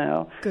number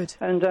now. Good.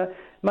 And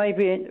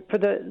maybe for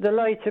the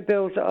later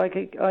bills that I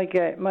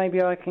get,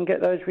 maybe I can get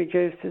those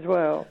reduced as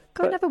well.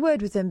 Go and have a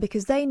word with them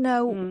because they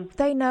know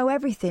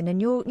everything,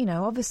 and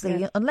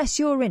obviously, unless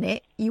you're in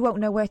it, you won't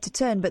know where to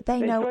turn. But they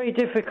know. It's very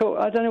difficult.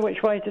 I don't know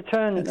which way to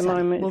turn at the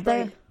moment.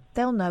 Well,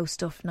 they'll know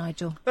stuff,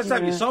 Nigel. Let's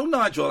have your song,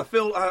 Nigel. I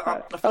feel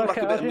like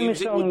a bit of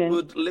music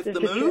would lift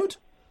the mood.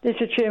 This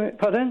would cheer me.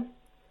 Pardon?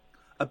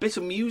 A bit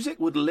of music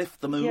would lift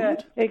the mood. Yeah,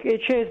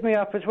 it cheers me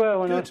up as well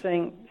when I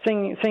sing.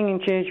 Singing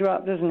cheers you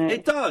up, doesn't it?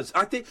 It does.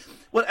 I think.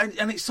 Well,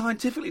 and it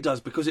scientifically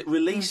does because it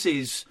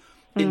releases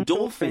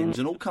endorphins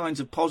and all kinds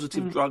of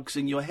positive drugs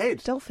in your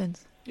head.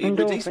 Dolphins.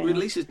 It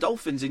releases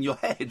dolphins in your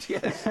head.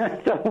 Yes.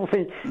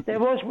 Dolphins. There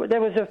was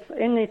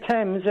in the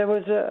Thames. There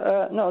was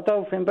not a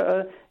dolphin,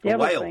 but the other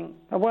whale. thing,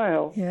 a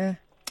whale. Yeah.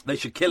 They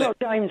should kill it. Not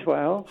James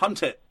whale.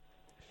 Hunt it.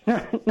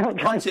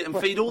 Hunt it and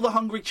feed all the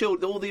hungry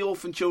children, all the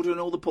orphan children,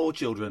 all the poor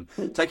children.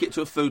 Take it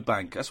to a food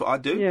bank. That's what I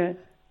do. Yeah.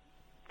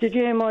 Did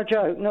you hear my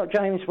joke? Not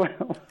James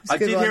Well. I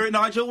did hear it,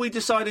 Nigel. We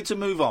decided to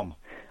move on.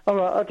 All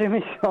right, I'll do my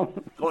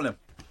song. Go on then.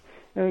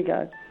 Here we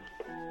go.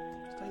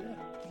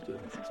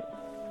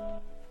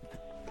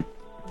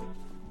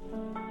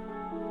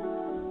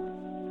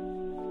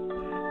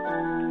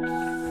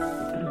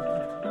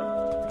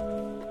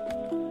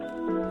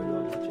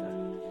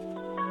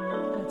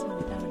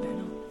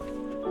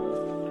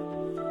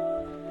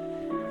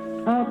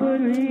 I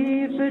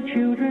believe the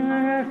children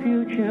are our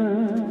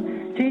future.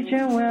 Teach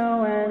them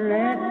well and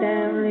let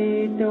them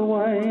lead the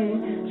way.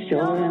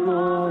 Show them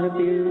all the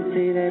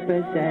beauty they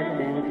possess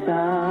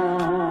inside.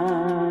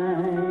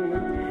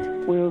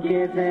 We'll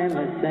give them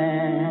a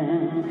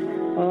sense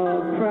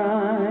of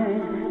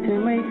pride to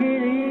make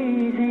it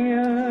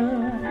easier.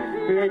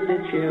 Let the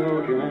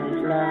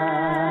children's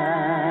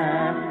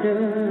laughter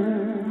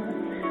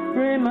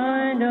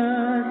remind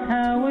us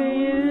how we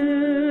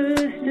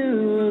used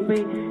to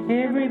be.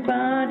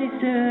 Everybody's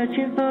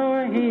searching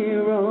for a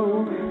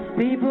hero.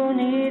 People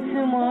need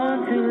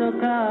someone to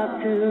look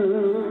up to.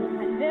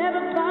 I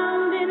never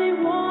found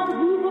anyone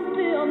who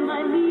fulfilled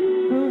my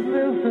needs. Who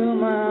fulfilled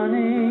my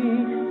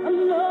needs.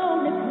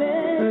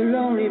 A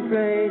lonely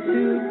place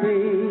to be.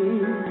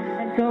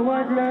 So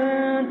I've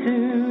learned to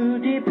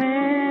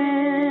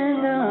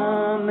depend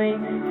on me.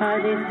 I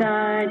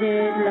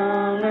decided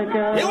long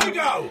ago. Here we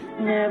go!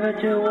 Never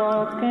to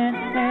walk in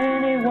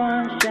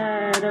anyone's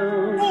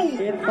shadow.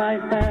 If I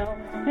fell,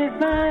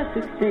 if I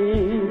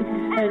succeed,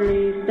 at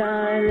least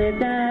I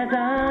lived as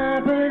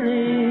I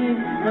believe.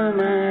 No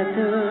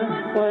matter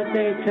what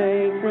they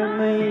take from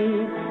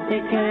me,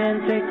 it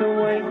can't take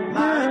away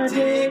my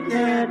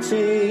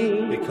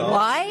dignity. Because?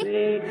 Why?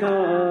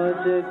 Because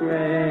the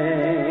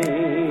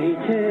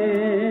greatest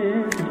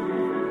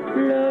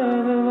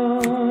love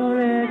of all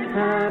is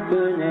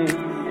happening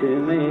to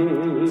me.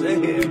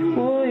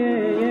 Oh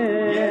yeah.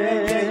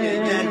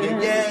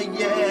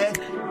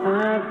 I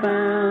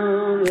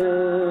found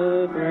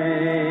the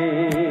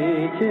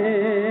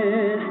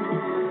greatest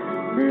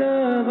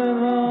love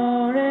of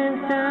all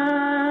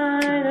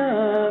inside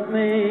of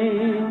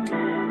me.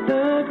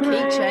 The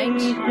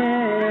greatest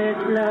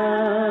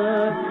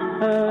love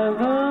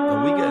of all.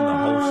 Are we getting the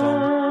whole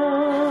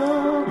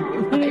song?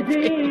 It's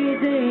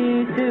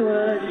easy to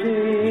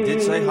achieve. We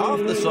did say half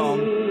the song.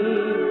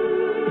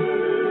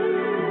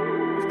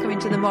 It's coming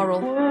to the moral.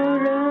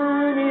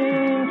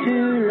 Learning to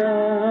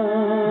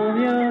love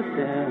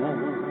yourself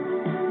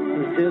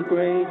is the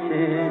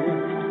greatest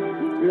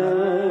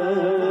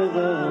love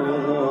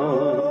of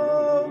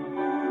all.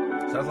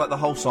 Sounds like the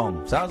whole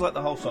song. Sounds like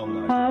the whole song,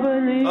 though. I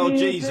believe Oh,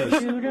 Jesus. the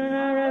children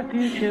are our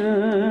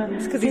future.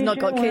 It's because he's not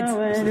got kids.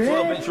 It's the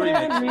 12-inch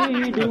remix.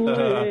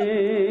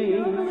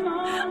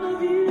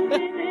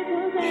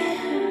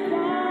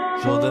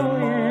 Show them all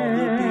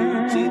the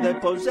beauty they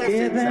possess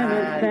Give them a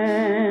inside.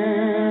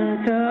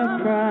 sense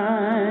of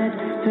pride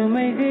to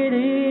make it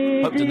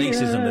easier. Hope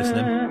Denise isn't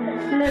listening.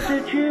 Let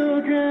the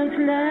children's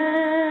laughter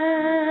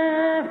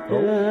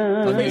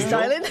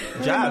Unusual.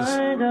 Jazz.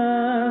 remind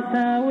us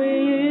how we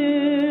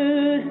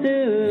used to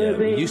Yeah,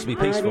 be. we used to be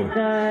peaceful.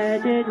 I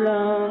decided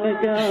long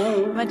ago.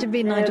 Imagine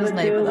being Nigel's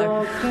neighbour,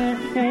 though.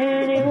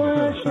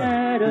 Anyone's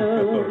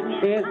shadow.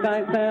 If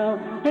I fell,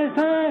 if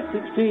I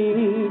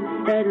succeed,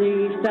 at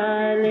least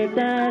I lived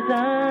as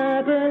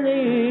I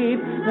believe.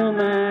 No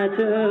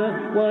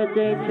matter what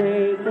they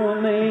take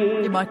from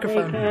me, Your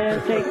microphone. they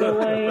can't take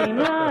away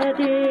my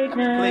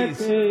dignity.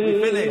 Please,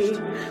 we finished.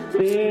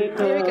 Because Here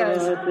it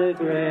goes. the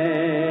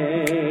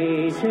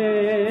greatest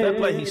Fair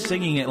play, he's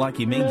singing it like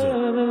he means it.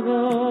 love of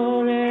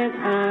all is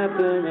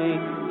happening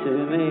to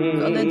me.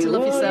 Gotta learn to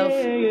love yourself.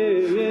 Oh,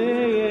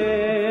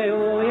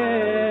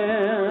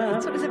 yeah.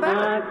 That's what it's about.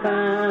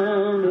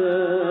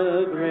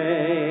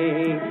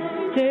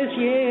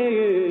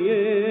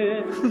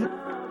 yeah.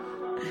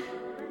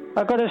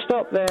 I've got to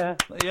stop there.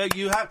 Yeah,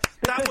 you have.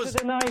 That because was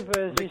of the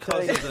neighbours.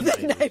 because you of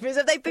see. the Neighbours,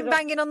 have they been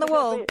banging on the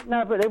wall?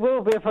 No, but they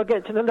will be if I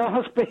get to the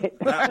last bit.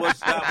 That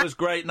was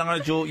great,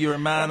 Nigel. You're a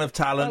man of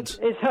talent.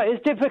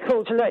 It's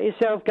difficult to let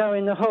yourself go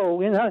in the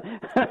hall, you know.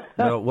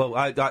 Well,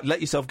 I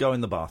let yourself go in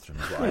the bathroom,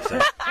 is what I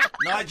said.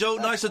 Nigel,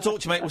 nice to talk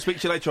to you, mate. We'll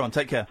speak to you later on.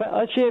 Take care.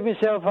 I'll cheer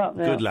myself up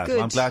now. Good lad.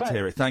 I'm glad to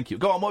hear it. Thank you.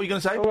 Go on, what were you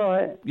going to say? All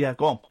right. Yeah,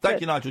 go on.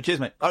 Thank you, Nigel.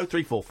 Cheers, mate.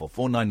 0344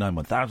 499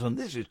 1000.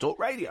 This is Talk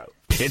Radio.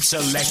 It's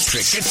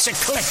electric, it's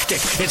eclectic,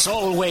 it's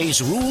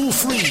always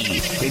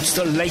rule-free. It's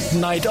the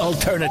late-night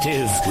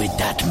alternative with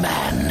that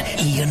man,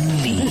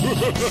 Iain Lee.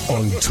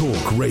 On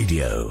Talk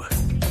Radio.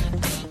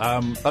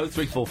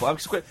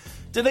 0344.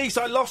 Denise,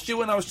 I lost you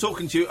when I was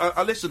talking to you.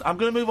 Listen, I'm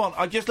going to move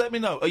on. Just let me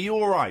know. Are you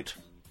all right?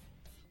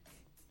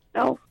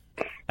 No.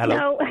 Hello?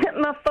 No,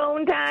 my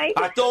phone died.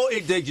 I thought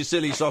it did, you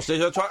silly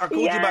sausage. I called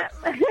you back.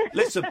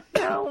 Listen,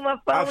 no, my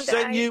phone I've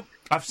sent died.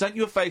 I've sent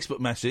you a Facebook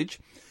message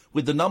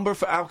with the number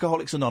for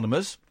Alcoholics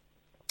Anonymous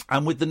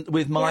and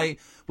with my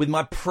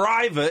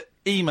private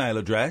email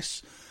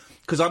address,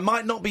 because I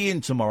might not be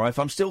in tomorrow. If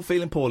I'm still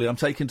feeling poorly, I'm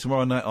taking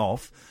tomorrow night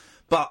off.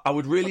 But I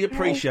would really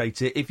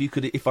appreciate it if you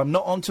could, if I'm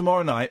not on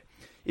tomorrow night,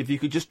 if you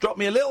could just drop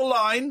me a little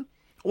line.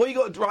 All you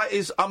got to write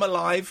is "I'm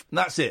alive," and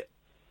that's it.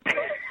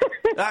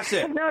 That's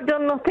it. I've not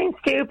done nothing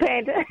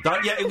stupid.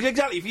 Yeah,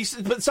 exactly. If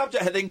you put the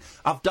subject heading,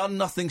 "I've done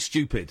nothing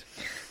stupid,"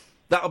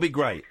 that'll be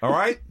great. All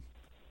right.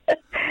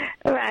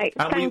 Right.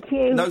 And thank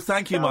you. No,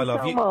 thank you, my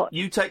love. so much.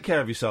 You take care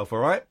of yourself. All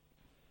right.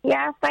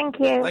 Yeah, thank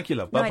you. Thank you,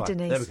 love. Bye, Night,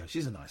 Denise. There we go.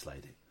 She's a nice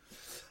lady.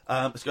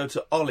 Let's go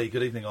to Ollie.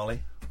 Good evening,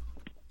 Ollie.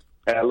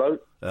 Hello.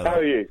 How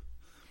are you?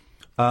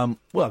 Well,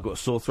 I've got a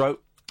sore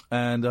throat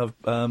and I've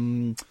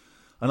an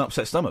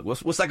upset stomach.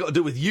 What's that got to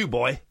do with you,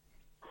 boy?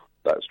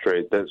 That's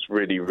true. That's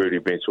really rude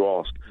of me to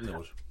ask.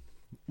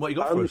 What you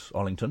got for us,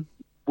 Ollington?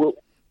 Well,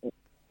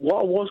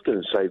 what I was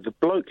going to say, the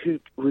bloke who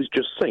was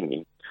just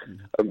singing,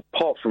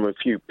 apart from a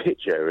few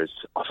pitch errors,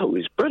 I thought he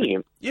was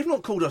brilliant. You've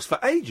not called us for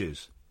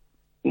ages.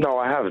 No,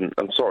 I haven't.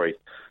 I'm sorry.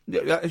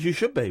 Yeah, as you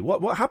should be.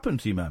 What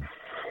happened to you, man?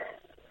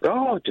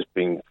 Oh, I've just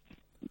been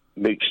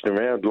mooching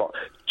around. Do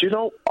you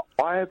know,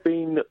 I have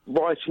been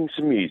writing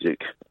some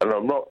music, and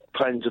I'm not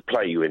planning to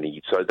play you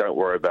any, so don't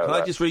worry about that.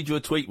 Can I just read you a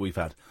tweet we've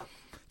had?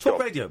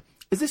 Talk Radio.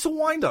 Is this a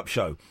wind-up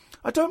show?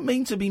 I don't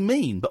mean to be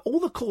mean, but all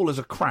the callers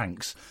are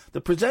cranks.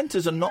 The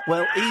presenters are not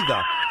well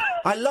either.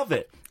 I love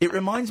it. It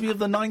reminds me of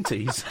the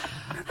 90s.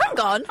 Hang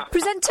on.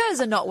 Presenters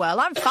are not well.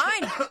 I'm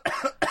fine. I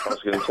was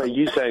going to say,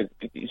 you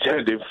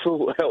sound in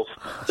full health.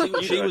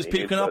 She was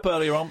puking up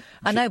earlier on.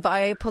 I know, but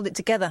I pulled it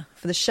together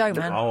for the show,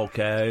 man.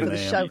 Okay, For the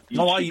show.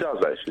 She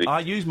does, actually.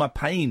 I use my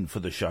pain for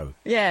the show.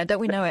 Yeah, don't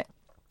we know it?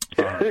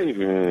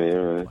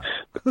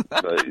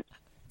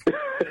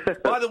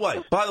 By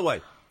the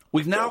way,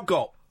 we've now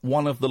got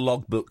one of the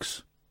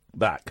logbooks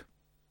back.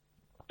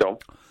 Dom?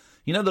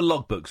 You know the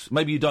logbooks?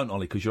 Maybe you don't,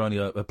 Ollie, because you're only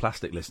a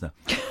plastic listener.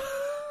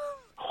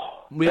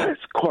 That's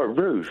quite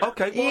rude.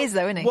 Okay. He is,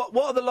 though, isn't he? What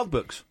are the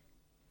logbooks?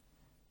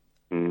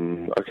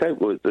 Okay,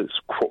 well, that's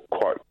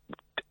quite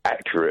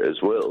accurate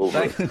as well.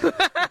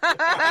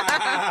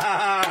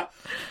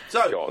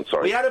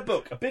 So, we had a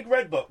book, a big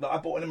red book that I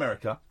bought in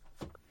America,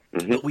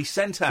 that we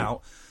sent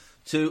out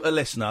to a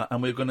listener,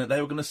 and they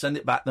were going to send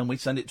it back, then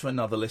we'd send it to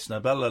another listener,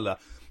 blah, blah, blah.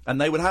 And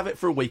they would have it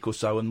for a week or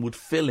so and would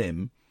fill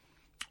in,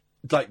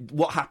 like,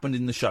 what happened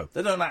in the show.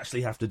 They don't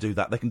actually have to do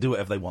that. They can do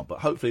whatever they want, but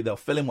hopefully they'll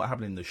fill in what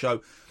happened in the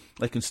show.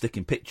 They can stick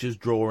in pictures,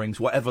 drawings,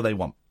 whatever they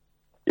want.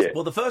 Yeah.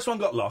 Well, the first one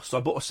got lost, so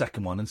I bought a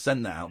second one and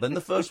sent that out. Then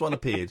the first one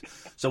appeared,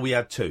 so we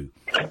had two.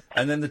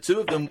 And then the two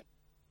of them...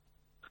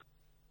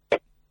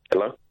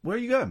 Hello? Where are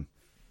you going?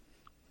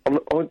 I'm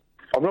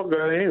not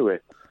going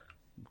anywhere.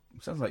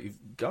 Sounds like you're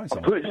going I'm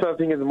somewhere. putting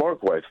something in the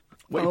microwave.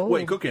 What are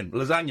you cooking?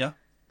 Lasagna?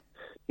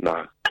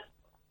 No.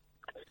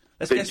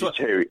 Let's guess what...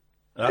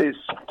 It's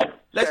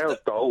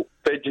style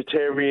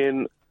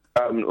vegetarian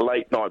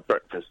late night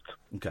breakfast.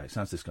 Okay,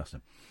 sounds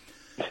disgusting.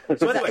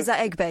 So anyway, is that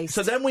egg-based?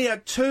 So then we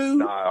had two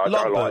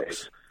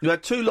logbooks. You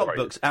had two Sorry.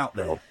 logbooks out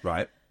there,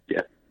 right?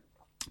 Yeah.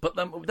 But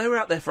they were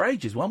out there for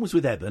ages. One was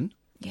with Eben.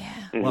 Yeah.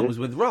 One was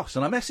with Ross.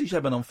 And I messaged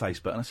Eben on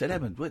Facebook and I said,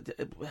 Eben,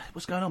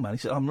 what's going on, man? He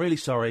said, I'm really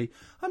sorry.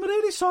 I'm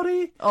really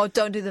sorry. Oh,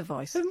 don't do the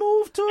voice. I've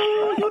moved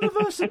to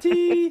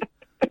university.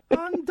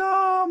 And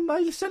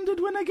I'll send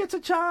it when I get a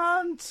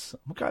chance.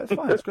 Okay, that's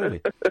fine. That's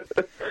great.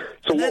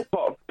 So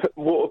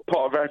what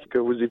part of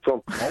Africa was he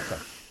from? Okay.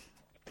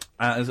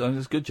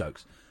 It's good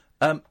jokes.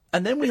 And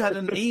then we had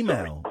an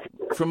email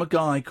from a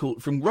guy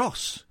from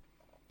Ross,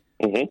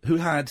 who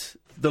had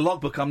the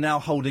logbook I'm now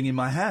holding in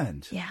my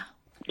hand. Yeah.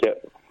 Yeah.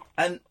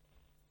 And,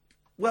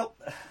 well...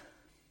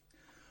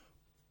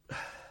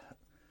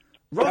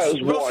 Ross,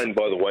 that was wine,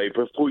 by the way,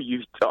 before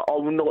you...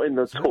 I'm not in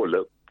the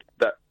toilet.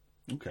 That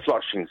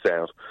flushing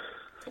sound.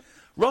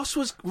 Ross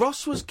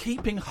was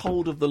keeping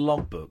hold of the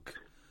logbook.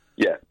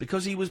 Yeah.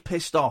 Because he was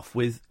pissed off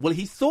with... Well,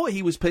 he thought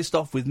he was pissed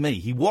off with me.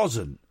 He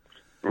wasn't.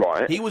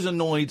 Right. He was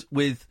annoyed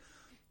with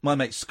my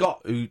mate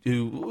Scott, who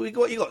we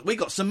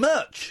got some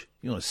merch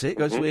You want to see it?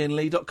 Go to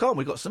IanLee.com.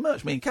 We've got some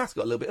merch. Me and Kath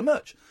got a little bit of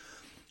merch,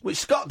 which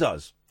Scott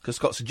does, because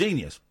Scott's a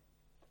genius.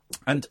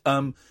 And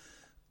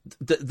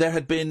there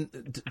had been...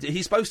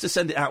 he's supposed to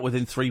send it out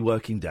within 3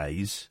 working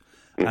days,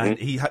 and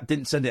he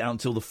didn't send it out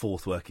until the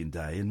 4th working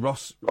day. And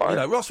Ross,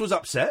 Ross was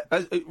upset,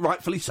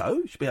 rightfully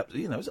so. He should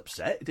be was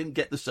upset. He didn't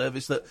get the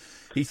service that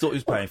he thought he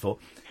was paying for.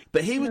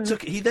 But he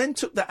then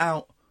took that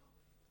out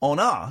on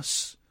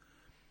us...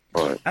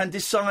 and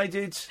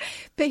decided...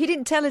 But he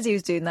didn't tell us he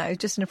was doing that. It was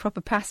just in a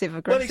proper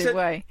passive-aggressive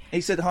way.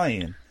 He said, "Hi,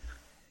 Ian.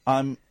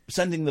 I'm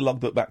sending the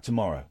logbook back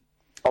tomorrow."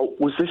 Oh,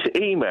 was this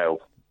email?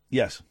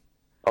 Yes.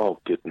 Oh,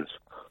 goodness.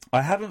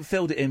 "I haven't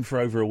filled it in for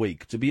over a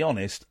week. To be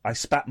honest, I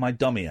spat my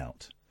dummy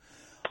out.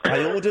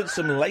 I ordered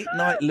some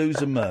late-night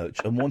loser merch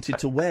and wanted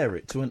to wear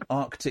it to an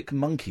Arctic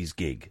Monkeys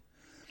gig.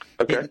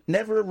 Okay. It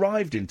never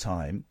arrived in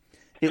time.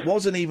 It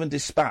wasn't even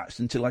dispatched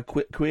until I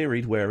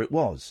queried where it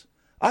was.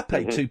 I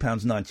paid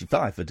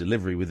 £2.95 for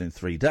delivery within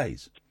 3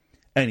 days.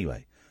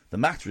 Anyway, the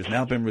matter has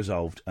now been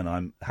resolved, and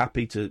I'm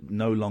happy to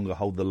no longer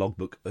hold the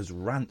logbook as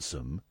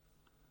ransom."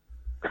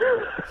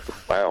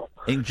 Wow.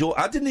 Enjoy.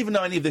 I didn't even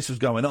know any of this was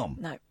going on.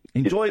 No.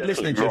 Enjoyed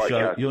listening to your show.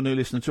 Yeah. You're new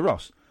listener to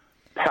Ross.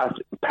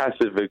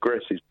 Passive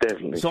aggressive,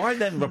 definitely. So I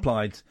then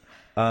replied,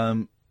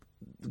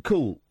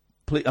 "Cool,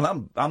 please,"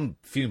 and I'm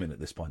fuming at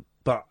this point,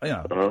 but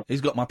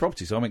he's got my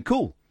property, so I went,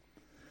 "Cool.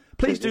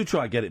 Please do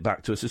try and get it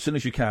back to us as soon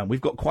as you can.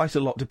 We've got quite a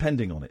lot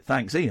depending on it.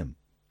 Thanks, Ian."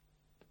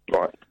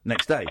 Right.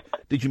 Next day,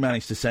 "Did you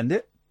manage to send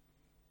it?"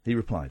 He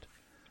replied,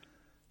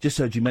 "Just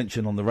heard you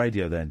mention on the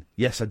radio then.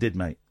 Yes, I did,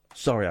 mate.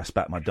 Sorry I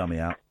spat my dummy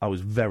out. I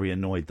was very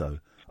annoyed, though.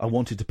 I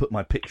wanted to put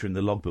my picture in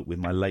the logbook with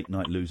my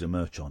late-night loser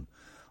merch on."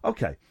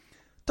 Okay,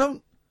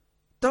 don't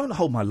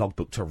hold my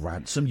logbook to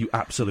ransom, you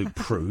absolute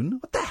prune.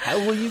 What the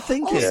hell were you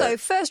thinking? Also,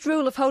 first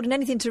rule of holding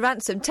anything to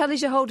ransom, tell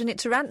us you're holding it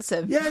to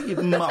ransom. Yeah, you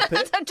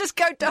muppet. Don't just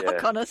go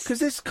dark on us. Because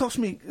this cost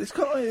me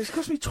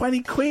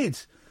 20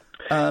 quid.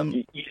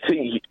 You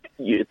think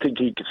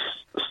he could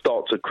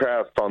start to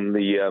crowdfund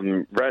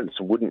the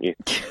ransom, wouldn't you?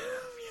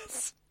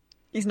 Yes.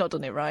 He's not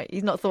done it right.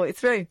 He's not thought it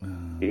through.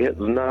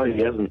 No,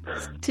 he hasn't.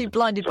 Too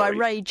blinded by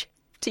rage.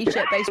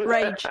 T-shirt-based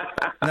rage.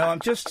 No, I'm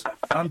just.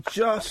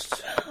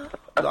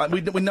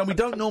 We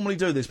don't normally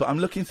do this, but I'm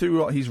looking through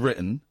what he's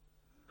written.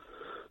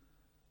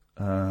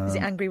 Is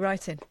it angry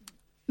writing?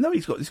 No,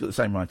 he's got the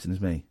same writing as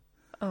me.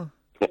 Oh.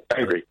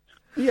 Angry.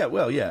 Yeah,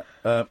 well, yeah.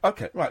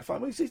 Okay, right,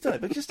 fine. Well, he's done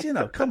it, but just,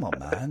 come on,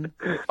 man.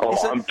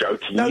 I'm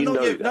joking. No,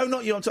 not you. No,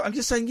 not you. I'm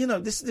just saying,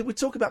 we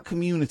talk about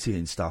community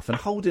and stuff, and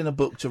holding a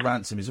book to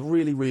ransom is a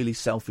really, really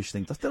selfish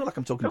thing. I feel like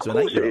I'm talking to an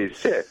 8-year-old. It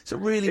is, yeah. It's a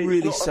really,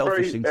 really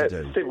selfish thing to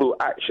do. Civil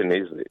action,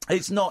 isn't it?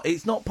 It's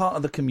not part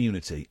of the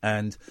community,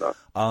 and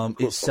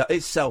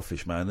it's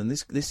selfish, man. And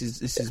this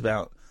is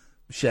about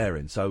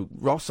sharing. So,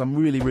 Ross, I'm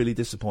really, really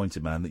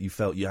disappointed, man, that you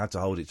felt you had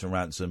to hold it to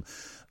ransom,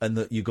 and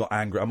that you got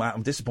angry.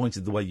 I'm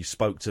disappointed the way you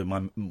spoke to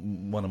one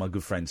of my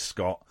good friends,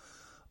 Scott.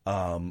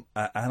 And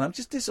I'm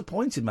just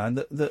disappointed, man,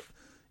 that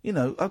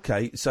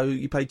okay, so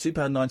you paid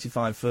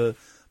 £2.95 for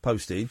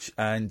postage,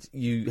 and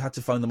you had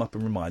to phone them up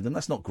and remind them.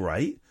 That's not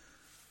great,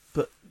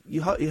 but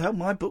you held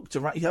my book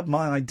you had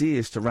my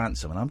ideas to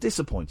ransom, and I'm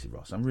disappointed,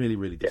 Ross. I'm really,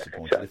 really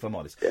disappointed, exactly. If I'm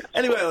honest. Yeah.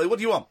 Anyway, Ellie, what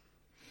do you want?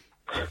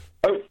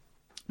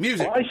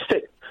 Music.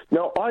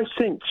 I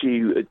sent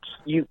you.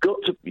 You've got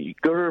to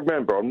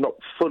remember, I'm not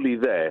fully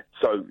there,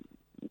 so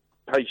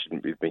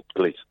patient with me,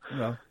 please.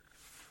 No.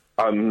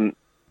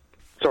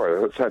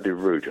 Sorry, that sounded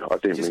rude. I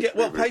didn't. Just get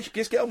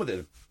on with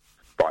it.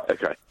 Right.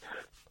 Okay.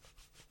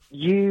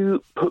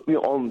 You put me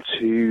on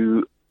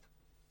to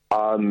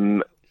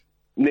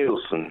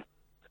Nielsen,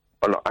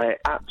 and I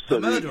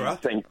absolutely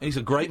think he's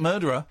a great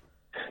murderer.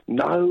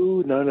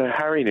 No,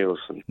 Harry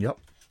Nielsen. Yep.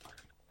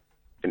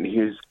 And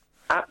he was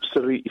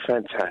absolutely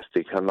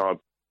fantastic, and I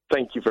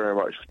thank you very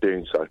much for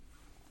doing so. Well,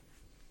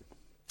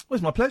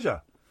 it's my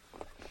pleasure.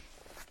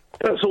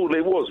 That's all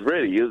it was,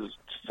 really, is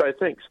to say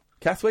thanks.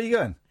 Kath, where are you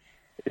going?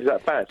 Is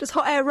that bad? Does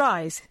hot air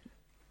rise?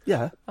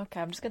 Yeah.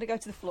 Okay, I'm just going to go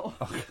to the floor.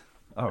 Okay.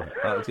 All right.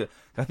 That's good.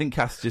 I think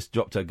Kath just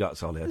dropped her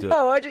guts, Ollie.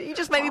 You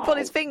just made me pull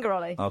his finger,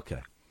 Ollie. Okay.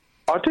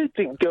 I do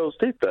think girls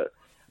did that.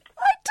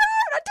 I didn't.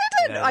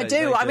 Yeah, I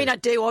do. I mean, I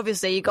do,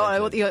 obviously.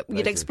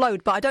 You'd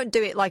explode, but I don't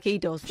do it like he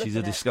does. She's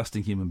a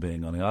disgusting human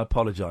being, Ollie. I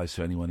apologise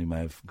to anyone who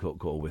may have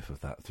caught a whiff of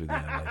that through the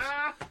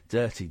airwaves.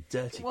 Dirty.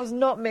 It was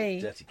not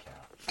me. Dirty cow.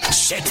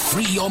 Set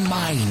free your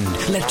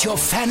mind. Let your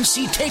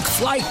fancy take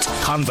flight.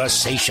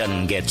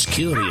 Conversation gets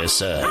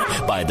curiouser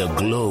by the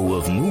glow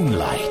of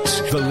moonlight.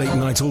 The Late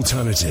Night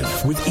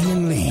Alternative with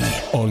Iain Lee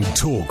on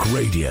Talk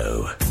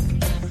Radio.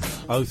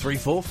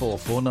 0344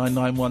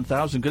 499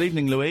 1000. Good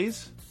evening,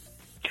 Louise.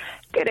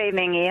 Good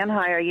evening, Ian. How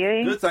are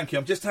you? Good, thank you.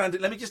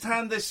 Let me just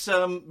hand this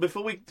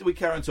before we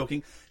carry on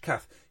talking.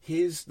 Kath,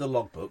 here's the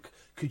logbook.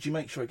 Could you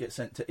make sure it gets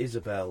sent to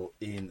Isabel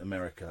in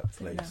America,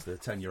 please? The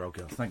 10-year-old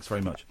girl. Thanks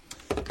very much.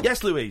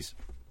 Yes, Louise.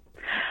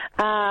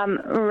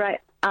 Right.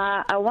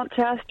 I want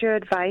to ask your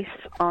advice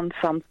on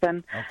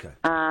something. Okay.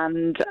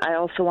 And I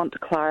also want to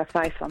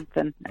clarify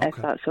something, if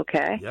that's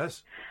okay.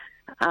 Yes.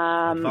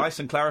 Advice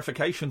and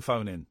clarification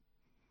phone in.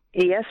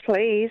 Yes,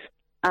 please.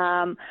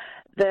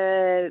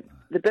 The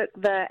book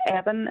that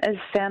Eben is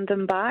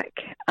sending back,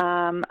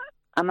 am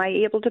I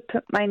able to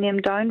put my name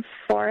down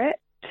for it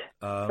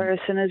for as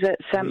soon as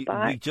it's sent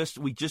back? We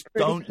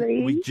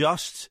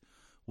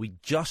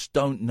just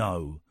don't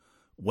know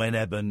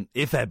when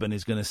if Eben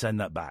is going to send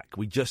that back.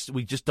 We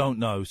just don't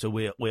know. So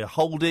we're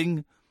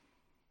holding.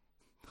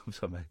 I'm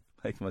sorry,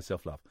 making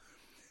myself laugh.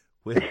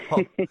 We're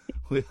holding.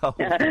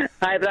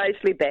 I would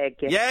actually beg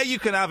you. Yeah, you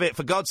can have it,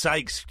 for God's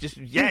sakes. Just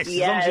yes, as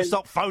long as you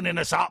stop phoning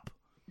us up.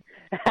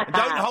 And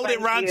don't hold it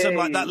ransom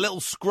like that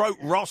little scrote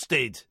Ross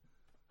did.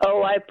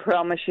 Oh, I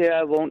promise you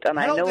I won't, and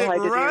I know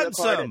how to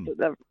ransom. do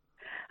it.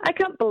 I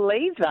can't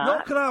believe that.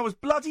 Not can I was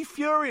bloody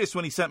furious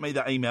when he sent me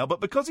that email, but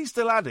because he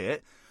still had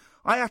it,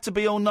 I had to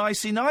be all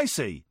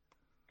nicey.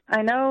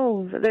 I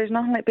know. There's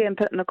nothing like being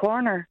put in a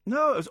corner.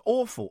 No, it was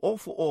awful.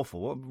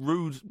 What a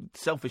rude,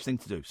 selfish thing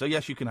to do. So,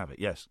 yes, you can have it,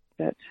 yes.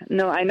 But,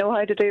 no, I know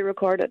how to do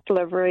recorded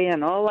delivery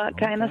and all that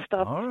kind of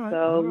stuff. All right,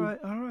 so...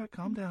 all right.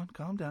 Calm down.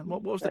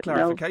 What was the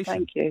clarification? No,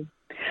 thank you.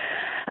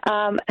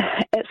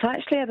 It's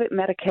actually about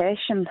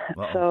medication.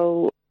 Uh-oh.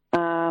 So,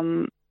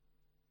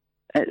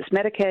 it's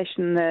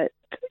medication that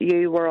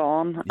you were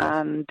on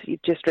and you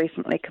just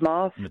recently come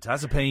off.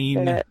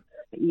 Mirtazapine.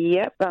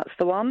 Yep, that's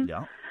the one.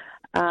 Yeah.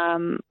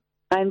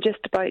 I'm just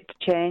about to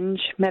change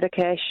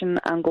medication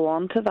and go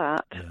on to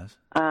that. Yes.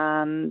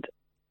 And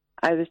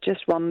I was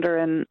just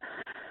wondering,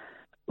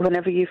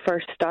 whenever you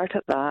first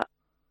started that,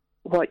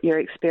 what your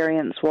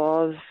experience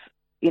was,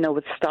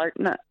 with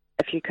starting it,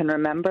 if you can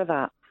remember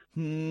that.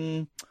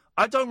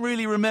 I don't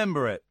really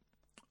remember it.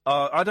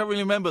 I don't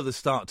really remember the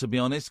start, to be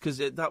honest, because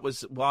that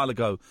was a while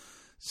ago.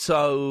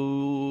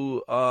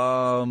 So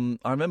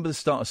I remember the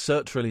start of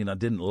sertraline. I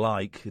didn't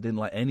like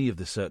any of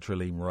the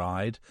sertraline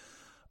ride.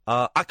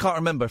 I can't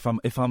remember if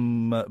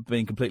I'm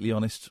being completely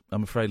honest.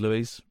 I'm afraid,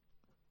 Louise.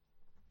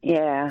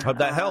 Yeah. Hope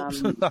that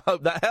helps. I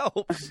hope that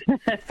helps.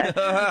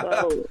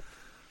 Well,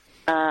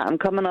 I'm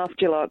coming off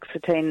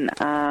duloxetine,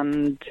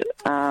 and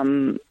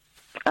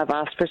I've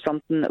asked for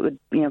something that would,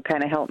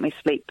 kind of help me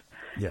sleep.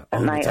 Yeah,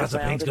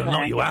 mirtazapine's going to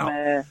knock you out.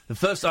 I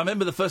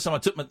remember the first time I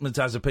took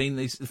mirtazapine,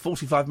 these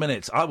 45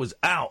 minutes, I was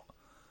out.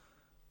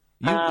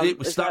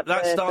 Is that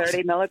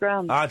 30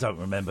 milligrams? I don't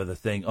remember the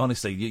thing,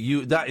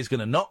 honestly. That is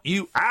going to knock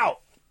you out.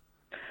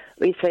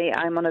 We see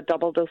I'm on a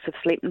double dose of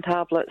sleeping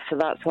tablets, so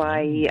that's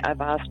why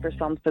I've asked for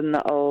something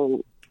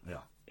that'll,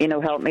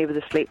 help me with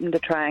the sleeping to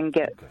try and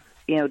get,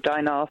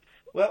 down off.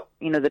 Well,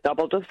 the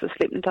double dose of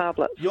sleeping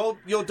tablets.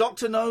 Your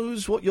doctor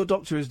knows what your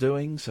doctor is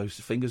doing, so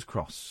fingers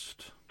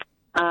crossed.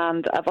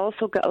 And I've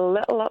also got a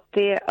little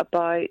update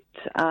about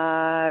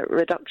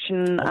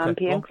reduction and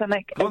pain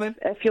clinic. Go on then.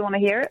 If you want to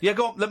hear it. Yeah,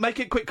 go on. Make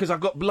it quick, because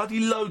I've got bloody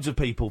loads of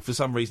people for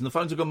some reason. The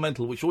phones have gone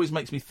mental, which always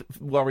makes me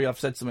worry I've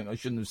said something I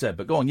shouldn't have said.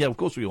 But go on. Yeah, of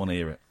course we want to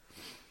hear it.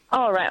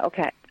 All right,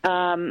 okay.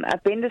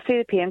 I've been to see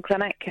the pain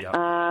clinic,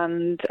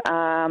 and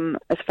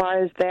as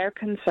far as they're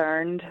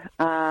concerned,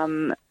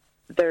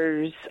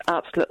 there's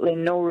absolutely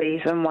no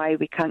reason why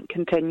we can't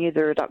continue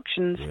the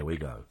reductions. Here we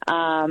go.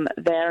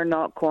 They're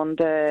not going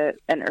to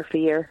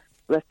interfere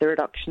with the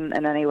reduction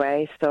in any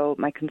way, so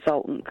my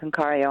consultant can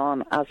carry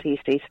on as he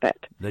sees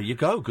fit. There you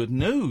go. Good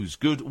news.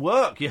 Good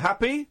work. You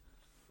happy?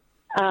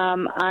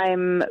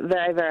 I'm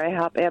very, very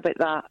happy about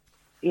that.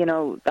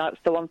 That's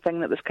the one thing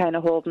that was kind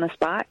of holding us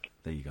back.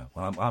 There you go.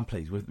 Well, I'm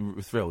pleased.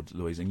 We're thrilled,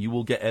 Louise, and you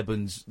will get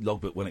Eben's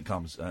logbook when it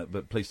comes,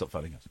 but please stop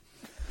phoning us.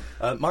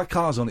 My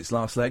car's on its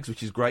last legs,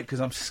 which is great,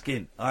 because I'm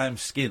skint. I am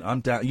skint.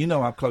 I'm down. You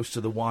know how close to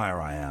the wire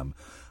I am.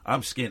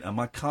 I'm skint, and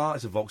my car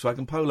is a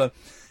Volkswagen Polo.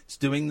 It's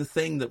doing the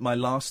thing that my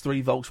last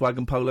 3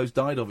 Volkswagen Polos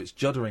died of. It's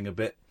juddering a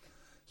bit.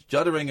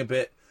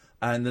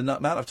 And the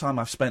amount of time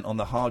I've spent on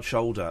the hard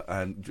shoulder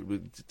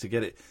and to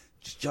get it,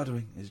 it's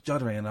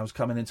juddering. And I was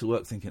coming into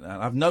work thinking, and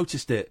I've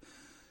noticed it.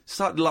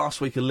 Started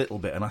last week a little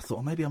bit, and I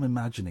thought, maybe I'm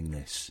imagining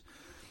this.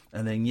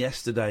 And then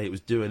yesterday it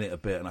was doing it a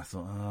bit, and I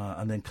thought,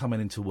 and then coming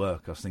into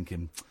work, I was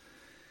thinking,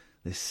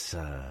 this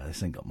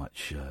ain't got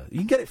much. You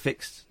can get it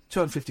fixed,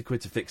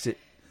 £250 to fix it,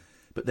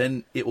 but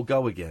then it will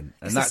go again,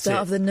 and that's the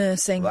start of the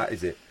nursing. That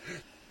is it.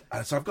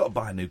 And so I've got to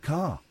buy a new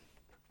car,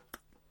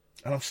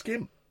 and I'm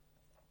skint.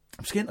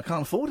 I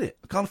can't afford it.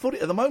 I can't afford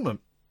it at the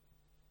moment.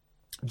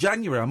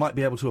 January I might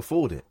be able to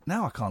afford it.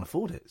 Now I can't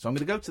afford it, so I'm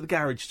going to go to the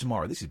garage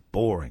tomorrow. This is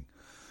boring,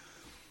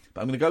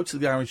 but I'm going to go to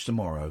the garage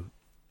tomorrow.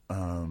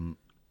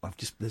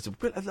 There's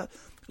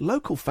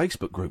local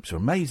Facebook groups are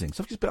amazing.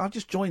 So I've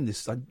just joined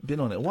this. I've been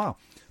on it a while.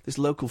 This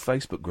local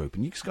Facebook group,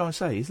 and you just go and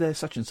say, "Is there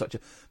such and such a?"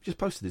 I've just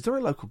posted. Is there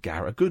a local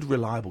a good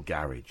reliable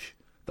garage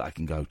that I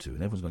can go to?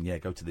 And everyone's going, "Yeah,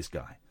 go to this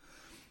guy."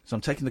 So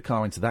I'm taking the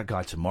car into that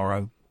guy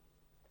tomorrow.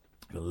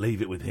 I'll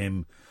leave it with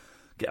him.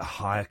 Get a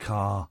hire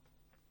car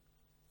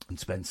and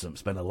spend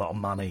a lot of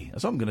money.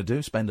 That's what I'm going to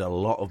do. Spend a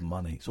lot of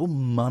money. It's all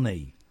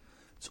money.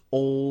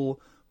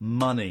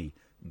 Money,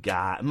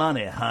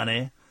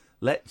 honey.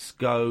 Let's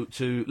go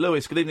to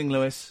Lewis. Good evening,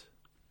 Lewis.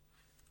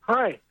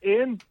 Hi,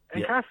 Ian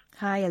and Kath.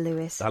 Hiya,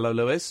 Lewis. Hello,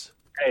 Lewis.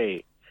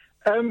 Hey.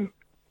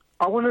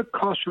 I want to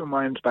cast your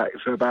minds back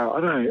to about, I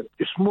don't know,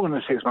 it's more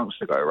than 6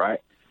 months ago, right?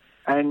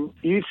 and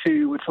you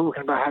two were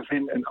talking about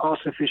having an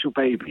artificial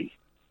baby.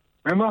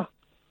 Remember?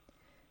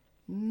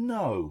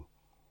 No.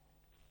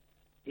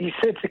 You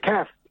said to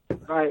Kath,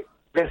 like,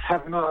 let's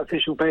have an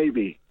artificial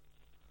baby.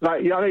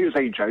 Like, yeah, I know you were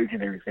saying joke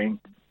and everything,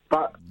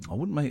 but... I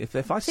wouldn't make... If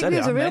I I said think it, it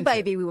was I a real meant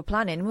baby we were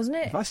planning, wasn't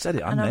it? If I said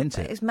it, I And meant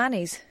it. It's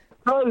Manny's.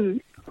 No,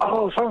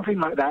 something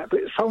like that, but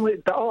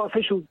the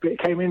artificial bit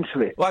came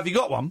into it. Well, have you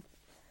got one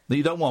that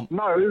you don't want?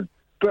 No,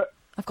 but...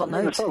 I've got I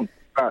made loads. a song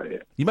about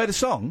it. You made a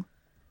song?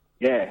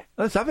 Yeah.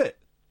 Let's have it.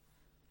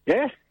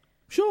 Yeah?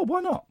 Sure,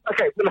 why not?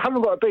 Okay, well, I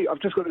haven't got a beat, I've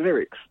just got the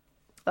lyrics.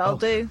 That'll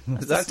do.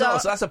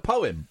 That's a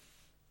poem.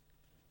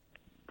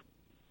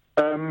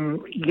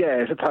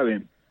 Yeah, it's a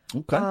poem.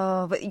 Okay.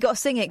 Oh, but you got to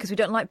sing it because we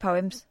don't like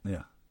poems.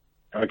 Yeah.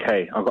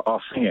 Okay,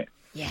 I'll sing it.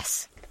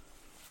 Yes.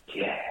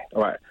 Yeah.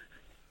 All right.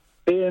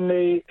 Iain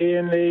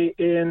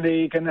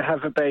Lee, gonna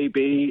have a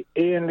baby.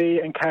 Iain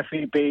Lee and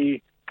Kathy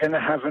B, gonna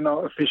have an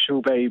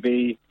artificial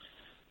baby.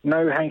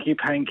 No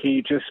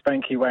hanky-panky, just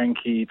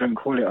spanky-wanky. Don't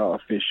call it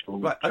artificial.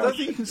 Right, I don't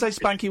think you can say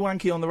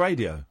spanky-wanky on the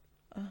radio.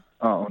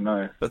 Oh,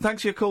 no. But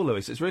thanks for your call,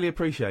 Lewis. It's really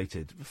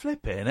appreciated.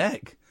 Flipping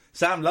heck.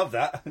 Sam loved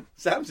that.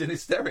 Sam's in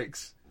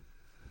hysterics.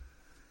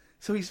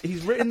 So he's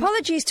written...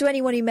 Apologies to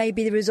anyone who may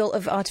be the result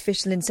of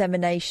artificial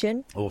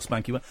insemination. Or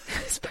spanky-wanky.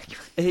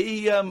 Spanky-wanky.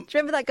 He, Do you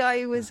remember that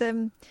guy who was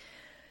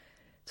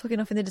talking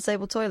off in the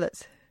disabled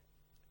toilets?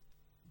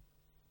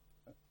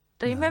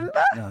 Do you remember?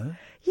 No.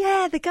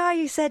 Yeah, the guy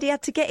who said he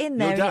had to get in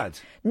there. Your dad?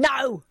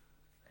 No!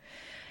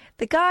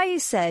 The guy who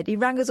said, he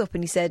rang us up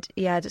and he said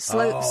he had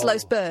slow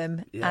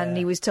sperm and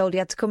he was told he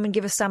had to come and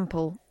give a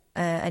sample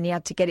and he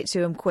had to get it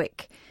to him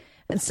quick.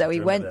 And so he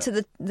went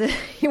to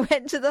he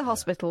went to the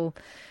hospital,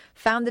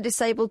 found the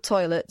disabled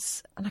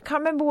toilets, and I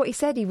can't remember what he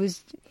said. He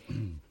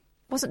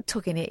wasn't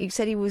tugging it. He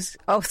said he was...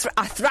 I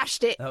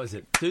thrashed it. That was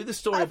it. Do the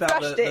story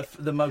about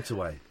the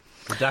motorway,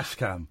 the dash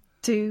cam.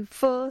 2,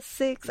 4,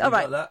 6... You All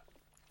right. got that?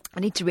 I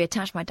need to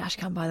reattach my dash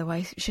cam, by the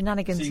way.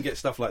 Shenanigans. So you can get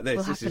stuff like this.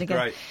 Will This happen is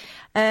again.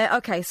 great.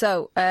 OK,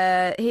 so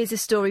here's a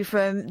story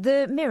from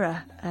The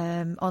Mirror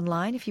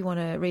online, if you want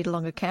to read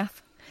along with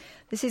Kath.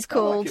 This is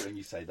called... I like it when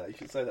you say that. You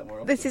should say that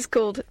more often. This is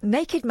called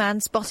Naked Man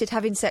Spotted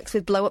Having Sex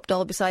with Blow-Up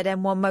Doll Beside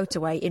M1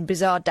 Motorway in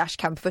Bizarre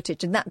Dashcam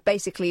Footage. And that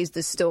basically is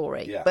the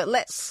story. Yeah. But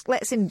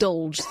let's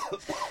indulge.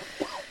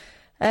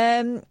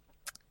 There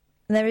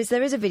is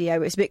a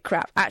video, it's a bit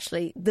crap.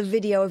 Actually, the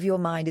video of your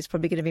mind is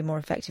probably going to be more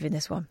effective in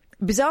this one.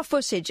 Bizarre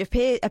footage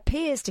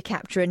appears to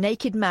capture a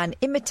naked man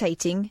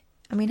imitating...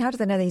 I mean, how do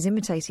they know that he's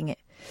imitating it?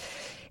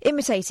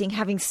 Imitating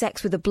having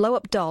sex with a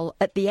blow-up doll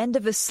at the end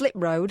of a slip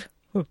road...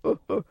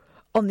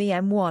 on the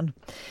M1.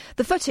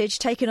 The footage,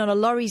 taken on a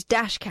lorry's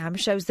dash cam,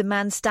 shows the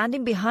man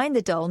standing behind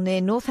the doll near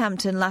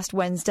Northampton last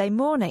Wednesday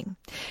morning.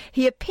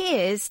 He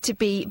appears to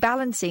be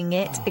balancing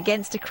it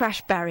against a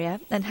crash barrier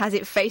and has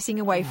it facing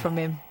away from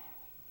him.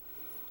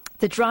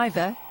 The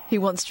driver, who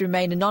wants to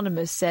remain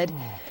anonymous, said,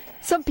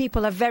 "Some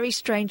people have very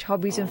strange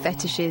hobbies and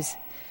fetishes."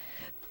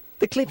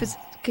 The clip is...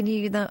 Can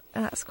you...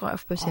 That's quite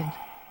off-putting.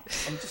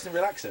 I'm just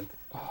relaxing.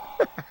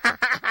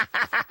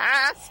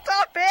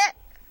 Stop it!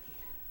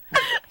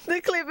 The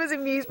clip has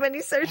amused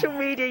many social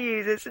media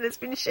users and it's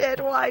been shared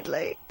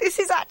widely. This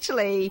is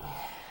actually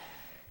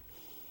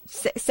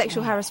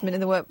sexual harassment in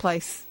the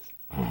workplace.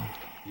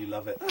 You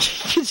love it.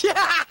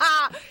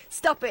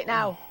 Stop it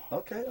now.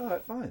 Okay, all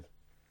right, fine.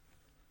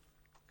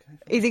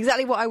 It's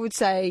exactly what I would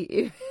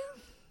say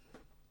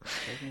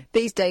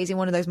these days in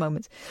one of those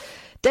moments.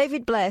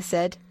 David Blair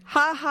said,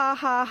 "Ha ha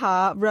ha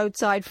ha,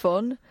 roadside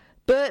fun."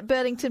 Bert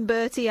Burlington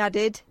Bertie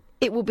added,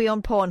 "It will be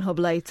on Pornhub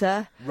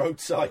later."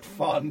 Roadside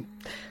fun.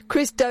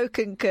 Chris Doe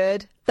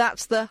concurred,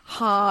 "That's the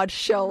hard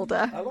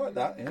shoulder." I like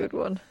that. Yeah. Good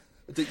one.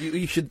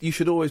 You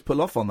should always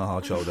pull off on the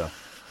hard shoulder.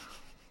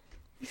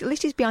 At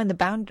least he's behind the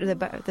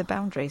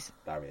boundaries.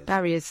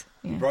 Barriers.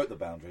 Yeah. You broke the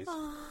boundaries.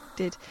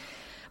 Did.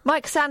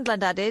 Mike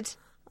Sandland added,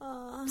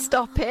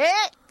 "Stop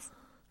it.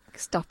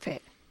 Stop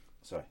it."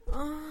 Sorry.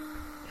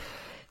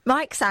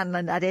 Mike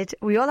Sandland added,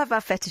 "We all have our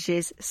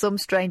fetishes, some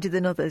stranger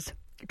than others."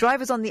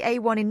 Drivers on the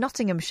A1 in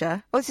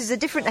Nottinghamshire, this is a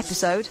different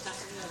episode,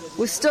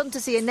 were stunned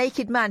to see a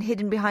naked man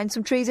hidden behind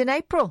some trees in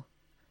April.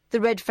 The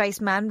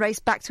red-faced man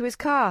raced back to his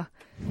car.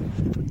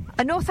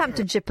 A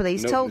Northamptonshire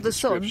police told The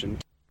Sun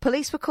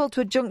police were called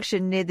to a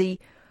junction near the...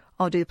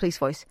 I'll do the police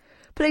voice.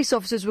 Police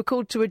officers were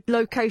called to a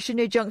location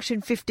near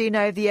junction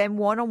 15A of the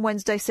M1 on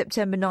Wednesday,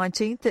 September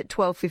 19th at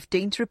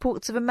 12:15 to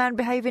reports of a man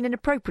behaving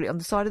inappropriately on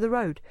the side of the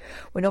road.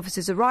 When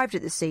officers arrived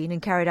at the scene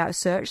and carried out a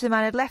search, the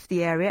man had left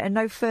the area and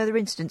no further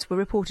incidents were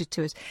reported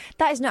to us.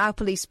 That is not how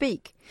police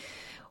speak.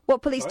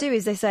 What police do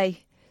is they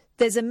say,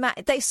 there's a man...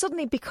 They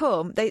suddenly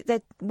become...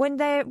 When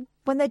they're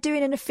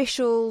doing an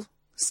official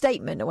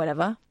statement or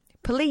whatever,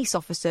 police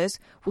officers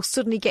will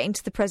suddenly get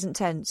into the present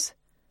tense.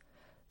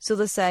 So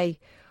they'll say...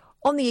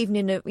 On the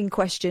evening in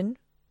question,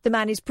 the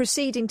man is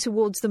proceeding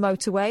towards the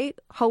motorway,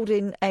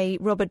 holding a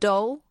rubber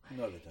doll.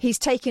 No, they don't. He's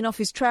taking off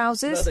his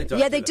trousers. No, they don't.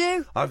 Yeah, they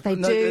do. They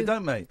do. They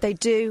don't, mate. They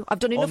do. I've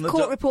done enough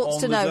court reports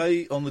to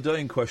know. On the day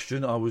in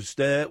question, I was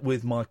there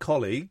with my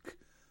colleague,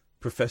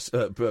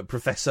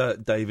 Professor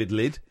David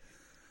Lidd.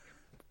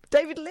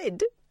 David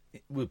Lind? I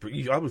would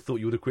have thought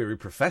you would have queried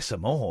Professor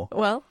more.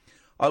 Well?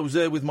 I was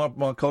there with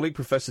my colleague,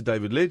 Professor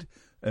David Lind,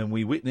 and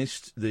we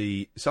witnessed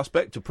the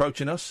suspect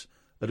approaching us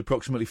at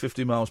approximately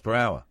 50 miles per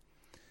hour.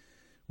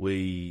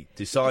 We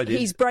decided...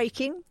 He's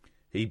braking.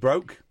 He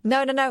broke?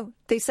 No.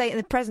 They say it in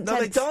the present tense.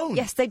 No, they don't.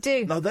 Yes, they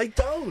do. No, they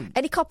don't.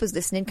 Any coppers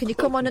listening, can you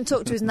come on and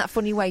talk to us in that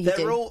funny way you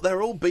do?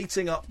 They're all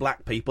beating up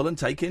black people and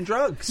taking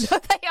drugs. No,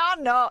 they are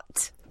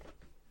not.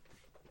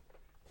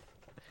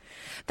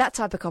 That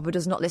type of copper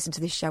does not listen to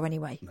this show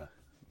anyway. No.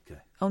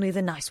 Okay. Only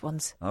the nice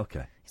ones.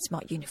 Okay.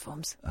 Smart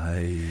uniforms.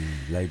 Hey,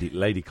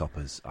 lady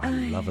coppers. I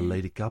love a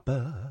lady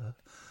copper.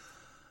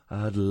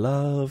 I'd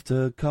love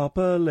to cop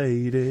a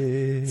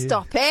lady.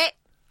 Stop it.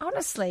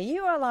 Honestly,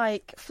 you are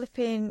like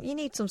flipping... You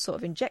need some sort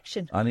of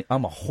injection. I'm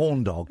a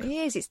horn dog. He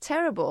is. It's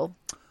terrible.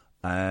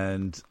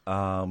 And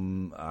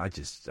I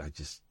just want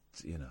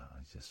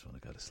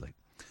to go to sleep.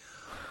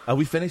 Are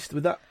we finished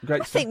with that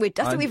great stuff? I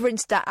think we've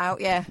rinsed that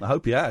out, yeah. I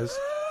hope he has.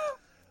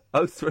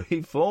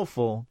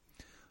 0344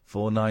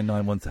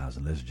 499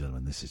 1000. Ladies and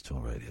gentlemen, this is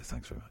Talk Radio.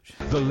 Thanks very much.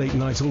 The Late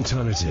Night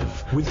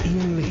Alternative with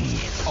Iain Lee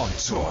on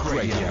Talk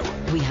Radio.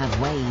 We have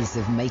ways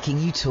of making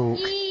you talk.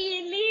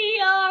 Iain Lee,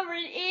 you're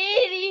an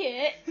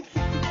idiot.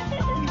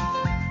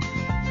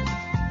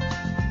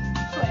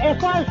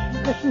 If I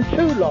listen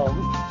too long,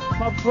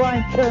 my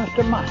brain turns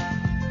to mush.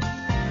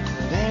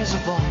 There's a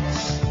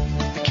voice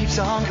that keeps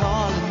on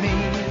calling me.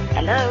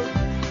 Hello?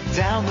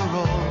 Down the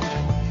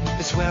road,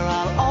 it's where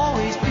I'll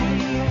always be.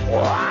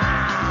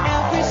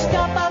 Wow. Every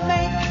stop I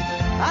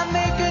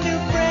make a new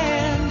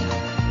friend.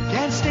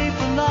 Can't stay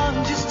for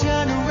long, just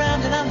turn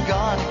around and I'm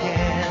gone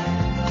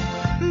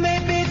again.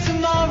 Maybe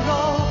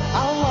tomorrow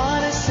I'll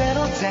wanna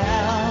settle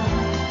down.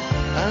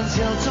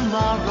 Until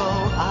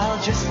tomorrow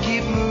I'll just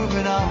keep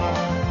moving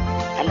on.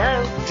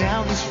 Hello?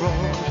 Down this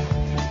road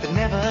that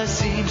never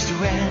seems to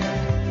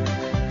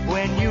end.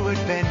 When new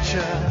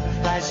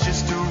adventure lies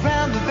just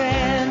around the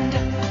bend.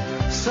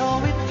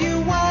 So if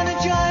you wanna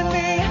join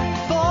me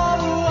for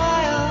a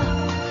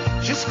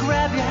while, just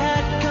grab your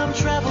hat, come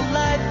travel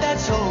light,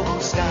 that's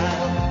old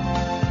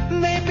style.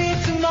 Maybe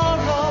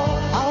tomorrow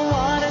I'll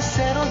wanna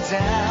settle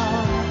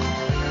down.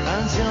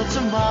 Until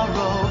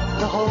tomorrow,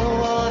 the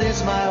whole world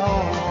is my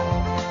home.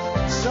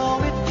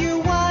 So if you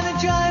wanna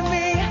join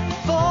me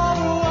for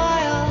a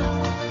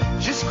while,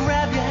 just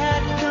grab your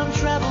hat, come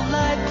travel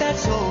light,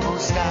 that's old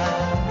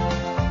style.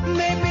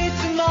 Maybe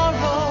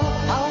tomorrow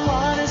I'll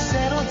wanna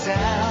settle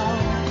down.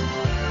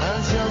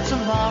 Until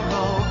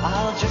tomorrow,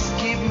 I'll just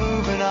keep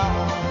moving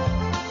on.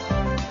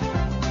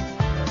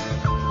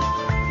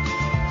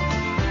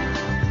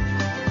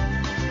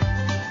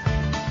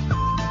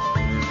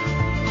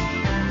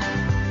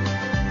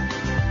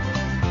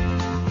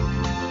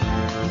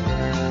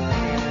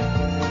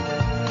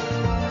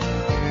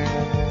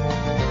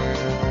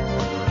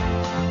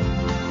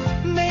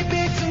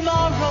 Maybe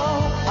tomorrow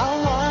I'll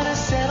wanna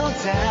settle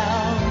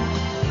down.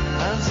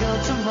 Until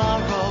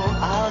tomorrow,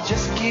 I'll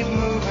just keep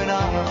moving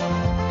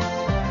on.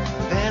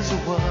 There's a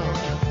world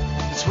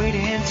that's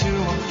waiting to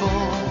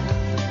unfold.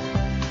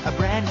 A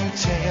brand new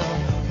tale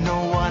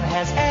no one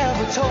has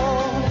ever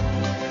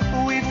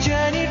told. We've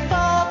journeyed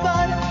far,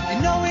 but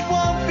you know it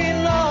won't be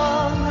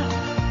long.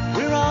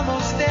 We're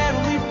almost there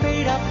and we've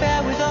paid our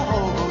fare with a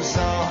hobo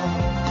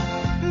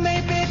song.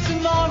 Maybe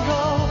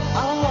tomorrow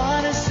I'll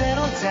wanna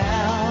settle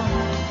down.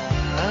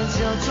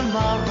 Until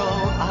tomorrow,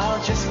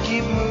 I'll just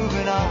keep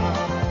moving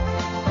on.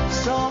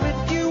 So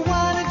if you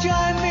wanna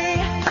join me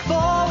for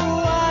a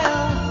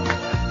while,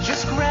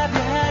 just grab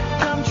your hat,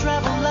 come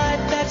travel light,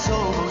 that's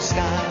old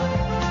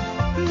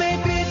style.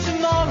 Maybe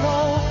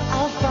tomorrow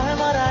I'll find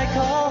what I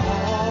call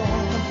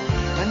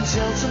home.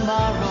 Until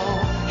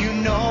tomorrow, you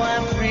know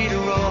I'm free to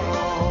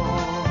roll.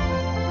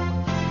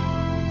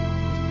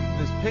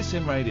 There's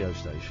pissing radio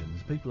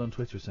stations. People on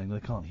Twitter are saying they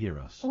can't hear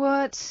us.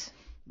 What?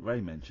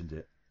 Ray mentioned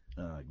it.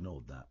 I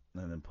ignored that.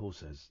 And then Paul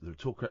says the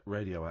Talk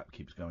Radio app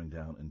keeps going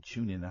down and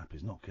TuneIn app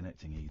is not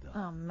connecting either.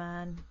 Oh,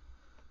 man.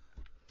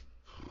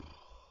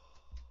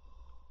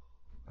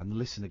 And the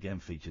Listen Again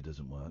feature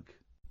doesn't work.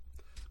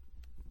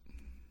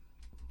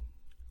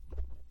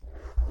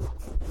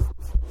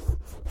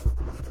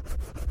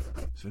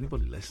 Is there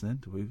anybody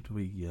listening? Do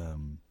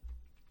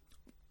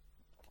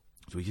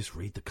we just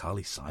read the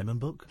Carly Simon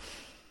book?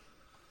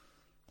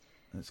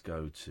 Let's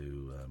go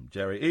to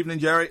Jerry. Evening,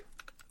 Jerry.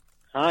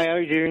 Hi, how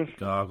are you doing?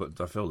 Oh,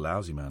 I feel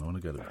lousy, man. I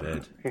want to go to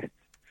bed.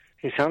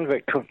 You sound a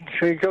bit cold.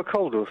 So you got a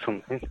cold or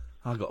something?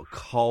 I got a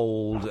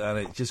cold, and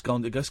it just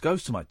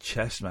goes to my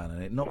chest, man,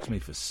 and it knocks me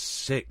for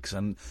 6.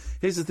 And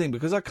here's the thing,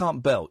 because I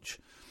can't belch,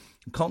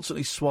 I'm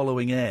constantly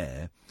swallowing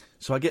air,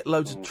 so I get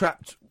loads of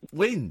trapped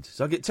wind.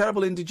 So I get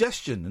terrible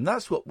indigestion, and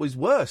that's what was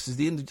worse.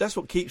 That's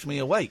what keeps me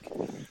awake.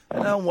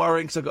 And now I'm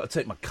worrying because I've got to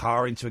take my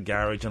car into a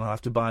garage, and I'll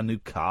have to buy a new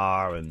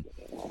car, and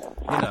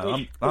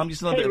I'm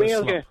just not a bit of a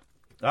slump.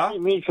 I'll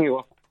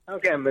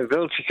get a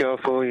mobility car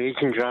for you. You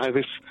can drive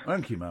it.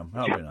 Thank you, ma'am.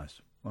 That'll be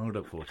nice. I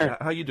look forward to it.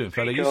 How you doing,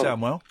 fella? You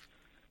sound well.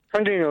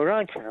 I'm doing all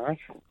right tonight.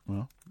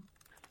 Well,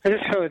 I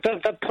just heard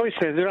that place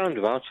near the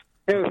roundabout,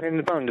 in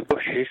the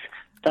bushes,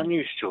 that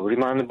news story,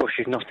 man in the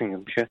bushes,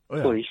 Nottinghamshire,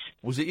 police.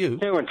 Was it you?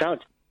 They went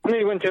out.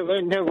 They went out.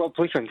 No, what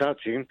police went out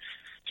to him.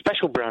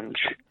 Special branch.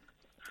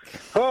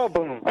 Oh,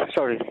 boom.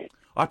 Sorry.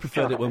 I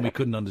preferred it when we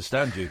couldn't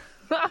understand you.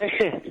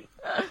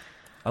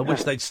 I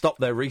wish they'd stop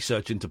their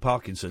research into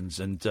Parkinson's,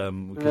 and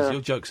because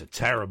your jokes are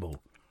terrible.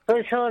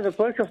 It's hard to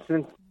break off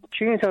the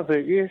tunes of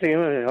it. Usually,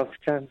 it's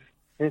Nottingham.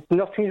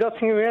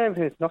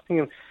 It's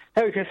Nottingham.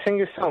 How we can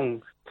sing a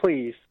song,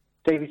 please?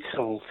 David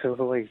Soul,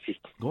 Silver Lady.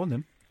 Go on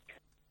then.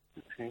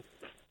 Okay.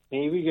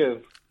 Here we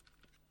go.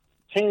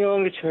 Sing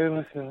along the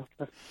tune.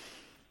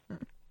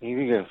 Here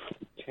we go.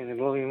 Turn the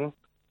volume up.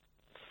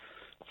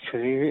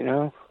 Should I hear it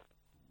now?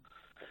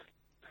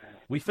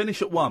 We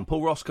finish at 1.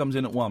 Paul Ross comes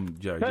in at 1,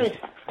 Jerry. Hey.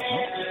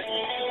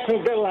 A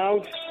bit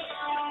loud.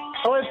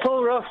 I like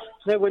Paul Ross.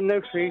 There with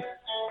no fee.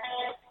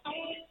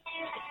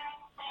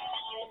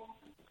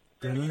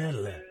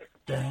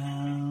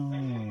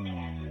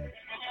 Down.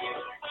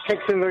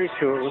 Takes them very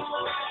shortly.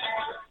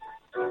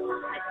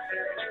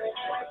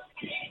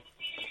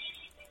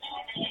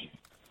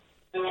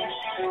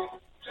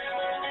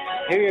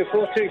 Here we go.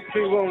 4, 3,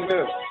 2, 1,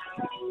 go.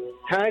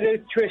 Tired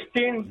of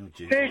twisting,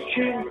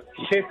 searching,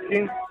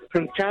 shifting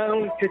from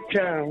town to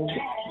town.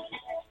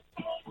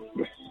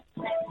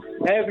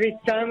 Every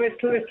time it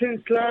slips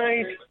and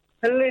slides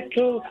a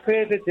little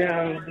further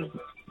down.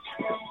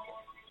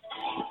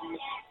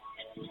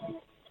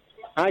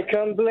 I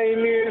can't blame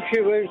you if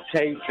you won't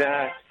take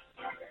that.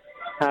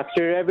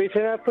 After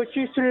everything I put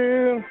you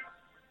through.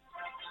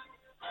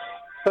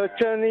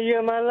 But only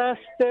you're my last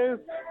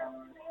hope.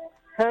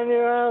 And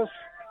who else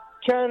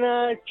can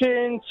I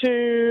turn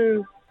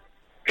to?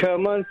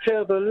 Come on,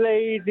 Silver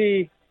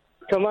Lady.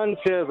 Come on,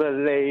 Silver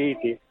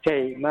Lady.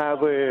 Take my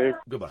word.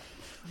 Goodbye.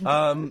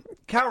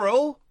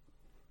 Carol?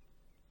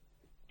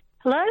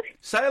 Hello?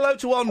 Say hello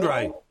to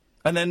Andre. Hello?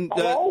 And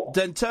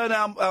then turn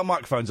our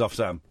microphones off,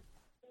 Sam.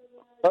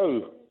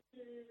 Oh.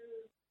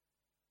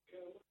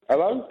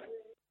 Hello?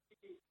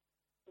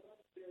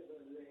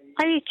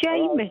 Are you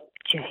Jamie?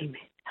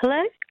 Jamie.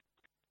 Hello?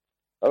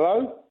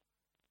 Hello?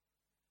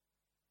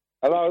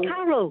 Hello?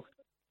 Carol.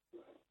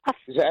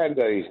 Is it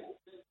Andy?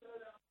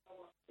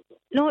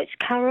 No, it's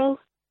Carol.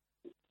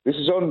 This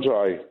is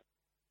Andre.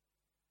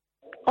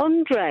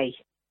 Andre?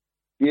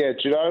 Yeah,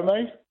 do you know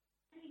me?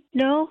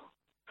 No.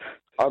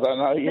 I don't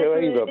know you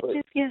either, but...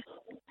 Yeah.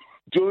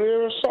 Do you want to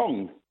hear a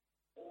song?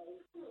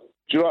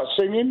 Do you like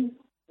singing?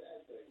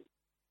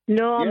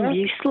 No, I'm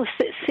useless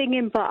at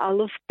singing, but I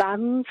love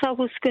bands. I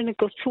was going to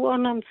go to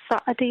one on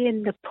Saturday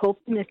in the pub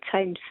in the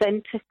town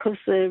centre because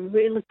they're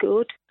really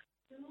good.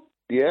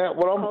 Yeah,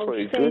 well, I'm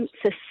pretty good. Saints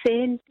of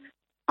Sin.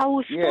 I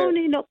was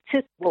phoning up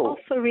to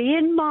offer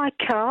Iain my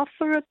car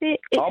for a bit.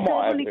 It's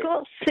only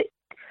got six.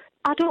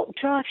 I don't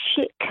drive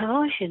shit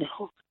cars, you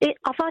know.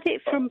 I've had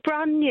it from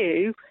brand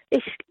new.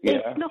 It's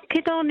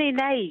knocking on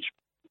in age.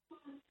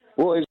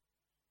 What is...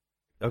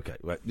 Okay,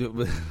 right.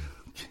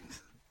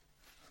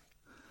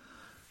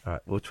 All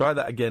right, we'll try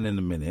that again in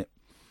a minute.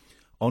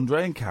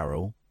 Andre and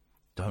Carol,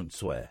 don't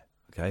swear.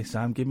 Okay,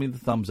 Sam, give me the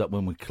thumbs up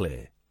when we're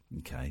clear.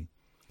 Okay.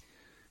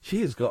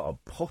 She has got a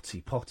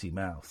potty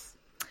mouth.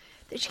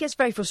 She gets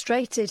very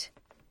frustrated.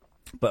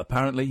 But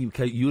apparently, you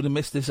would have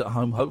missed this at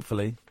home,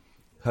 hopefully.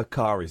 Her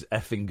car is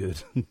effing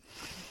good.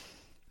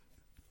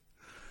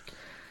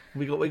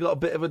 We got a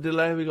bit of a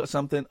delay. We got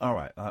something. All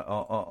right,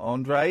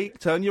 Andre,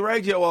 turn your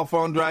radio off,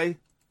 Andre.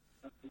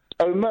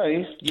 Oh,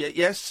 me?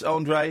 Yes,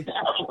 Andre.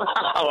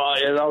 All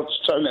right, I'll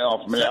just turn it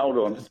off a minute. Hold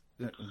on.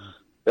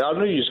 Yeah, I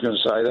knew you was going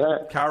to say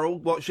that. Carol,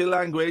 what's your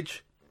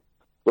language?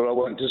 Well, I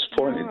wasn't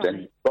disappointed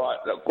then. Right,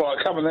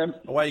 come on then.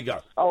 Away you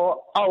go.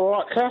 All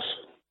right, Kath.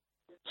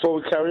 Before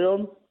we carry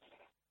on.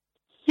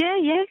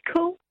 Yeah,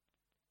 cool.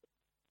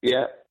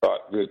 Yeah, right,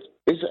 good.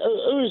 Who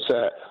is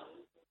that?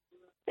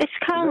 It's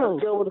Carol.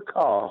 Is that a girl with a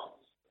car?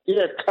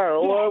 Yeah,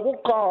 Carol. Yeah.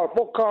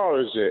 What car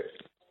is it?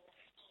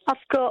 I've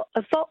got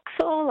a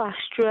Vauxhall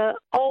Astra,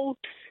 old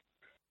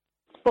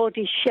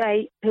body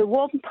shape, a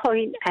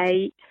 1.8.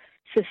 It's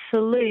a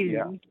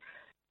saloon.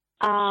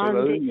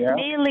 And it's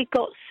nearly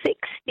got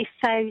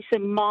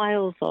 60,000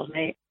 miles on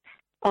it.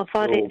 I've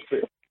had it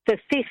for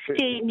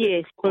 15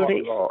 years, but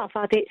I've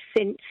had it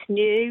since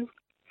new.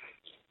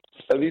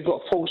 Have you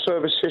got full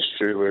service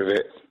history with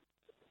it?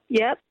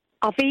 Yep.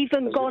 I've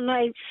even gone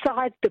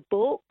outside the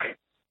book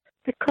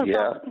because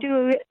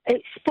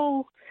it's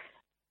full.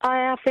 I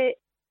have it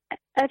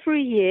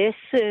every year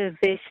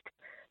serviced,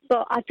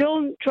 but I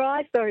don't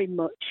drive very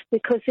much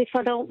because if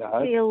I don't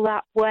feel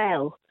that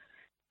well.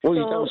 Well,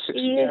 you've done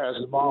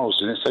 60,000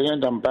 miles in it, so you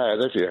ain't done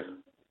bad, have you?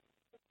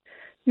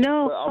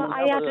 No, but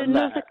I had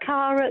another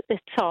car at the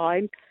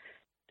time.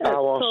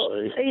 Oh,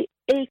 I see.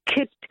 It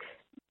could.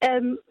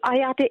 I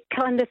had it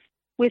kind of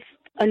with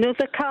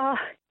another car,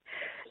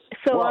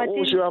 so what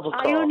was your other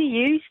car? I only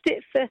used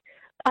it for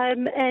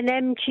an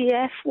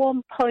MGF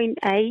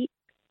 1.8.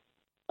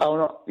 Oh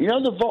no! You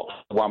know the Vox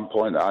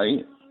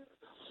 1.8.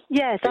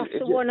 Yeah, that's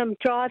the one I'm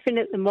driving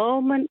at the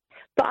moment,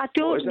 but I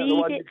don't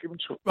need it.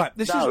 Right,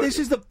 this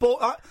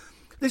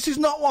is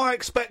not what I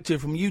expected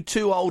from you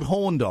two old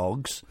horn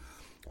dogs.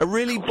 A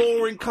really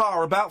boring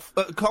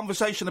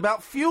conversation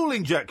about fuel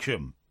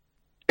injection.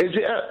 Is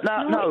it?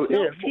 No, it's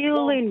not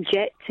fuel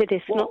injected.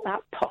 It's not that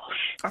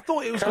posh. I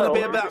thought it was going to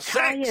be about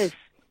sex. Tyres.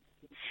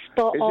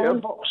 Spot Is on. it a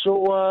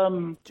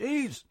Vauxhall?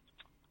 Jeez.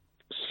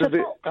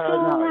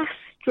 Vauxhall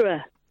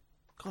Astra.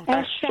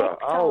 Astra.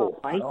 Oh,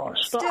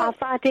 nice. But I've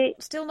had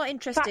it. Still not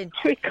interesting.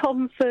 Factory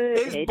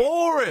converted. It's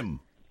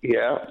boring.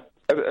 Yeah.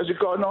 Has it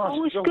got a nice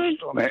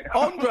exhaust on it?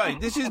 Andre,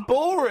 this is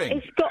boring.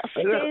 It's got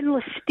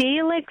stainless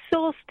steel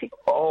exhaust.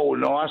 Oh,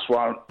 nice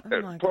one.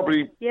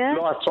 Probably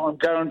lifetime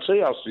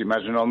guarantee, I should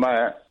imagine, on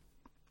that.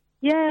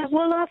 Yeah,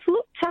 well, I've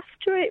looked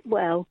after it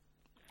well.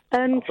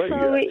 And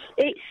so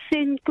it's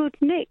in good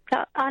nick.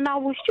 And I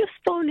was just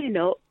phoning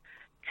up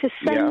to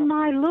send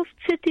my love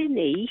to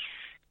Denise.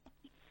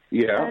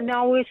 Yeah. And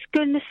I was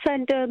going to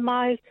send her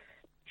my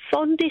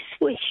fondest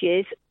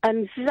wishes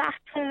and zap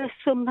her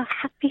some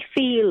happy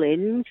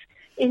feelings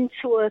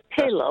into her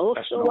pillow,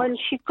 so when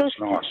she goes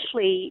to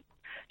sleep,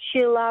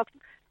 she'll have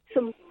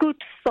some good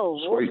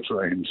thoughts. Sweet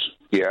dreams.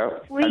 Yeah.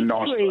 Sweet and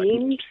nice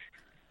dreams.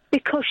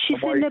 Because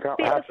she's in a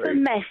bit of a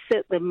mess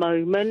at the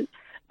moment,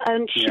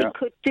 and she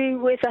could do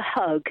with a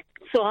hug.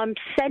 So I'm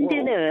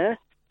sending her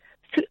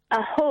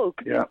a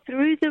hug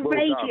through the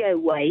radio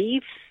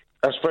waves.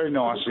 That's very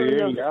nice of you. I'm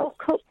going to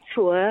hook up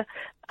to her,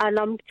 and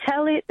I'm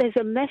telling there's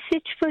a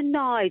message for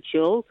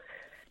Nigel,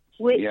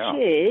 which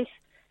is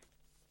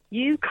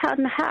you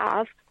can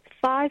have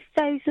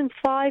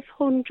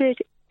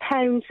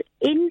 £5,500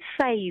 in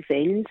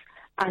savings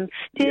and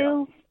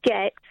still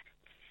get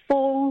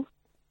full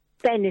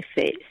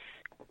benefits.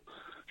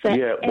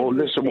 Well,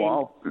 listen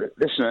to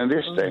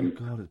this then.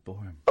 God, it's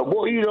boring.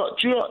 What are you like?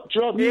 Do you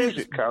like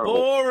music, Carol?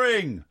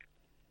 Boring.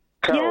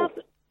 Carol.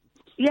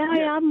 Yeah, I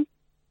am.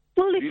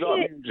 Well, if You you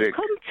like music?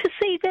 come to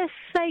see the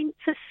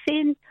Saints of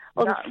Sin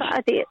on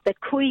Saturday at the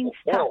Queen's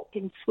Tap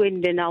in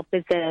Swindon, I'll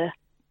be there.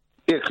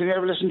 Yeah, can you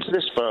ever listen to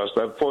this first,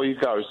 though, before you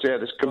go? See how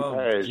this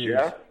compares,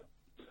 yeah?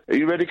 Are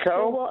you ready,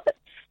 Carol? Well,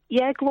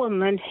 yeah, go on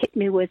then. Hit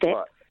me with it.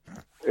 Right.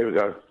 Here we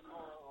go.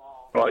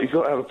 Right, you've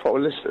got to have a proper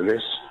listen to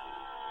this,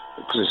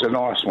 because it's a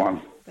nice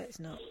one. But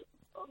it's not.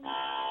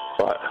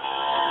 Right.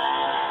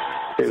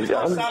 Here we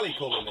go. Sally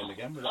calling in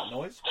again with that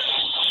noise.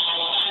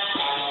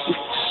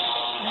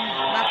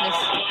 Madness.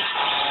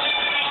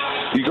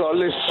 You got to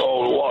listen.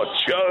 Oh, what a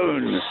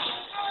tune.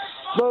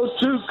 Go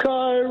to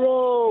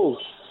Cairo.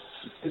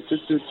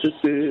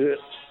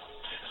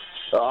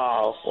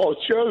 Oh, what a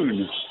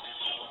tune.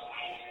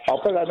 I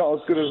bet they're not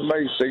as good as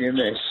me singing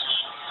this.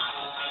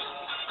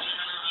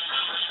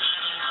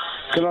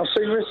 Can I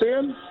sing this,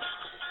 Ian?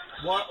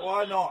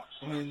 Why not?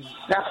 I mean,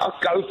 I'll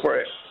go for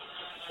it.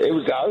 Here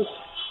we go.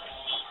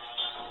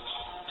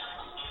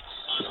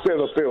 It's a bit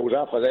of a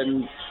build-up, but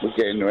then we'll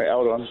get into it.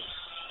 Hold on.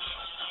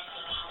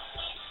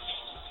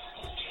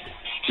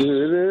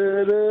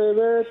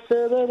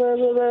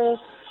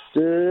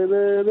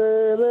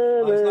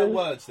 There's no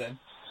words then.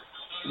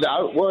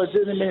 No, words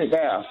in a minute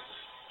now.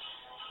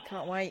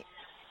 Can't wait.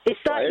 Is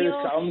that Right,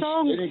 your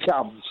song? Here it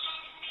comes.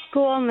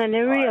 Go on then,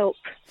 hurry up.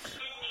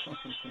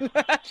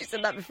 She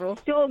said that before.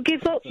 Don't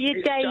give up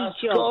your day job.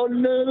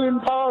 Gone noon,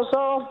 past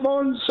half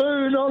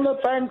monsoon on the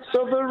banks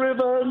of the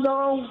River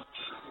Nile.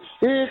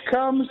 Here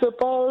comes the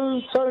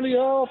boat, only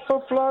half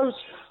afloat,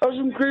 as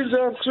some crews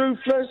have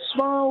toothless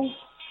smile.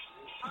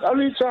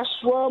 Only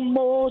just one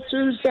more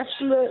to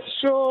desolate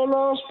shore,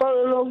 last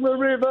boat along the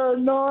River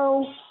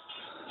Nile.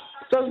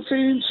 Doesn't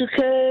seem to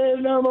care,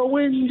 no more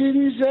wind in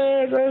his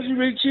hair as he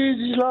reaches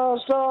his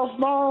last half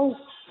mile.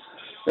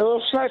 There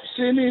are slaps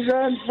in his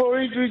hand for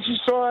he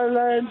reaches dry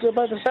land,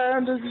 but the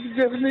sound of his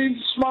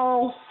deafening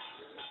smile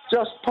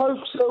just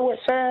pokes the wet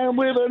sand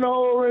with an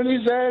oar in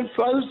his hand,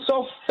 floats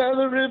off down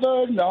the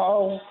River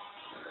Nile.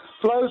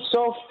 Floats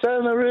off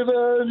down the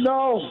River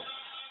Nile.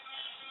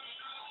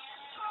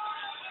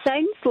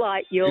 Sounds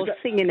like you're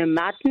singing a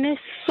Madness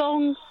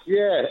song.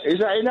 Yeah, is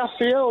that enough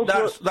for you? Or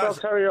That's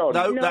carry on?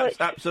 No, that's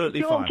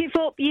absolutely don't fine. give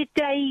up your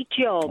day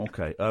job.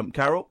 Okay,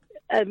 Carol?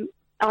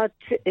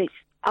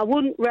 I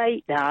wouldn't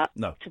rate that,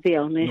 No. to be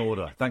honest. Nor would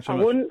I. Thanks very I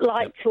much. wouldn't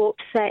like to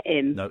upset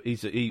him No,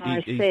 he's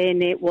by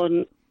saying it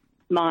wasn't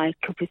my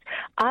cup of...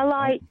 I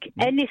like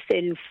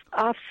anything.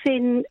 I've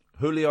seen...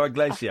 Julio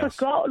Iglesias. I've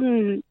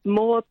forgotten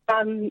more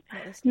than...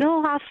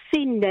 No, I've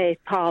seen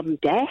Palm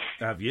Death.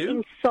 Have you?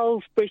 In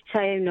Salisbury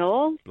Town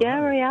Hall.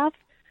 Yeah, I have.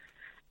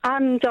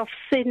 And I've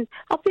been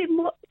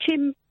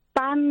watching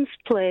bands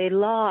play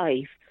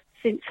live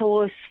since I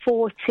was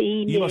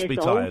 14 You must years be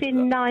old tired.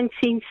 in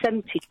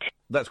 1972.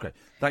 That's great.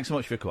 Thanks so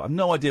much for your call. I've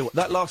no idea what...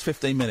 That last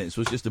 15 minutes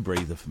was just a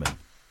breather for me.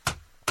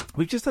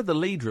 We've just had the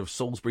leader of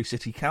Salisbury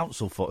City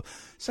Council for...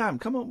 Sam,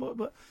 come on.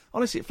 But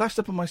honestly, it flashed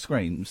up on my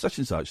screen, such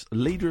and such,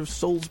 leader of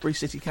Salisbury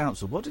City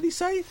Council. What did he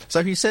say?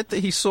 So he said that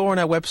he saw on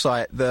our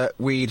website that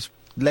we'd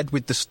led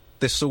with this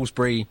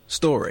Salisbury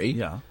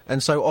story,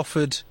 and so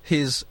offered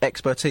his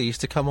expertise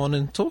to come on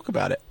and talk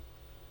about it.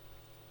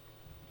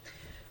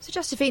 So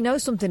just if he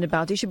knows something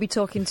about it, he should be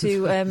talking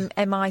to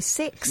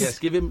MI6. Yes,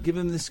 give him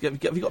this...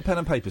 Have you got a pen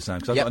and paper, Sam?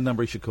 Because I've got a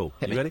number he should call.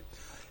 You ready?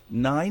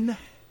 9...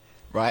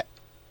 Right.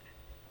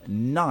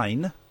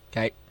 9...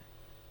 Okay.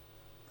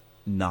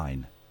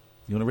 9.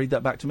 You want to read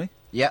that back to me?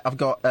 Yeah, I've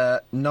got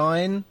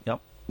 9.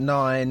 Yep.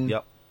 9.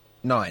 Yep.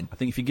 9. I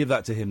think if you give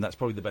that to him, that's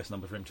probably the best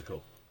number for him to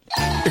call.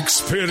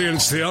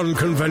 Experience the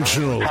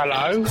unconventional.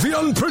 Hello? The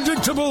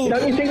unpredictable.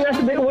 Don't you think that's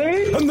a bit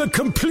weird? And the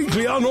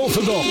completely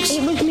unorthodox.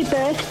 It was my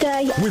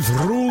birthday. With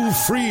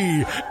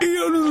rule-free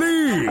Iain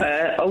Lee.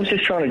 I was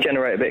just trying to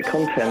generate a bit of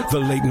content. The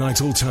Late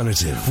Night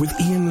Alternative with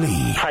Iain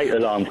Lee. Hate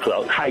alarm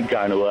clock, hate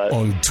going to work.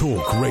 On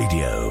Talk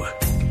Radio.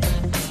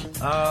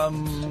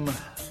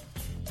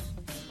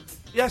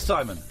 Yes,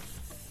 Simon.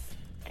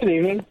 Good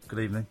evening. Good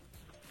evening.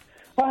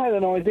 I had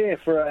an idea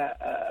for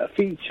a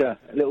feature,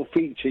 a little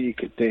feature you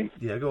could do.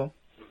 Yeah, go on.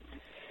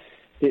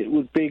 It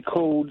would be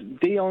called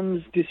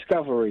Dion's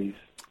Discoveries.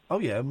 Oh,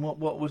 yeah, and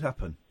what would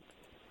happen?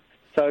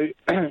 So,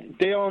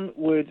 Dion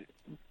would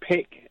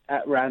pick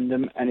at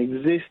random an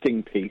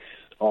existing piece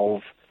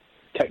of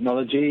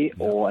technology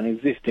or an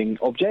existing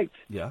object.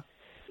 Yeah.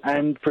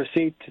 And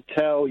proceed to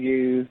tell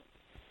you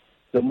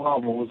the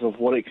marvels of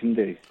what it can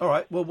do. All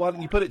right, well, why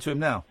don't you put it to him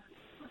now?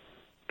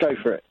 Go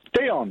for it.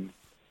 Dion!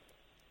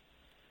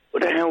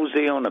 What the hell's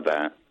he on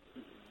about?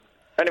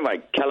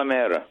 Anyway,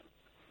 Calamera.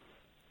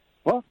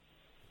 What?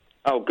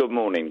 Oh, good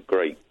morning,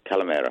 great.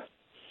 Calamera.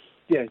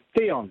 Yeah,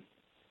 Dion.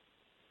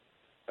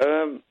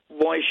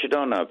 Why should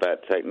I know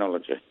about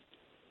technology?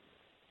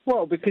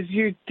 Well, because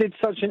you did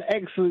such an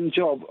excellent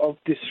job of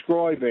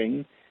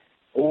describing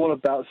all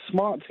about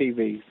smart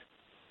TVs.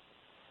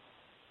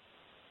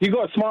 You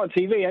got a smart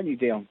TV, haven't you,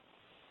 Dion?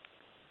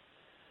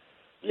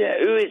 Yeah,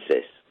 who is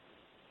this?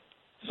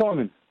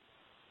 Simon.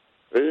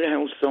 Who the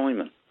hell's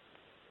Simon?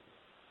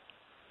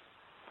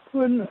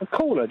 A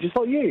caller, just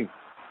like you.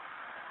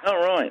 All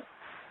right.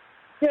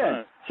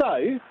 Yeah, so,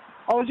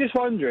 I was just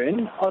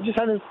wondering, I just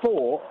had a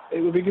thought,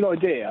 it would be a good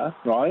idea,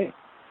 right?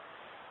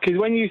 Because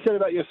when you said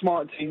about your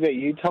smart TV,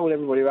 you told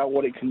everybody about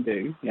what it can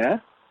do, yeah?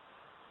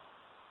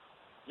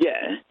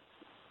 Yeah.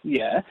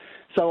 Yeah.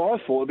 So I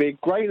thought it would be a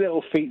great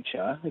little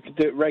feature, you could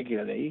do it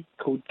regularly,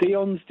 called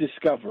Dion's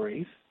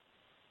Discoveries,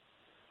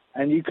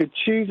 and you could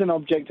choose an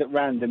object at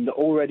random that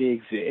already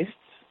exists,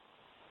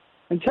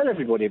 and tell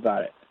everybody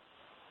about it.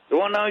 Do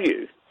I know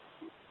you?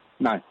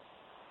 No.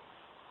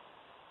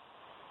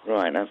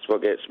 Right, that's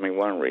what gets me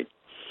worried.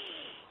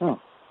 Oh.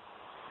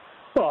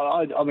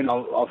 Well, I mean,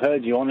 I've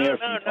heard you on here a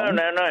few times.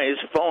 No,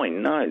 it's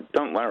fine. No,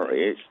 don't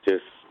worry. It's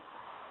just...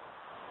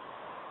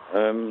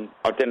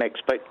 I didn't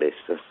expect this,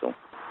 that's all.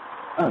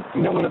 Oh,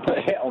 you're not going to put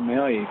a hit on me,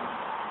 are you?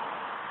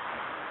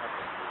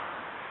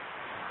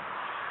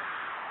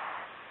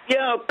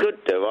 Yeah, I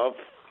could do. I've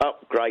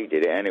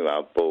upgraded it anyway.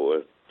 I bought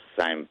a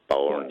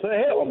soundbar and... Put a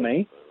hit on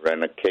me?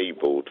 And a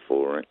keyboard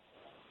for it.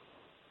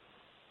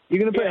 You're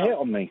going to put a hit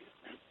on me?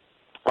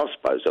 I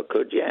suppose I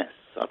could, yes.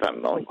 I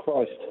don't mind. Oh,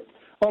 Christ.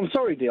 Oh, I'm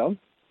sorry, Dion.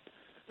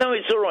 No,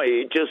 it's all right.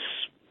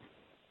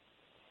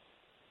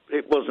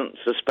 It wasn't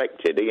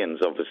suspected.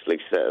 Ian's obviously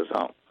set us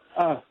up.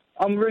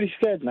 I'm really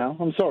scared now.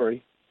 I'm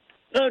sorry.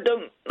 No,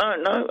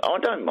 I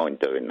don't mind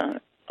doing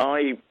that.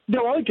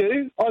 No, I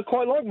do. I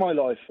quite like my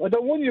life. I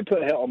don't want you to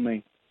put a hit on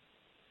me.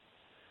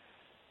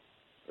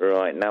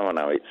 Right, now I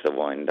know it's a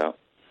wind-up.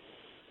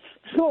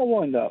 It's not a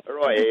wind-up.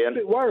 Right, I'm Ian. a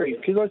bit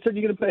worried, because I said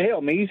you're going to put a hit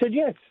on me. You said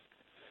yes.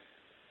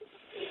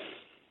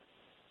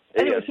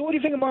 Ian. Anyway, so what do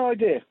you think of my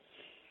idea?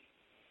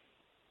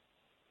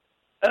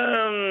 I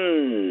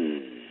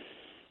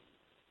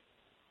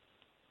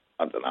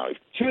don't know.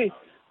 Should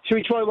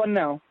we try one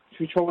now? Should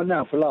we try one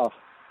now for a laugh?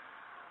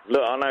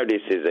 Look, I know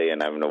this is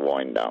Ian having a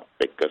wind-up,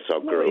 because I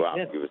grew up.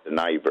 He was a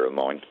neighbour of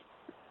mine.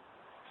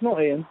 It's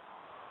not Ian.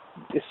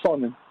 It's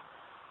Simon.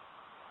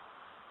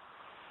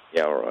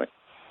 Yeah, all right.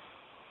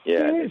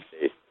 Yeah, it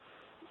is.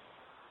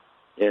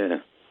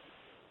 Yeah.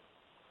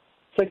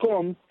 So go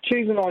on,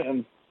 choose an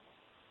item.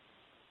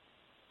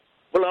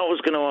 Well, I was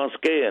going to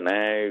ask Ian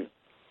how,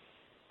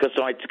 because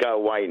I had to go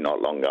away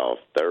not long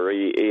after.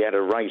 He had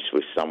a race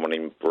with someone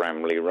in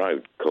Bramley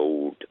Road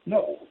called...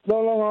 Not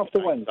long after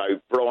when?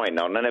 O'Brien,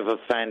 and I never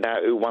found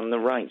out who won the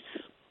race.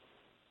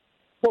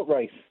 What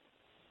race?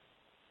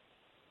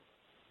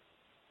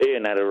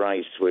 Ian had a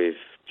race with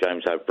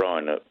James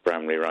O'Brien at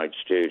Bramley Road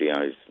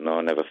Studios, and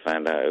I never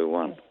found out who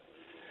won.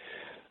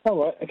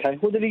 Oh, right, okay.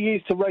 What did he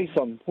use to race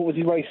on? What was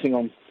he racing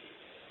on?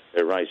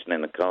 They're racing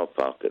in the car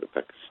park at the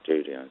back of the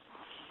studios.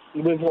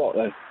 With what,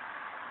 though?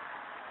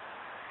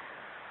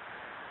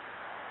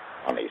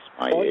 Honest,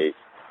 mate.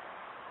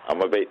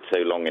 I'm a bit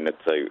too long in the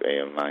tooth,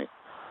 Ian, mate.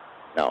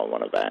 No, I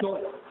want about.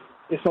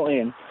 It's not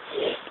Ian.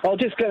 I was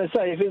just going to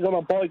say, if it's on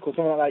a bike or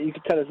something like that, you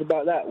could tell us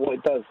about that, what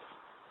it does.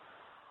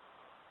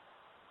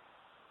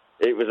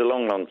 It was a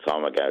long, long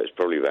time ago. It was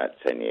probably about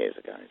 10 years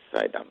ago.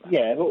 So done that.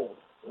 Yeah, but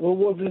what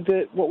was it,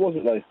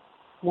 though?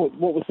 What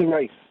was the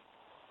race?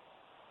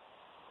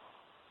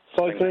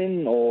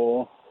 Cycling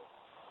or...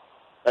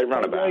 They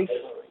run about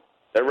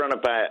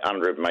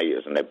 100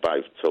 metres, and they're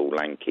both tall,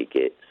 lanky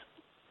gits.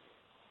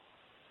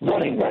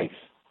 Running race?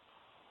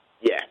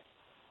 Yeah.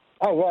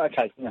 Oh, right,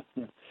 okay. Yeah.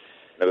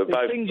 They were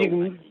both tall,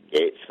 lanky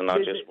gits, and I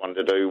just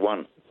wanted to do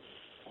one.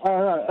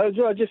 I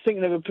was just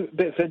thinking of a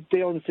bit for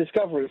Dion's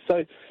Discovery.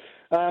 So,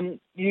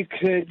 You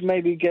could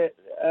maybe get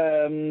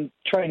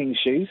training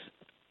shoes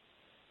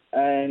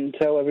and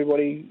tell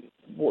everybody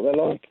what they're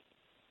like.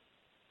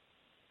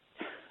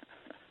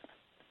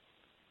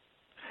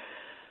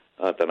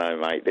 I don't know,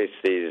 mate. This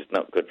is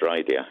not good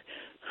radio.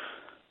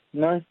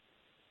 No?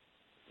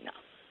 No.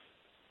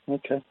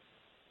 Okay.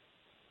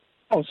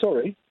 Oh,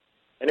 sorry.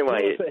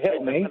 Anyway, Don't hit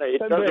on me.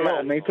 Don't hit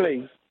on me,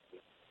 please.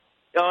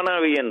 I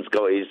know Ian's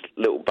got his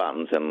little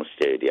buttons in the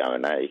studio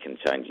and now he can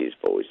change his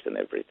voice and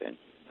everything.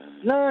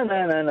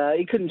 No.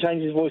 He couldn't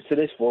change his voice to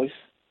this voice.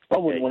 I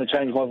wouldn't want to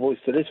change my voice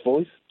to this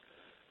voice.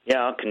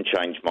 Yeah, I can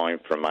change mine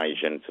from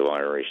Asian to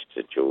Irish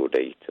to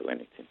Geordie to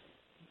anything.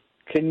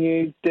 Can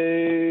you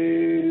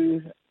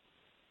do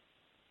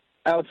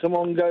Outer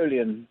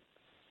Mongolian?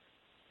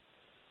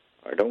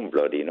 I don't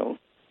bloody know.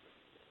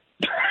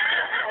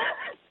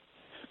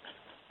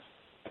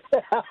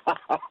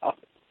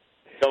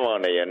 Come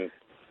on, Ian.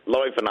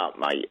 Liven up,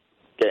 mate.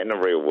 Get in the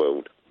real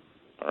world.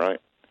 All right?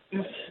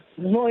 It's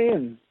not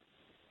in.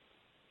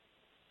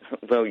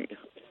 Well, it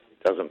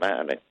doesn't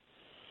matter then.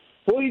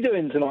 What are you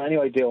doing tonight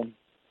anyway, Dion?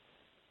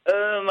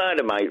 I had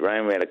a mate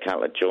round. We had a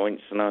couple of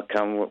joints and I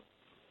come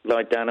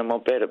lie down in my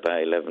bed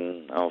about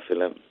 11, half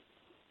 11.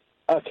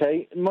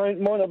 Okay. Might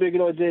not be a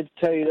good idea to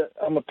tell you that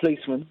I'm a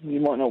policeman. You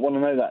might not want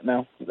to know that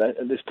now,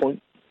 at this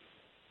point.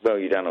 Well,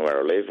 you don't know where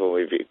I live, or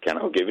if you can,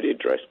 I'll give you the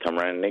address. Come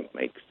round and nick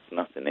me, 'cause there's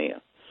nothing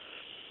here.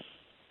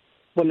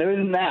 Well, there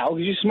isn't now,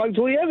 because you smoked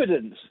all the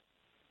evidence.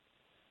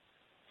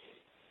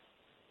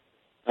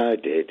 Oh,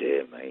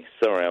 dear me.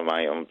 Sorry,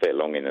 mate, I'm a bit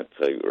long in the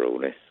tooth with all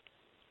this.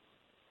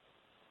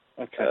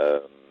 Okay.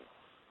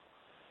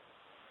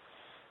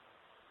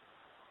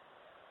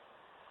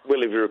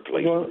 Well, if you're a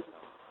policeman...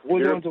 What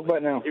do you want to talk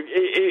about now?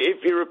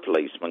 If you're a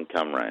policeman,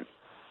 come round.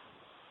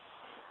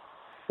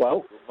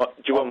 Well...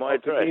 Do you want my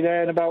address? I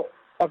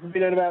can be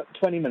there in about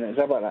 20 minutes.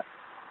 How about that?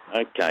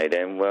 Okay,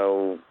 then.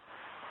 Well,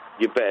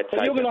 you better take...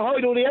 But you're going to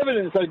hide all the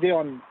evidence, though,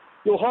 Dion.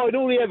 You'll hide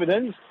all the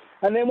evidence,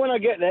 and then when I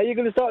get there, you're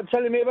going to start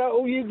telling me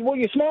about what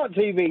your smart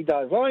TV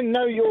does. I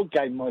know your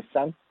game, my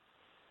son.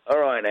 All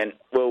right, then.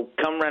 Well,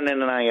 come round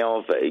in an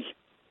ARV.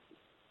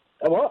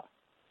 A what?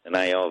 An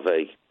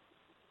ARV.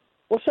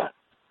 What's that?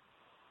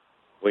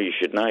 Well, you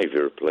should know if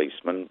you're a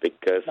policeman,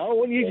 because... No, I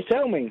want you to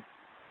tell me.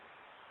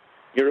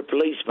 You're a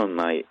policeman,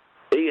 mate.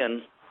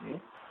 Ian,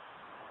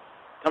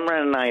 come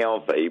round an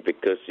ARV,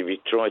 because if you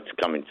try to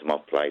come into my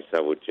place, I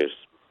would just...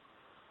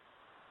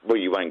 Well,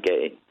 you won't get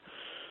in.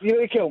 You're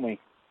going to kill me.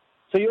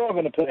 So you are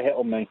going to put a hit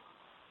on me.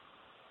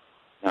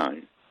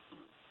 No.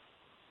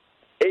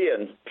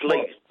 Ian,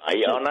 please,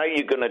 mate, I know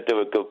you're going to do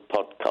a good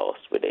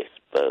podcast with this,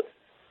 but...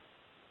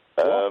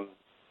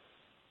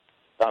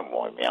 don't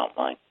wind me up,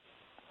 mate.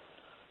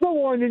 I'm not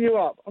winding you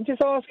up. I'm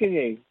just asking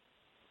you.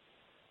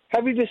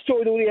 Have you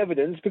destroyed all the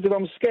evidence? Because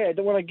I'm scared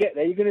that when I get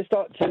there, you're going to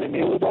start telling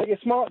me all about your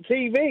smart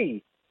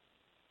TV.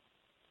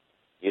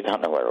 You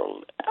don't know where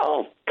all...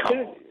 Oh, come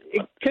on.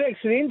 It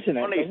connects to the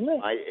internet, doesn't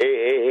it?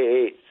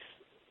 Mate,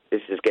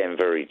 this is getting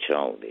very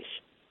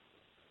childish.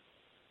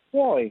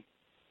 Why?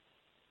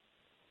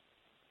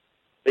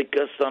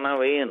 Because I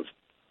know Ian's...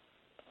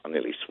 I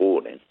nearly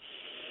swore then.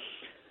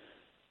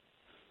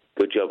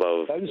 Good job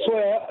of... Don't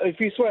swear. If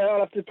you swear, I'll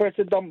have to press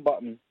the dump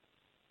button.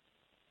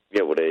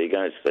 Yeah, well, there you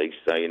go, Steve.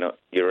 So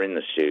you're in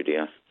the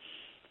studio.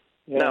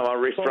 Yeah. No, I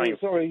refrain.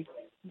 Sorry,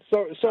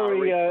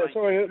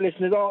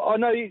 listeners. I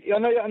know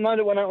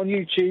that went out on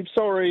YouTube.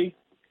 Sorry.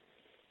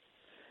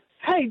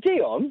 Hey,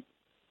 Dion.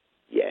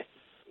 Yes.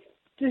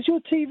 Does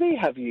your TV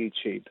have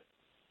YouTube?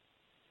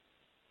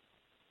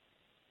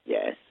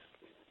 Yes.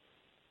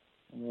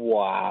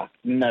 Wow,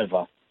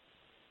 never.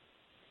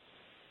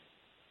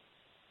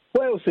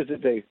 What else does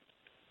it do?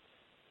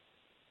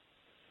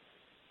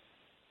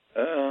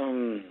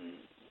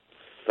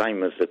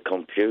 Same as the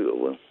computer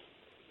will.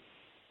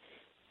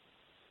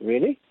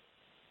 Really?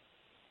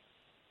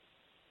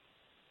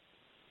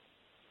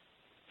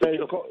 So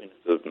you're in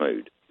a good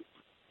mood.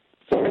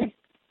 Sorry?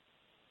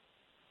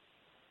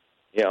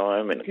 Yeah, I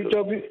am in a good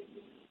mood.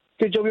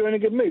 Good job you're in a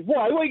good mood.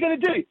 Why? What are you going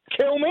to do?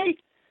 Kill me?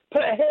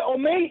 Put a hit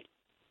on me?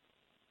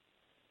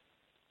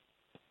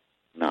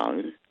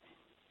 No.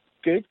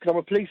 Good, because I'm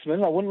a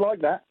policeman. I wouldn't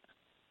like that.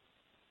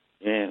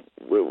 Yeah,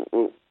 well,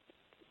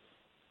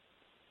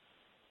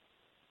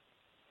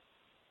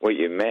 what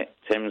you met?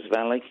 Thames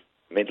Valley?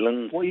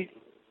 Midlands?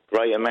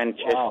 Greater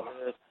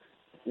Manchester?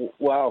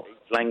 Wow.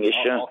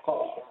 Lancashire?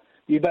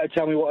 You better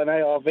tell me what an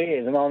ARV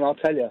is, and I'll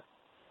tell you.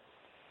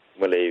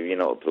 Well, if you're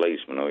not a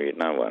policeman, or you'd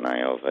know what an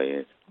ARV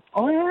is.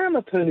 I am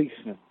a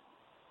policeman.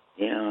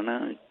 Yeah, I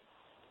know.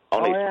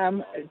 Honestly, I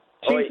am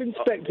Chief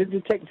Inspector,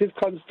 Detective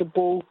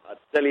Constable. I'll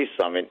tell you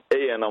something,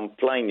 Ian, I'm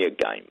playing your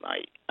game,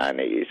 mate, and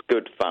it's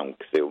good fun,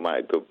 because it'll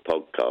make a good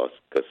podcast,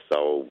 because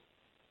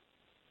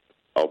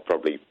I'll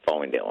probably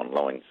find it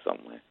online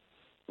somewhere.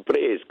 But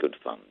it is good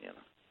fun, you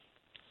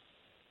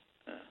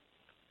know.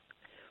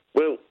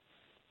 Well,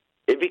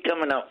 if you're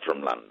coming up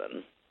from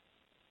London,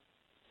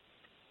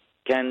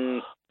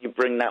 can you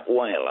bring that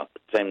whale up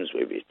the Thames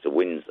with you to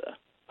Windsor?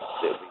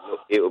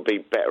 It'll be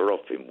better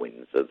off in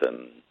Windsor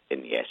than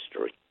in the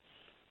estuary.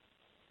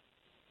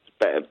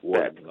 better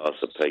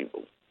class of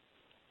people.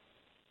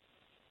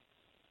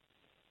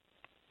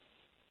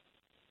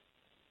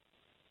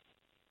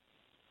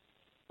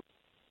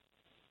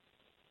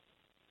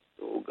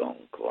 All gone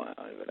quiet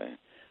over there.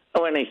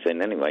 Oh,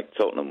 anything, anyway.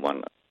 Tottenham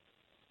won.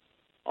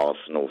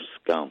 Arsenal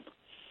scum.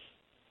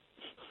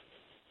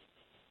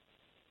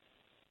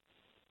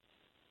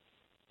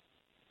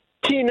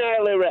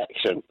 Penile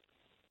erection.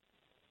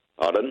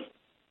 Pardon?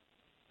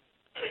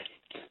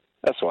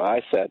 That's what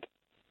I said.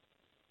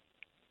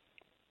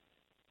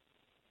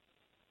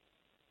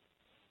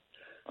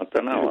 I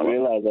don't know. I didn't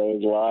realise I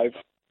was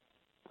live.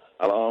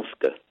 I'll ask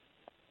her.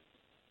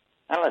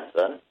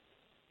 Alison,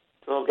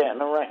 do I get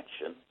an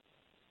erection?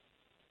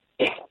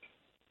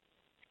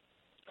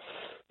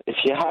 If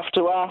you have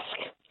to ask,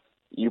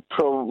 you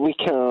probably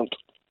can't.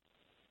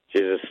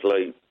 She's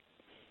asleep.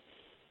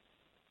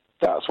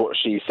 That's what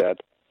she said.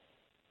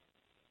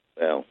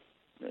 Well,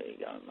 there you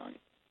go,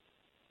 mate.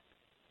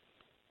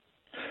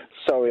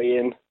 Sorry,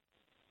 Ian.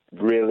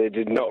 Really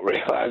did not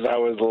realise I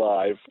was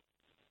live.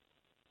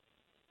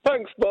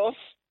 Thanks, boss.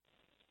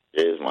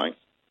 Cheers, mate.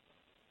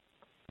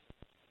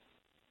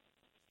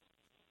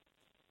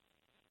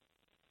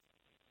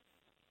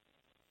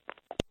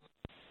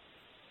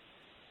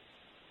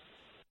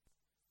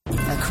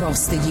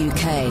 Across the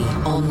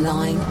UK,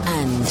 online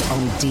and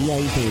on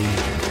DAB.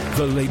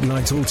 The Late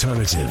Night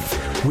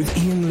Alternative with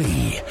Iain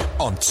Lee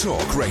on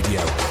Talk Radio.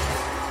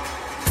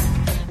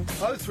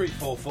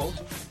 0344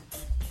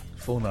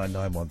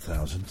 499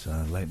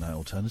 1000. Late Night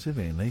Alternative.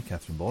 Iain Lee,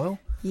 Catherine Boyle.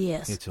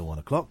 Yes. Here till 1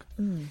 o'clock.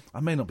 Mm. I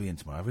may not be in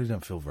tomorrow. I really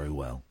don't feel very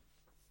well.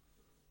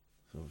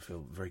 So I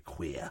feel very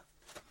queer.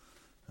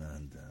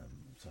 And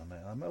so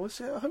we'll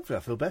see, hopefully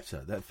I feel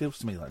better. That feels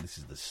to me like this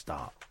is the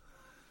start.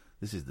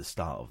 This is the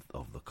start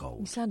of the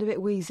cold. You sound a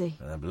bit wheezy.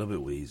 I'm a little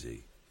bit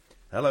wheezy.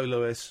 Hello,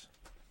 Lewis.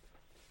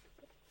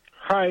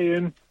 Hi,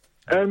 Ian.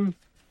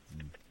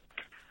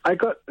 I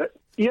got the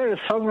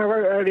song I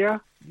wrote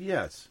earlier.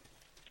 Yes.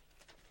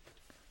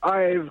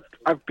 I've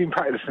been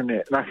practicing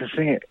it and I can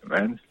sing it,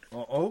 man.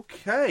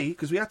 Okay,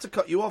 because we had to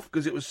cut you off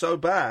because it was so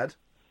bad.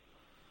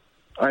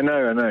 I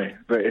know,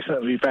 but it's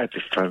not really bad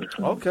this time.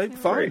 Okay,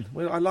 fine.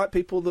 Well, I like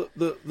people that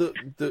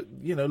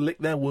lick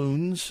their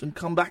wounds and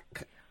come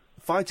back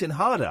fighting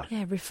harder.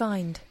 Yeah,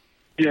 refined.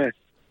 Yeah.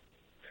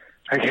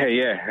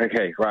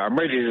 Okay. Right, I'm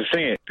ready to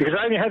sing it because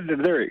I only had the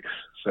lyrics,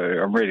 so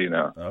I'm ready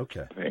now.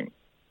 Okay. I think.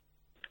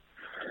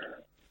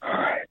 All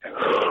right.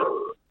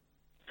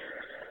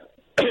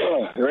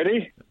 You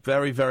ready?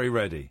 Very, very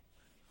ready.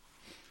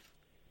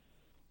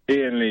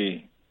 Iain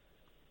Lee.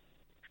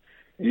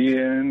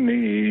 Iain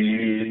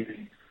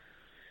Lee.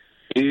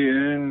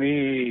 Iain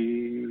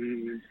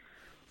Lee.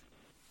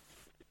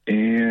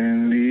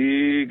 Iain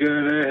Lee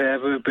gonna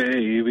have a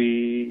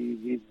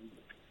baby.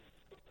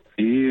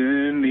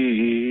 Iain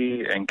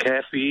Lee and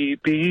Kathy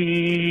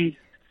B.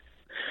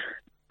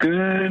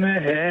 Gonna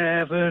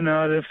have an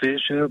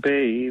artificial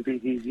baby.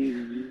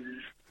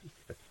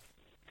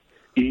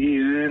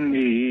 Iain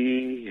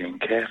Lee and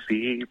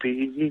Kathy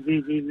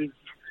B.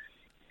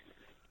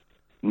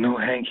 No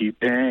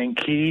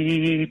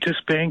hanky-panky,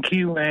 just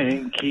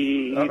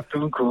spanky-wanky.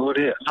 Don't call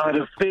it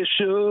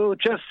artificial,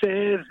 just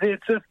says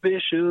it's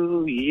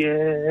official,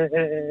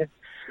 yeah.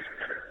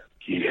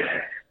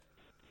 Yeah.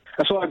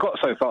 That's what I got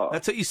so far.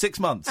 That took you 6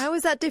 months. How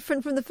is that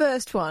different from the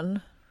first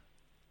one?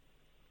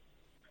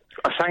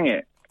 I sang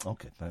it.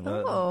 Okay.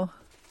 Oh.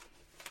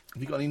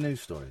 Have you got any news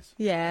stories?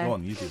 Yeah. Go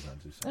on, you do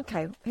that.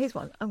 Okay, here's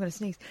one. I'm going to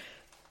sneeze.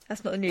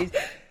 That's not the news.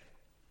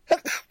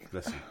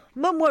 Bless you.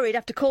 Mum worried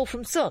after call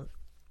from son.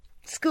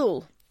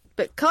 School.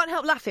 But can't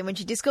help laughing when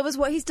she discovers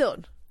what he's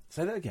done.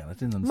 Say that again, I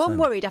didn't understand. Mum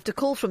worried after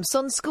call from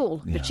son's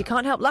school, but she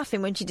can't help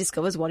laughing when she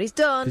discovers what he's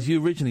done. Because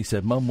you originally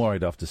said Mum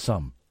worried after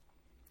some.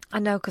 I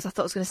know, because I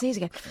thought I was going to sneeze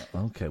again.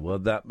 Okay, well,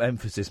 that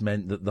emphasis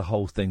meant that the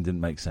whole thing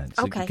didn't make sense.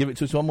 So Okay. give it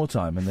to us one more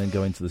time and then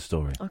go into the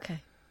story.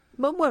 Okay.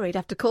 Mum worried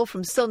after call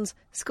from son's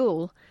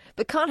school,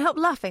 but can't help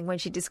laughing when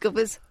she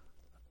discovers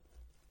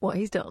what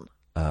he's done.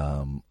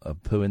 A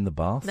poo in the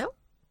bath? No.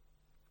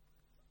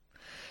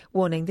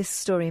 Warning, this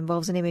story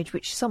involves an image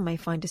which some may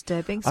find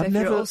disturbing, so if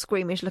you're all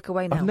squeamish, look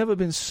away now. I've never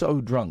been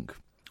so drunk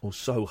or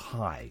so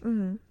high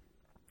Mhm.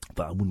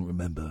 that I wouldn't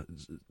remember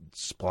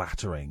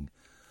splattering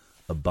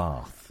a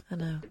bath I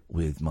know.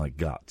 with my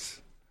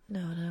guts.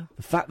 No.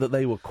 The fact that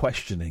they were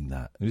questioning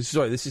that.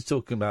 Sorry, this is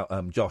talking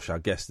about Josh, our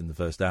guest in the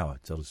first hour,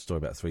 told us a story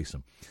about a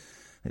threesome.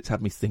 It's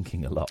had me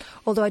thinking a lot.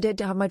 Although I did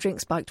have my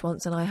drink spiked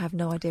once, and I have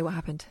no idea what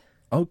happened.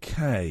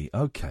 Okay,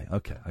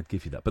 I'd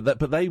give you that.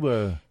 But they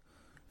were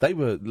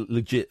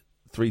legit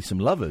threesome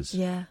lovers.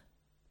 Yeah.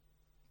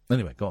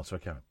 Anyway, go on,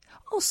 sorry, Karen.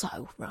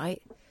 Also,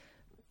 right,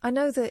 I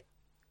know that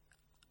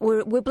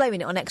we're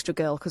blaming it on extra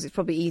girl because it's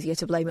probably easier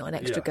to blame it on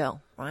extra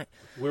girl, right?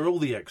 We're all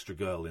the extra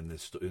girl in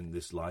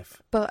this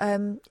life. But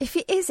if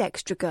it is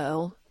extra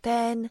girl,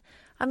 then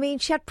I mean,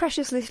 she had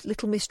precious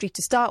little mystery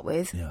to start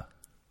with. Yeah.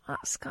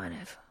 That's kind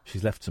of.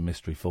 She's left some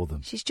mystery for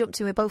them. She's jumped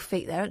in with both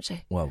feet there, hasn't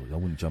she? Well, I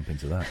wouldn't jump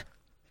into that.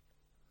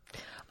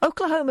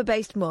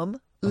 Oklahoma-based mum,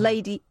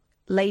 Lady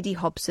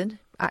Hobson,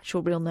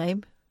 actual real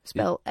name,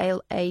 Spell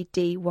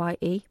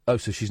Ladye. Oh,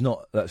 so she's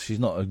not. That's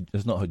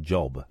not her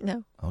job.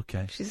 No.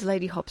 Okay. She's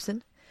Lady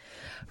Hobson.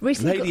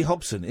 Recently Lady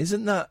Hobson,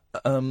 isn't that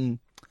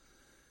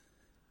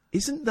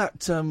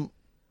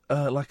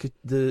like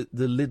the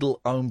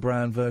little own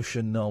brand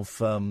version of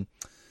those,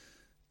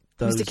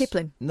 Mr.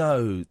 Kipling?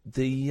 No,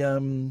 the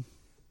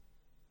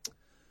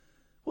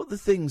what are the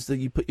things that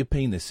you put your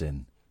penis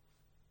in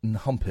and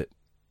hump it?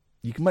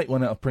 You can make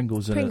one out of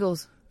Pringles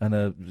and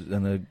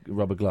a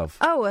rubber glove.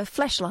 Oh, a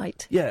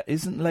fleshlight. Yeah,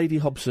 isn't Lady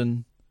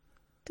Hobson?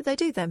 Did they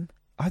do them?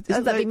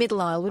 That'd be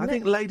middle aisle, wouldn't I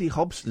think Lady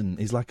Hobson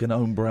is like an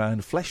own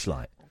brand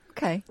fleshlight.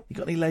 Okay. You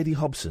got any Lady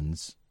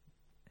Hobsons?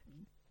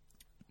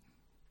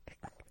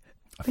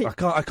 I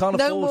can't afford.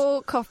 No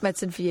more cough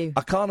medicine for you.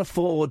 I can't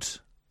afford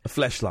a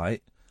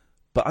fleshlight,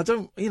 but I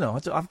don't.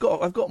 I've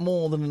got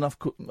more than enough.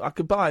 I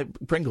could buy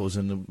Pringles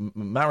and a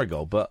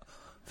Marigold, but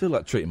I feel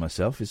like treating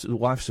myself. The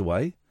wife's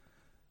away.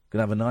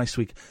 Gonna have a nice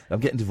week.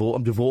 I'm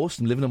divorced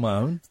and living on my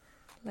own.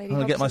 I'm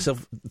gonna get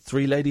myself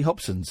 3 Lady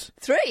Hobsons.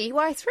 3?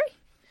 Why 3?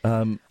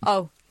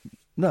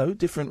 No,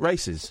 different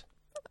races.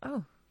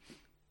 Oh.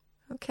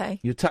 Okay.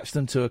 You attach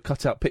them to a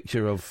cut-out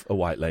picture of a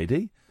white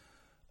lady,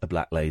 a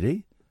black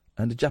lady,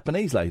 and a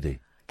Japanese lady.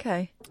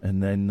 Okay.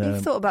 And then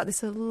you've thought about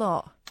this a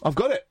lot. I've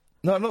got it.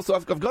 No, I'm not.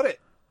 I've got it.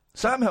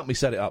 Sam helped me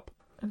set it up.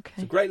 Okay.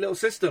 It's a great little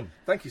system.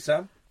 Thank you,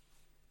 Sam.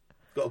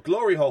 Got a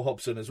glory hole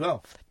Hobson as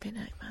well. Flipping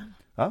it, man.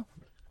 Huh?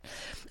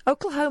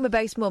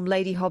 Oklahoma-based mum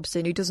Lady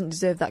Hobson, who doesn't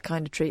deserve that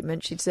kind of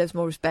treatment. She deserves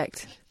more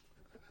respect.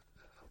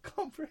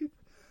 Can't breathe.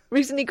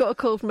 Recently got a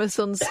call from her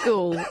son's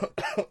school,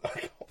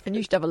 and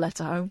you should have a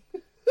letter home.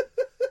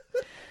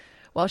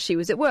 While she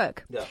was at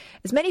work. Yeah.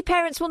 As many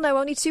parents will know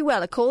only too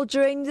well, a call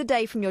during the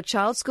day from your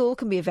child's school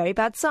can be a very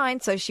bad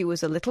sign, so she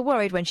was a little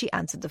worried when she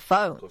answered the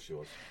phone. Of course she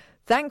was.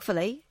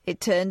 Thankfully,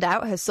 it turned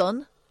out her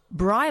son,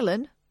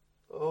 Brylan...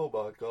 Oh,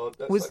 my God.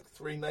 That's was... like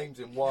 3 names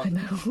in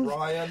one.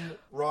 Ryan,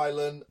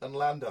 Rylan and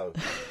Lando.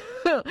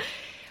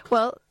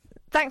 Well,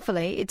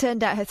 thankfully, it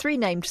turned out her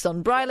 3-named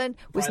son, Brylan,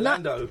 was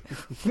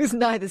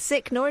neither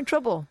sick nor in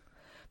trouble.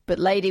 But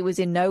Lady was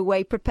in no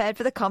way prepared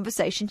for the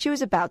conversation she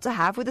was about to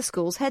have with the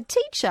school's head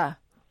teacher.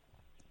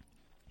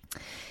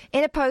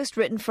 In a post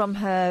written from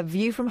her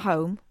view from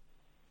home...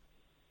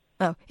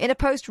 Oh, in a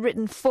post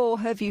written for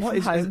her view from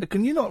home...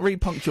 Can you not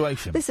read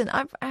punctuation? Listen,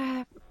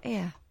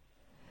 yeah.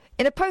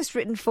 In a post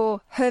written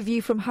for her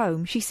view from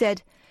home, she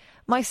said,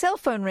 "My cell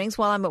phone rings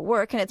while I'm at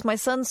work and it's my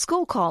son's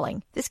school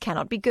calling. This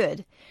cannot be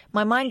good.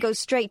 My mind goes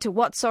straight to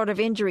what sort of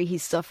injury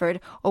he's suffered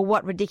or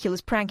what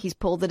ridiculous prank he's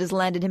pulled that has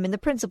landed him in the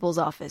principal's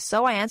office.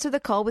 So I answer the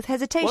call with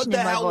hesitation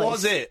in my voice." What the hell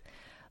was it?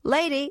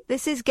 "Lady,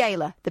 this is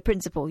Gayla, the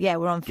principal. Yeah,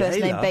 we're on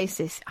first-name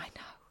basis." I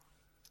know.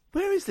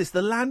 Where is this?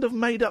 The land of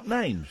made-up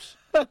names?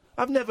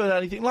 I've never heard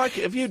anything like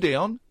it. Have you,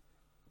 Dion?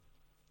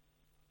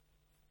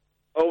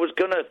 I was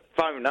going to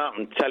phone up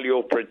and tell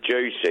your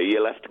producer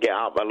you'll have to get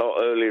up a lot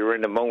earlier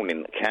in the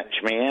morning to catch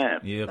me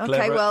out. Yeah,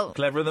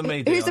 cleverer than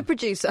me, Dion. Who's the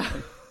producer?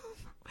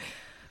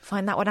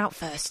 Find that one out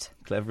first.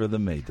 Cleverer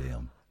than me,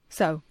 Dion.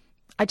 So,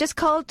 I just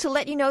called to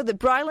let you know that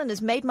Brylan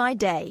has made my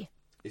day.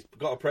 He's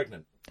got her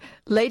pregnant.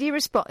 Lady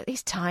responded...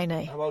 He's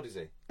tiny. How old is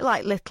he?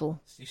 Like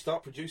little. You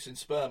start producing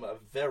sperm at a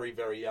very,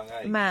 very young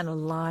age. Man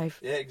alive.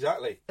 Yeah,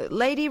 exactly.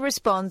 Lady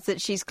responds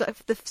that she's...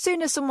 The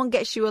sooner someone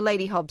gets you a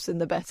Lady Hobson,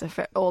 the better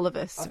for all of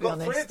us, to be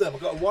honest. I've got 3 of them.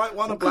 I've got a white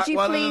one, a black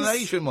one, and an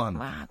Asian one.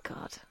 Oh,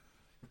 God.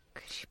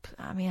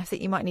 I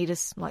think you might need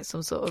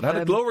some sort of... And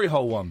a glory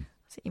hole one.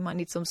 I think you might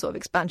need some sort of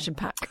expansion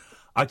pack.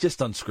 I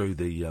just unscrewed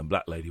the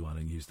black lady one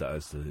and used that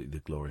as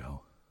the glory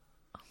hole.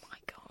 Oh, my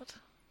God.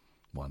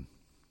 One.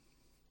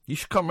 You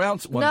should come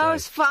round one day. No,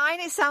 it's fine.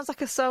 It sounds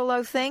like a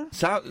solo thing.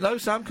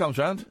 Sam comes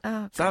round.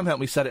 Oh, Sam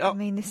helped me set it up. I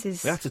mean, this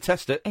is... We have to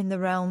test it. In the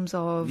realms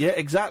of... Yeah,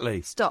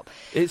 exactly. Stop.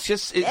 It's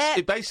just...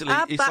 basically,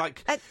 it's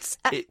like...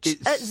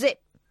 Zip.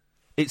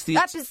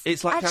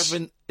 It's like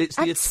having... It's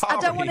the Atari...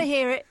 I don't want to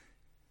hear it.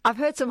 I've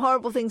heard some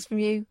horrible things from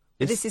you.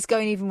 This is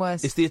going even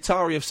worse. It's the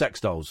Atari of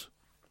sex dolls.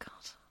 God.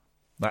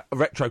 Like a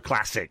retro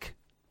classic.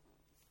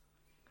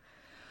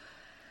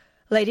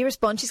 Lady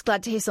responds she's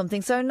glad to hear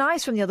something so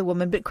nice from the other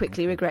woman, but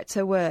quickly regrets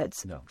her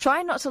words. No.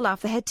 Trying not to laugh,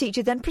 the head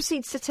teacher then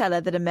proceeds to tell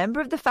her that a member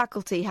of the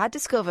faculty had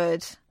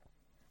discovered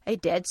a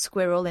dead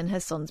squirrel in her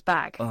son's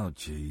bag. Oh,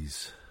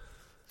 jeez.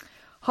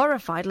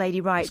 Horrified,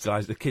 Lady writes...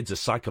 The kid's a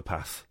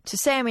psychopath. To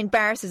say I'm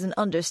embarrassed is an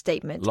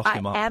understatement. Lock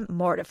him up. I am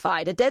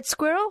mortified. A dead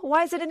squirrel?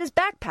 Why is it in his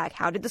backpack?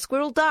 How did the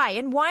squirrel die?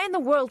 And why in the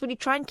world would he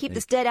try and keep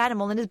this dead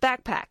animal in his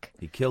backpack?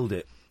 He killed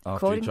it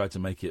after he tried to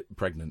make it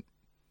pregnant.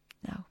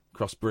 No.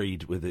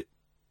 Crossbreed with it.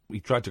 He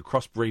tried to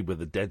crossbreed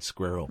with a dead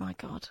squirrel. My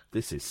God.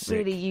 This is sick.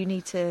 Really, you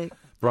need to...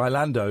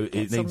 Brylando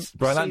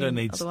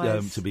needs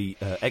otherwise... to be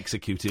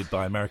executed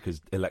by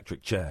America's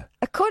electric chair.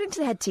 According to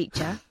the head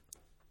teacher...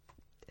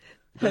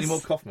 Any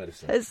more cough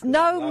medicine? There's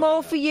no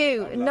more for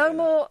you. No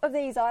more of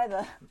these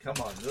either. Come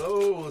on.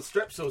 No,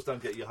 strepsils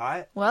don't get you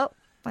high. Well,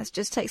 let's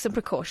just take some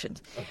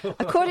precautions.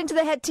 According to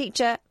the head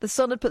teacher, the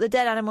son had put the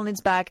dead animal in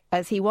his bag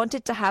as he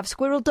wanted to have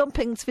squirrel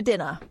dumplings for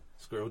dinner.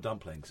 Squirrel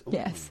dumplings. Ooh.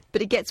 Yes,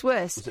 but it gets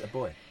worse. Was it a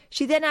boy?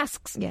 She then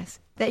asks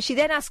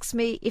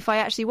me if I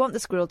actually want the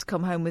squirrel to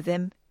come home with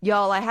him.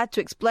 Y'all, I had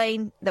to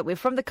explain that we're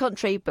from the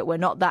country, but we're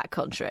not that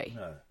country.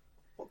 No.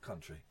 What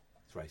country?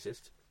 It's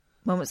racist.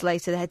 Moments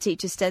later, the head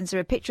teacher sends her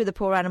a picture of the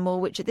poor animal,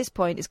 which at this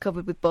point is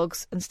covered with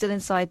bugs and still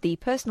inside the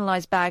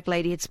personalised bag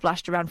lady had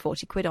splashed around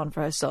 40 quid on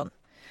for her son.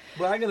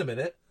 Well, hang on a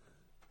minute.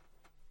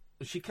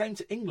 She came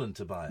to England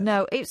to buy it.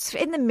 No, it's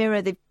in the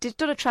Mirror. They've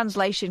done a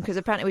translation because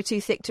apparently we're too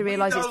thick to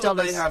realise it's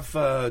dollars. They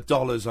have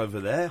dollars over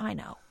there. I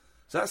know.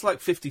 So that's like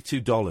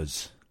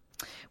 $52.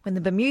 When the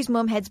bemused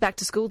mum heads back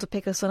to school to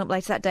pick her son up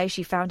later that day,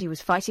 she found he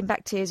was fighting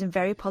back tears and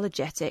very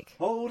apologetic.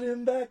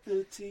 Holding back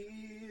the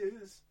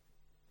tears.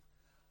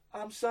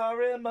 I'm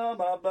sorry,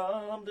 Mum, I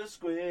bummed a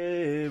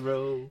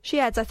squirrel. She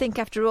adds, I think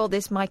after all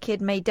this, my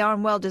kid may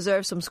darn well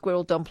deserve some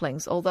squirrel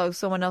dumplings, although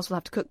someone else will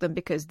have to cook them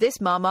because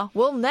this mama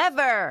will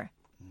never.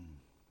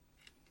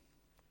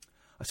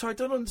 Sorry, I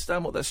don't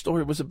understand what that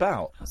story was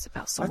about. It was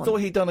about someone. I thought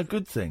he'd done a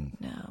good thing.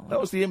 No.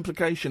 That was the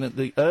implication at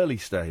the early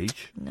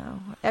stage. No.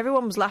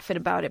 Everyone was laughing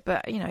about it,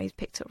 but, he's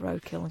picked up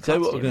roadkill. And So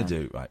what we're going to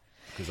do, right,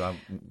 because I'm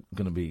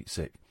going to be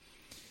sick,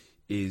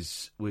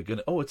 is we're going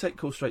to... Oh, we'll take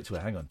call straight to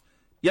it. Hang on.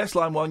 Yes,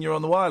 line 1, you're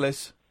on the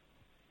wireless.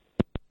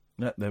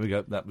 Yeah, there we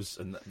go.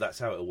 That's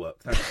how it'll work.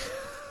 Thanks.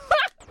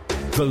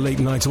 The Late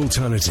Night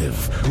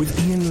Alternative with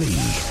Iain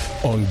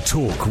Lee on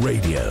Talk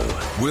Radio.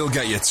 We'll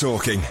get you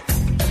talking.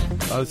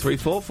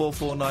 034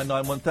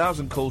 4499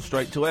 1000. Call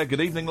straight to air.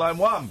 Good evening, line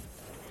 1.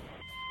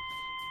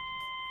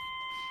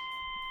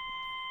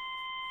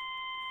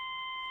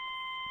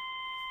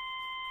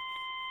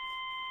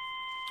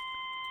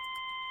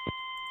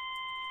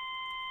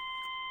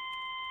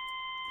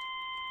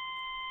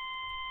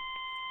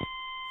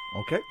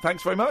 Okay,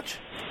 thanks very much.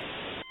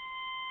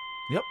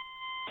 Yep.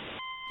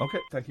 Okay,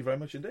 thank you very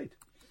much indeed.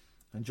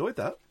 Enjoyed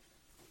that.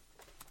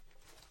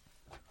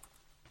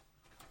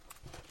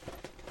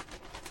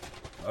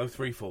 Oh,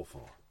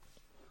 0344.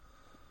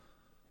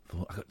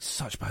 I've got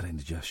such bad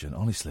indigestion,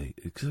 honestly.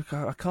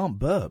 I can't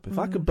burp. If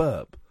I could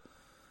burp,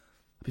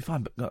 I'd be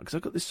fine. But because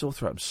I've got this sore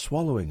throat, I'm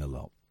swallowing a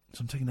lot.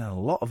 So I'm taking down a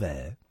lot of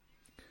air.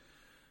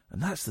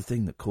 And that's the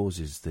thing that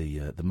causes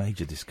the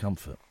major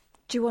discomfort.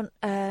 Do you want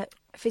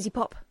fizzy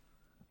pop?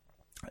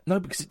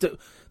 No, because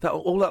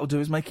all that will do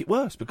is make it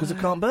worse, because I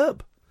can't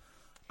burp.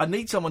 I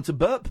need someone to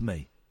burp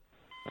me.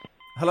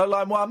 Hello,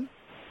 line 1.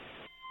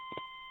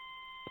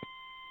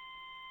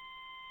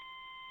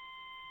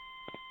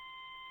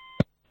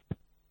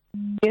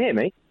 Can you hear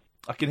me?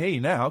 I can hear you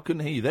now. I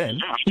couldn't hear you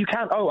then. You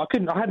can? Oh, I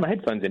couldn't. I had my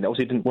headphones in. It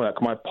obviously didn't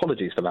work. My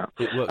apologies for that.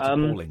 It worked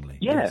appallingly.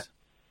 Yeah. Yes.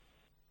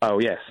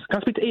 Oh, yes. Can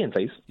I speak to Iain,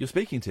 please? You're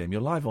speaking to him.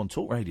 You're live on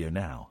Talk Radio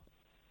now.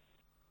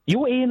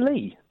 You're Iain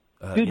Lee.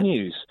 Good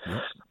news.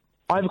 Yep.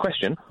 I have a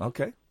question.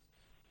 Okay.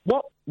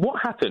 What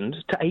happened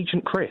to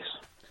Agent Chris?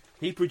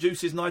 He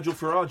produces Nigel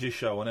Farage's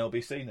show on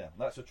LBC now.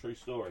 That's a true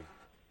story.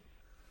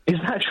 Is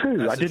that true?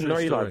 That's I didn't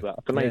realise that.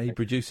 Yeah, he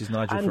produces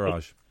Nigel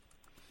Farage.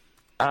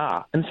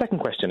 And the second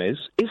question is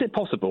it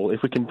possible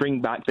if we can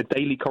bring back the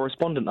Daily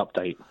Correspondent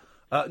update?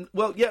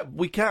 Well, yeah,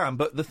 we can,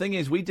 but the thing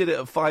is, we did it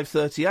at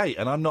 5:38,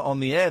 and I'm not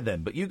on the air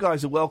then. But you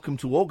guys are welcome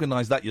to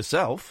organise that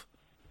yourself.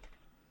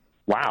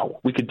 Wow,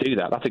 we could do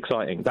that. That's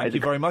exciting. Thank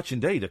you very much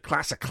indeed. A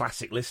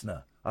classic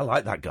listener. I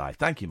like that guy.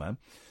 Thank you, man.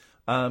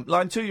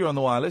 Line 2, you're on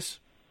the wireless.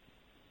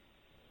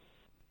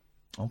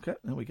 Okay,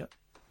 there we go.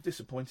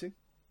 Disappointing.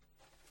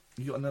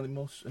 You got any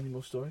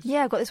more stories?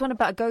 Yeah, I've got this one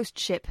about a ghost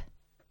ship.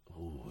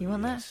 Ooh, you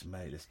want yes,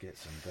 mate, let's get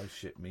some ghost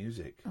ship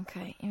music.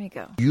 Okay, here we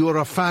go. You're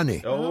a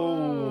fanny.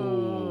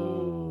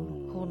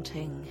 Oh.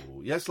 Haunting.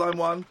 Yes, line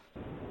 1.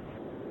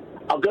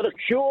 I've got a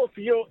cure for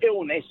your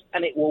illness,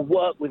 and it will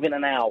work within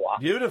an hour.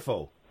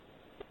 Beautiful.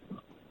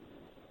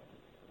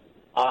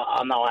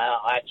 No,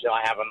 I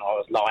haven't. I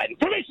was lying.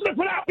 Permission to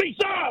put out, please,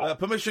 sir!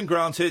 Permission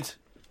granted.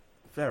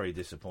 Very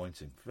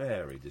disappointing.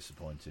 Very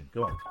disappointing.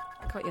 Go on.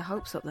 Got your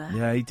hopes up there.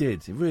 Yeah, he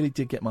did. He really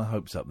did get my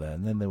hopes up there,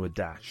 and then they were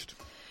dashed.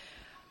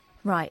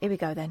 Right, here we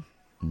go then.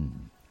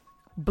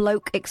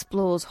 Bloke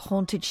explores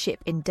haunted ship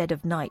in dead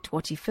of night.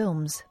 What he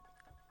films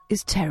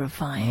is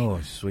terrifying.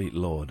 Oh, sweet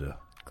Lord.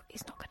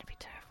 He's not going to be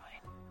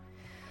terrifying.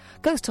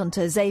 Ghost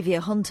hunter Xavier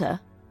Hunter.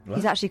 What?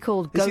 He's actually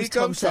called Is Ghost he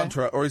a ghost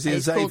hunter, or is he a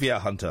Xavier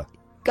Hunter?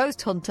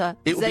 Ghost hunter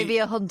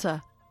Xavier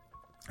Hunter.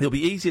 It'll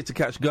be easier to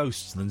catch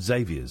ghosts than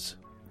Xavier's.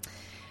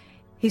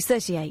 He's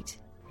 38.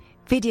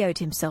 Videoed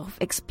himself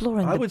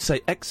exploring I would say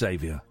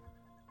Xavier.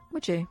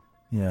 Would you?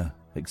 Yeah,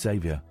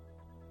 Xavier.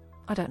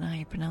 I don't know how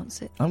you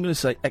pronounce it. I'm going to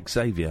say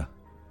Xavier.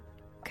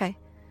 Okay.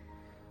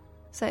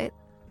 Say it.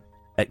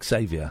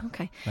 Xavier.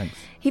 Okay. Thanks.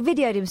 He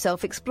videoed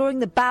himself exploring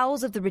the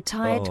bowels of the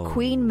retired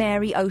Queen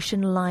Mary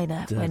ocean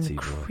liner when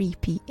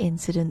creepy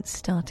incidents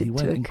started he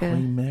went to in occur.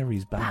 Queen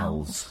Mary's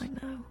bowels. I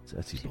know.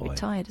 Dirty She's boy.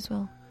 retired as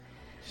well.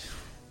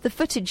 The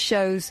footage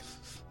shows...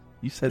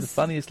 You say the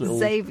funniest little...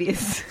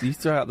 Xavier's. You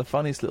throw out the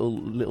funniest little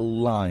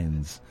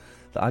lines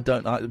that I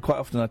don't... quite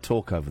often I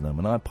talk over them,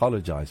 and I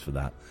apologise for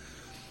that.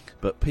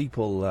 But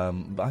people,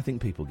 I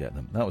think people get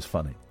them. That was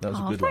funny. That was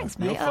a good thanks,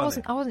 one. mate.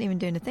 I wasn't even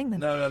doing a thing then.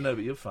 No,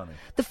 but you're funny.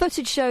 The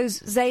footage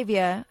shows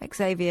Xavier,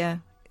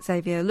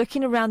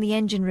 looking around the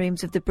engine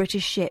rooms of the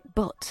British ship,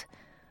 but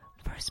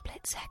for a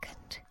split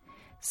second,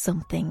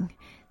 something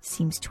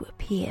seems to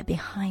appear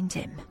behind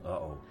him.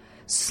 Uh-oh.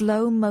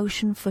 Slow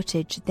motion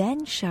footage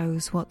then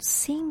shows what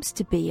seems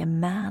to be a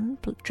man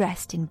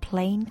dressed in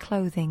plain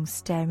clothing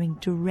staring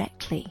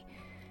directly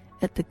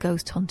at the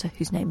ghost hunter,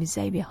 whose name is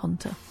Xavier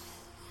Hunter.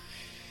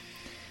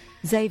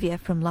 Xavier,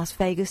 from Las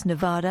Vegas,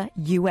 Nevada,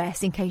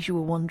 US, in case you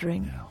were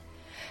wondering,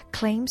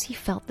 claims he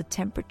felt the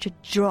temperature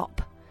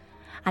drop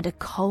and a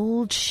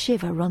cold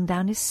shiver run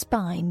down his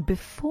spine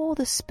before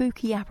the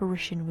spooky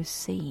apparition was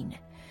seen.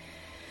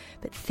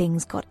 But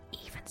things got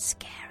even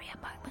scarier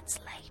moments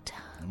later.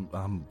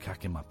 I'm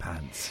cacking my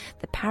pants.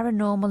 The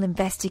paranormal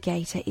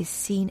investigator is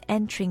seen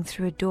entering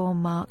through a door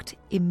marked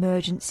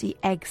emergency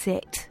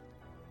exit.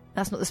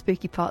 That's not the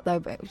spooky part, though,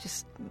 but it was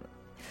just...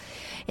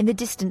 In the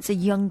distance, a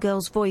young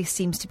girl's voice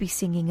seems to be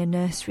singing a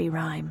nursery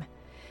rhyme.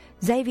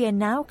 Xavier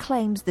now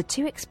claims the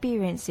two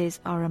experiences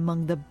are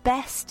among the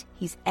best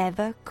he's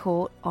ever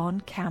caught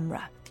on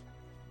camera.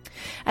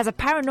 As a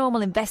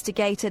paranormal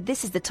investigator,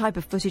 this is the type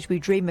of footage we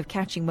dream of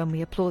catching when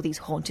we explore these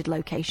haunted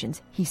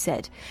locations, he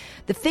said.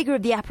 The figure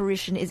of the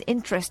apparition is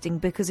interesting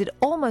because it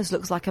almost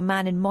looks like a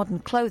man in modern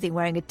clothing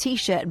wearing a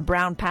t-shirt and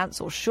brown pants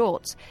or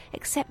shorts,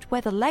 except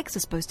where the legs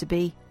are supposed to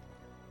be,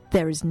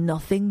 there is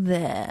nothing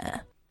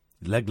there.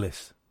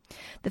 Legless.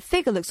 The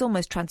figure looks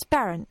almost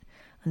transparent,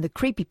 and the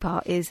creepy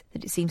part is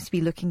that it seems to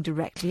be looking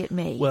directly at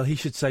me. Well, he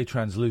should say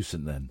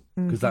translucent then,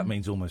 because that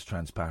means almost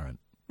transparent.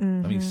 I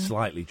mean,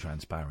 slightly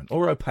transparent.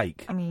 Or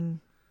opaque. I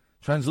mean...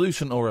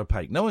 Translucent or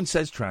opaque. No one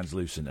says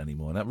translucent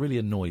anymore, and that really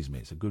annoys me.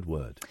 It's a good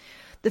word.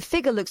 The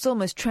figure looks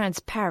almost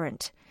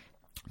transparent.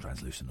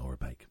 Translucent or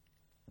opaque.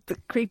 The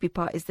creepy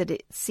part is that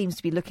it seems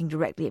to be looking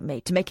directly at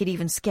me. To make it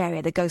even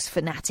scarier, the ghost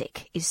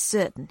fanatic is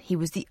certain he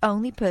was the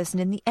only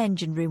person in the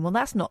engine room. Well,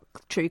 that's not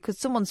true, because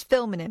someone's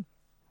filming him.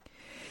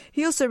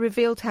 He also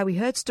revealed how he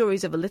heard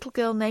stories of a little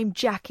girl named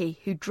Jackie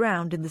who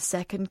drowned in the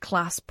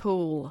second-class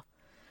pool.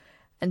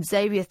 And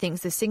Xavier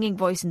thinks the singing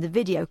voice in the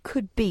video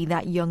could be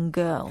that young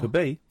girl. Could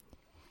be.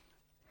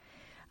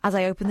 As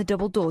I open the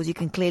double doors, you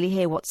can clearly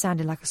hear what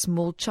sounded like a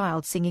small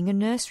child singing a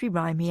nursery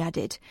rhyme, he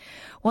added.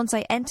 Once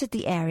I entered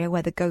the area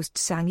where the ghost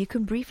sang, you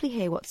can briefly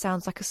hear what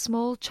sounds like a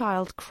small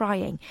child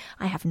crying.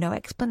 I have no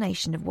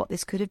explanation of what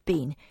this could have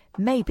been.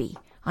 Maybe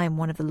I am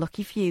one of the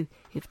lucky few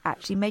who've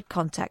actually made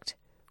contact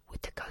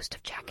with the ghost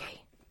of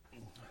Jackie.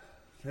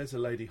 There's a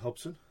Lady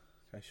Hobson,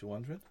 in case you're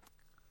wondering.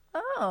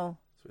 Oh.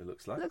 That's what it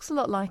looks like. Looks a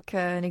lot like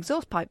an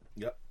exhaust pipe.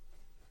 Yep.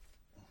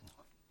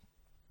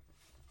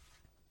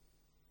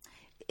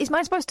 Is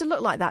mine supposed to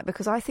look like that?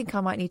 Because I think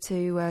I might need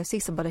to see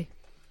somebody.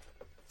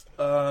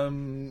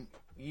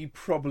 You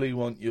probably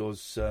want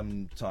yours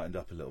tightened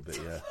up a little bit,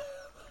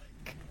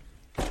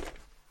 yeah.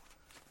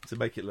 To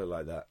make it look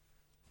like that.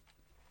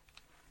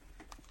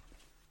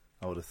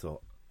 I would have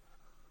thought.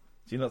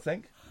 Do you not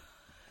think?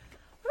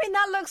 I mean,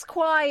 that looks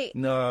quite...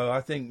 No, I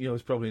think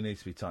yours probably needs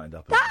to be tightened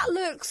up. That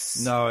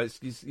looks... No,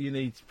 you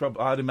need...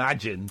 I'd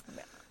imagine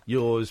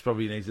yours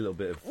probably needs a little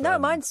bit of... No,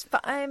 mine's...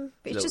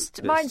 it's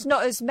just... Mine's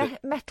not as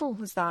metal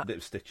as that. A bit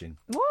of stitching.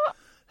 What?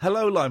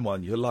 Hello, Line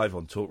 1. You're live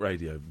on Talk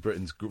Radio,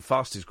 Britain's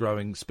fastest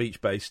growing,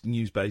 speech-based,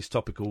 news-based,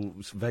 topical,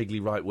 vaguely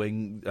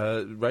right-wing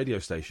radio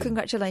station.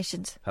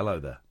 Congratulations. Hello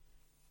there.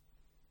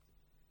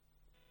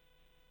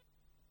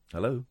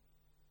 Hello?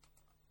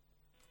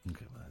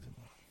 Okay, well, that didn't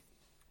work.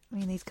 I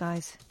mean, these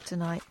guys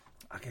tonight.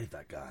 I gave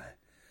that guy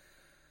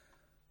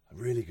a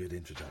really good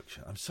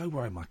introduction. I'm so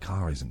worried my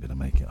car isn't going to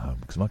make it home,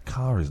 because my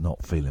car is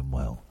not feeling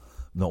well,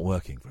 not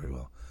working very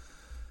well.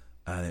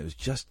 And it was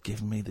just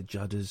giving me the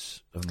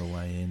judders on the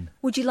way in.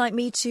 Would you like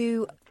me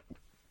to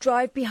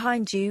drive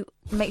behind you,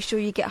 make sure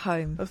you get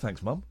home? Oh,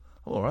 thanks, Mum.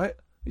 I'm all right. What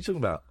are you talking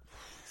about?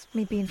 It's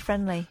me being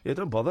friendly. Yeah,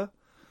 don't bother.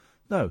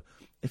 No,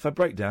 if I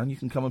break down, you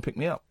can come and pick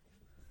me up.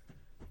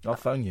 I'll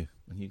phone you,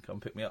 and you can come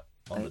pick me up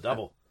on the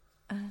double.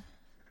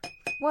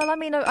 Well, I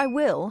mean, I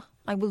will.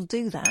 I will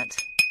do that.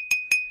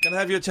 Can I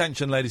have your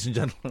attention, ladies and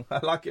gentlemen? I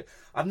like it.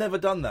 I've never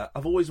done that.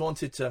 I've always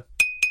wanted to...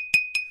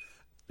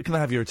 Can I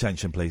have your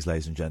attention, please,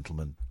 ladies and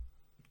gentlemen?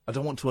 I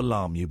don't want to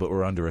alarm you, but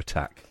we're under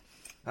attack.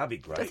 That'd be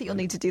great. I don't think you'll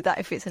need to do that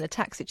if it's an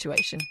attack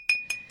situation.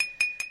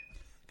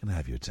 Can I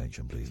have your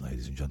attention, please,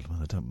 ladies and gentlemen?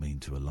 I don't mean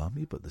to alarm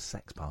you, but the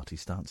sex party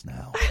starts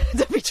now.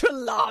 Don't mean to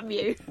alarm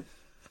you.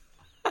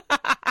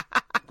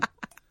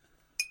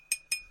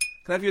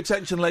 Can I have your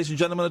attention, ladies and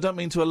gentlemen? I don't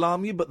mean to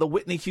alarm you, but the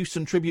Whitney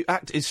Houston Tribute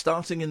Act is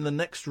starting in the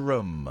next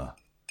room.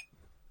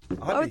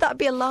 Why would that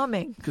be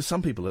alarming? Because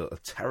some people are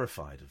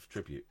terrified of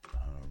tribute.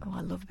 Oh, I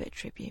love a bit of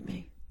tribute,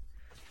 me.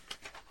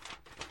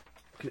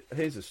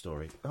 Here's a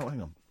story. Oh,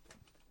 hang on.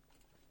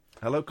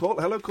 Hello,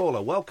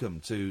 caller.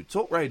 Welcome to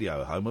Talk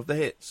Radio, home of the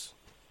hits.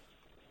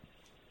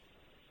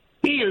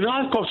 Ian,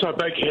 I've got a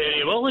big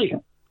hairy willy.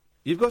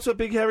 You've got a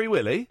big hairy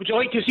willy? Would you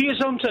like to see it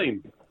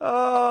sometime?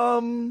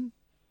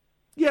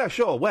 Yeah,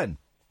 sure. When?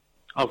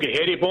 I'll get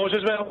hairy balls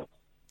as well.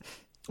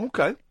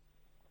 Okay.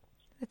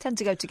 They tend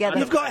to go together.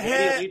 You've got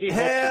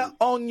hair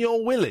on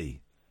your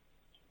willy.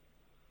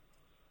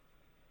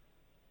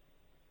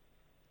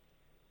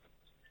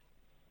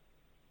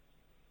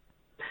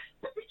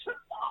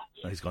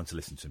 He's gone to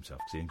listen to himself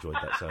because he enjoyed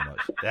that so much.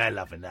 They're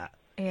loving that.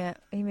 Yeah,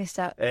 he missed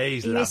out.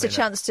 He missed a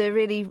chance to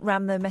really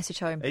ram the message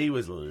home. He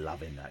was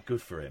loving that.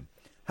 Good for him.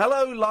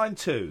 Hello, line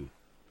 2.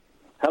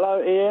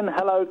 Hello, Ian.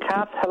 Hello,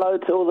 Kath. Hello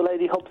to all the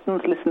Lady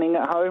Hobsons listening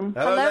at home.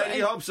 Hello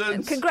Lady Hobsons.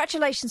 And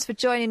congratulations for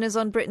joining us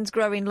on Britain's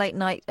growing late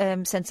night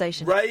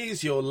sensation.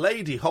 Raise your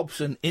Lady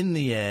Hobson in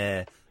the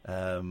air.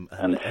 And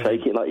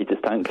shake it like you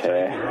just don't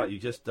care. Shake it like you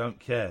just don't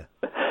care.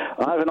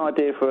 I have an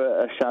idea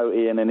for a show,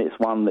 Ian, and it's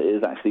one that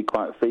is actually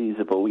quite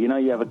feasible. You know,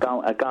 you have a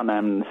gun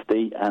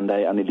amnesty, and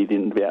I nearly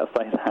didn't be able to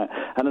say that,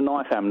 and a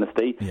knife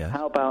amnesty. Yeah.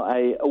 How about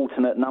a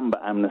alternate number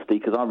amnesty?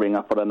 Because I ring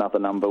up on another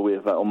number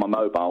with on my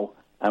mobile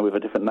and with a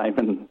different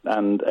name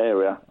and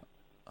area.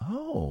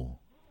 Oh.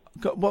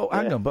 Well,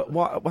 hang on, but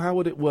how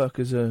would it work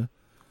as a...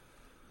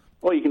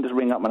 Or you can just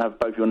ring up and have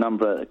both your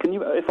number. Can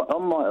you? If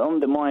on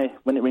my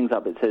when it rings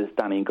up, it says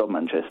Danny in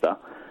Godmanchester.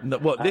 No,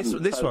 what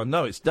this one?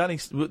 No, it's Danny.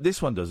 This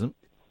one doesn't.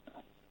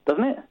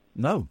 Doesn't it?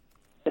 No.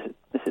 Yes,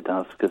 it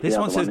does. This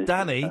one says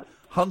Danny,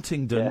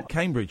 Huntingdon,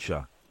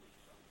 Cambridgeshire.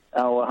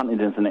 Oh, well,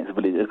 Huntingdon's the next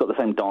village. It's got the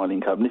same dialing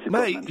code. And this is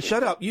Mate,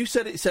 shut up. You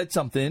said it said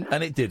something,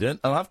 and it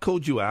didn't, and I've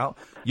called you out.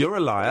 You're a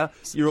liar.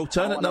 Your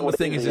alternate number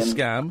thing is a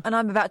scam. And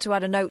I'm about to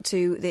add a note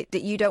to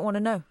that you don't want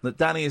to know. That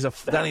Danny is a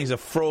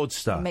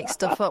fraudster. Make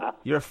stuff up.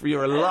 You're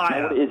a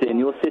liar. No, what it is, Ian,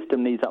 your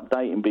system needs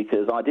updating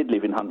because I did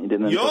live in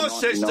Huntingdon. Your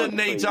system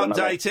needs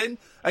updating,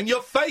 and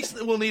your face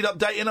will need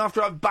updating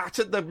after I've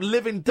battered the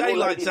living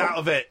daylights out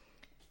of it.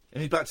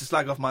 And he's back to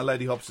slag off my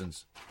Lady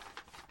Hobsons.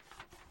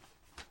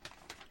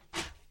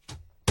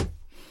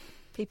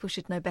 People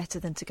should know better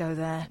than to go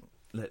there.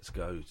 Let's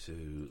go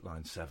to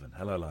line 7.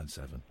 Hello, line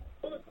 7.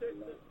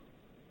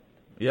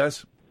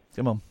 Yes?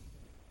 Come on.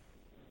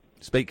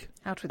 Speak.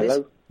 Out with this.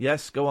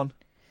 Yes, go on.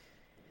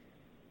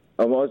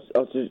 I was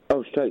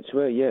straight to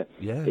her, yeah.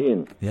 Yeah.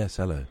 Ian. Yes,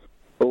 hello.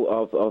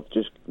 Oh, I've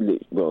just,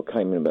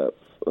 came in about,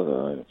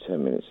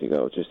 10 minutes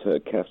ago. I just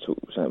heard Kath talk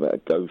something about a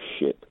ghost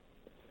ship.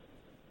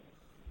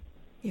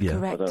 You're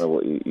correct. I don't know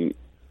what you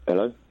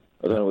hello?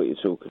 I don't know what you're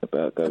talking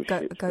about, ghost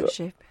ship. A goat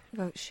ship. A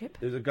goat ship.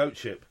 There's a goat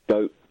ship.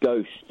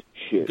 Ghost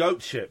ship.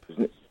 Goat ship.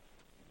 Isn't it?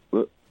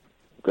 What?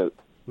 Goat.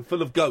 We're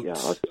full of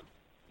goats. Yeah,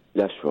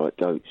 that's right,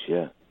 goats,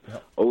 yeah.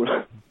 Yep. All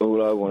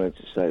I wanted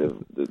to say, I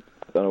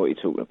don't know what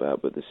you're talking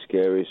about, but the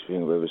scariest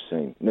thing I've ever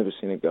seen. Never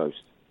seen a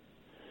ghost.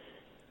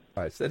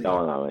 Right, steady.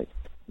 No, mate.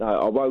 No,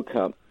 I woke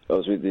up. I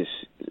was with this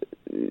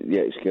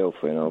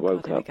ex-girlfriend. I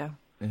woke up.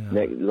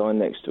 Lying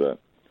next to her.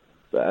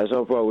 But as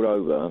I've rolled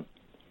over,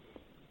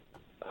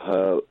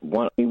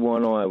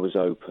 one eye was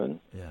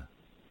open. Yeah.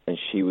 And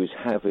she was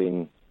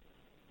having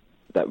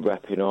that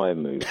rapid eye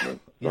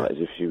movement, like as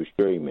if she was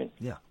dreaming.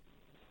 Yeah.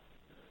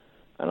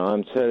 And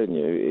I'm telling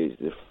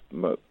you,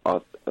 I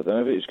don't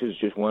know if it's because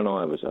just one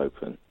eye was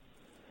open,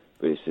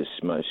 but it's the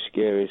most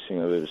scariest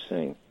thing I've ever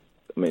seen.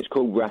 I mean, it's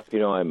called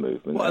rapid eye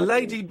movement. What, a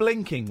lady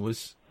blinking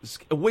was...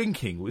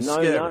 winking was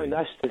scary?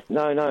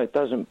 No, it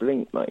doesn't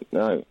blink, mate.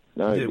 No,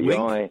 Did it the wink?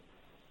 eye...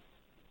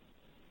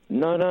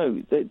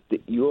 No,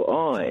 your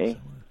eye...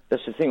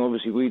 That's the thing,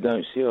 obviously, we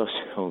don't see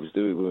ourselves,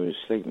 do we, when we're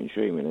asleep and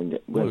dreaming? And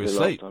when's the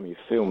last time you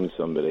filmed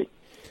somebody?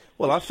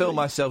 Well, I filmed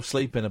myself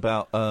sleeping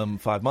about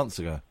 5 months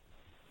ago.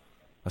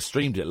 I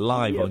streamed it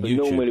live on but YouTube.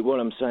 Normally, what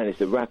I'm saying is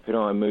the rapid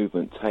eye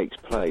movement takes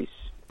place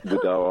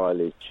with our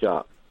eyelids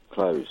shut,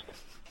 closed.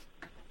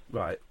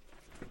 Right.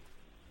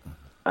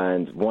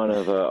 And one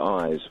of her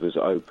eyes was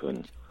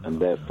open, and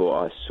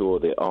therefore I saw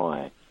the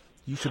eye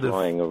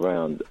flying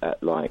around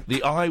at like...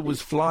 The eye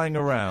was flying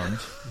around.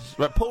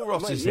 Right, Paul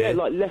Ross is here. Yeah,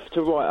 like left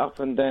to right, up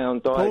and down,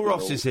 Paul diagonal.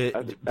 Ross is here.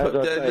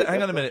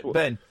 Hang on a minute,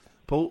 Ben.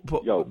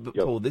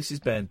 Paul, this is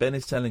Ben. Ben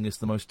is telling us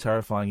the most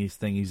terrifying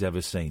thing he's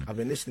ever seen. I've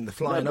been listening to the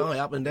flying eye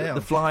up and down.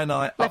 The flying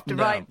eye up and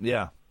down.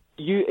 Yeah.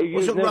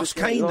 Wasn't Russ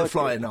Kane the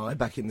flying eye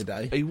back in the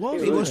day? He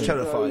was. He was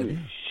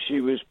terrifying. She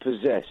was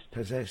possessed.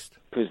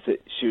 Because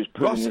she was...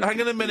 Ross,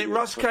 hang on a minute.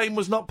 Russ Kane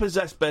was not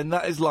possessed, Ben.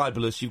 That is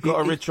libelous. You've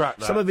got to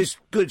retract that. Some of his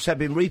goods have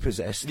been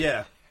repossessed.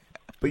 Yeah.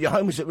 But your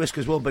home is at risk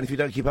as well, Ben, if you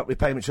don't keep up with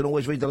payments and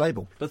always read the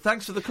label. But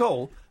thanks for the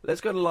call.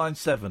 Let's go to line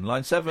 7.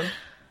 Line 7.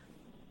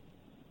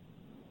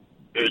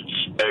 It's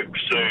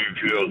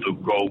Xavier the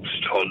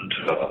Ghost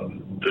Hunter.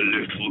 The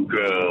little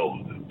girl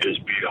is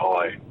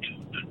behind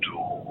the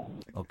door.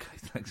 Okay,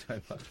 thanks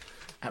very much.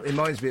 That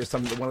reminds me of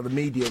something that one of the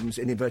mediums,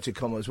 in inverted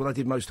commas, when I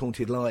did Most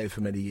Haunted Live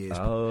for many years.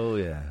 Oh,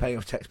 yeah. Paying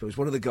off tax bills.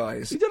 One of the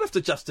guys... You don't have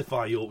to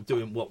justify your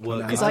doing what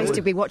work. Because I used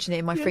to be watching it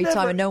in my free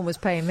time and no one was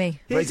paying me.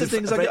 Here's the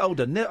thing, as I get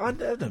older, I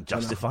don't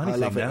justify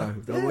anything I love now.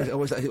 it, though.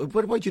 Always,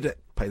 why'd you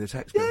pay the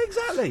tax bill? Yeah,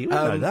 exactly. We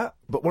know that.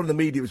 But one of the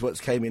mediums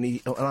once came in,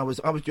 and I was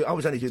only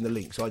doing the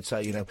link, so I'd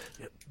say,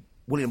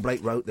 William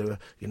Blake wrote,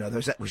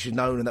 there's that which is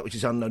known and that which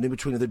is unknown. In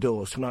between the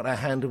doors, tonight our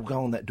hand will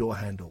go on that door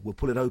handle. We'll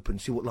pull it open,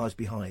 see what lies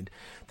behind.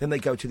 Then they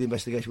go to the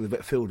investigation with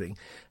Vet Fielding,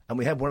 and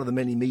we had one of the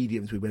many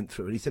mediums we went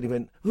through, and he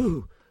went,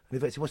 ooh, and the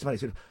vet said, what's the matter? He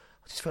said,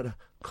 I just felt a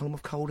column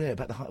of cold air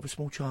about the height of a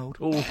small child.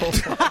 Means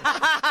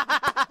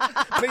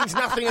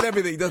nothing and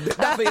everything, doesn't it?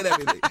 Nothing and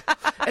everything.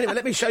 Anyway,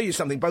 let me show you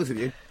something, both of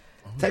you.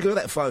 Take a look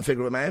at that fine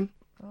figure of a man.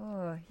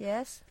 Oh,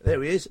 yes.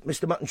 There he is,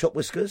 Mr. Mutton Chop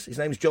Whiskers. His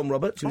name's John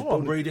Roberts. He was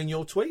born I'm reading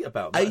your tweet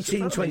about that.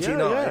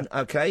 1829,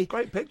 OK.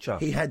 Great picture.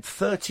 He had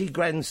 30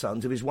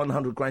 grandsons of his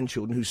 100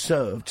 grandchildren who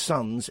served,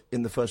 sons,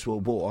 in the First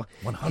World War.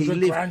 100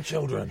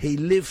 grandchildren. He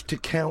lived to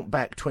count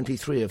back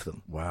 23 of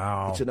them.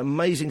 Wow. It's an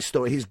amazing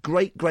story. His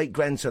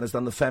great-great-grandson has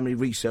done the family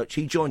research.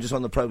 He joined us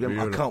on the programme.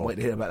 I can't wait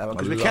to hear about that one,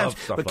 because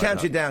we're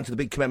counting down to the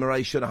big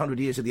commemoration,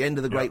 100 years at the end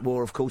of the Great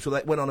War, of course. Well,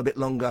 that went on a bit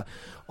longer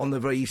on the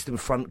very Eastern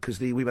Front,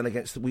 because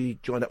we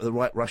joined up with the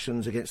White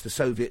Russians against the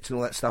Soviets and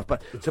all that stuff.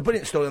 But it's a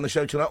brilliant story on the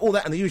show tonight. All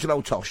that and the usual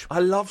old tosh. I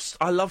love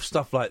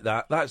stuff like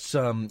that. That's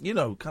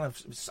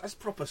that's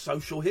proper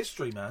social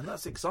history, man.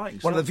 That's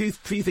exciting. One of the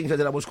few things I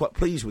did I was quite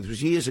pleased with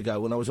was years ago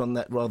when I was on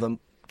that rather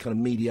kind of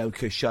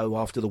mediocre show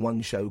after the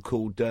One show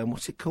called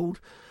what's it called?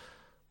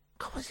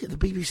 God, what is it? The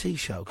BBC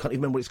show. Can't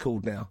even remember what it's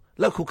called now.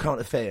 Local Current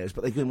Affairs,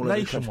 but they're doing one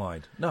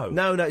Nationwide.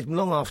 No, it's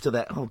long after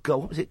that. Oh God,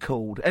 what was it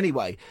called?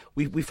 Anyway,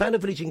 we found a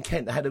village in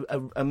Kent that had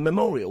a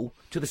memorial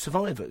to the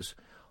survivors.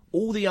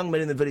 All the young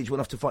men in the village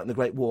went off to fight in the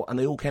Great War, and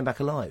they all came back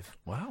alive.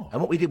 Wow.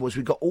 And what we did was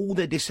we got all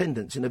their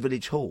descendants in a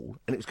village hall,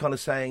 and it was kind of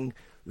saying,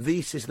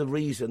 this is the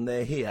reason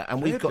they're here.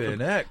 And we've got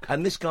them.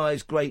 And this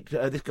guy's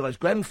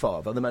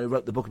grandfather, the man who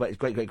wrote the book about his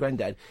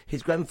great-great-granddad,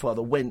 his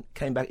grandfather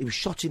came back, he was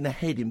shot in the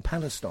head in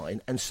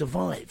Palestine and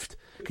survived.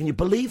 Can you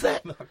believe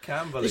that? I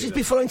can believe This is it.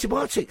 before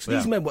antibiotics.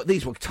 Yeah.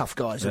 These were tough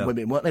guys and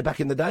women, weren't they,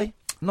 back in the day?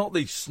 Not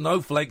these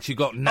snowflakes you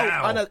got now.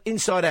 Oh, I know,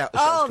 Inside Out.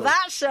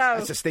 That show.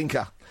 That's a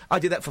stinker. I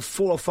did that for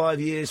 4 or 5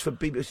 years for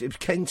BBC. It was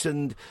Kent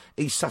and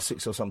East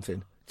Sussex or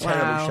something.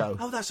 Terrible show.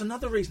 Oh, that's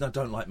another reason I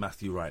don't like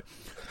Matthew Wright.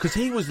 Because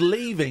he was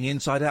leaving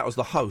Inside Out as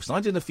the host. And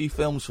I did a few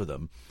films for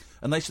them.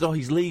 And they said,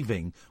 he's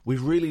leaving. We'd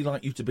really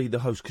like you to be the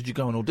host. Could you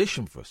go and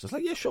audition for us? I was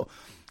like, yeah, sure.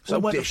 So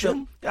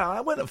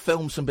I went and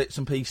filmed some bits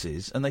and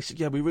pieces. And they said,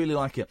 yeah, we really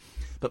like it.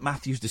 But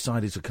Matthew's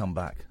decided to come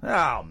back.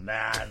 Oh,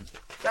 man.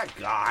 That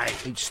guy.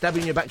 He's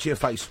stabbing you back to your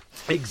face.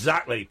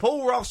 Exactly.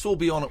 Paul Ross will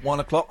be on at 1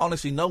 o'clock.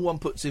 Honestly, no one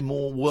puts in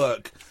more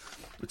work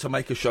to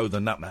make a show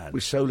than that man.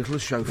 With so little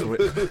show for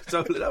it.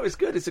 No, it's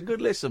good. It's a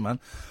good listen,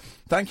 man.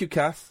 Thank you,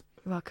 Kath.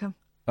 Welcome.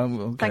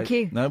 Okay. Thank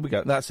you. No, we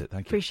go. That's it.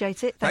 Thank you.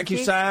 Appreciate it. Thank you,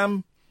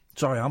 Sam.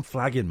 Sorry, I'm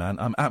flagging, man.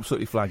 I'm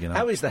absolutely flagging.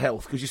 How is the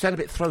health? Because you sound a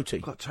bit throaty.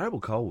 I've got a terrible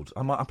cold.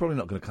 I'm probably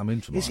not going to come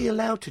in tomorrow. Is he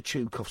allowed to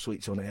chew cough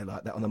sweets on air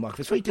like that on the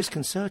microphone? It's very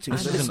disconcerting.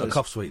 This isn't a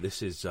cough sweet.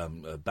 This is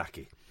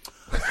Backy.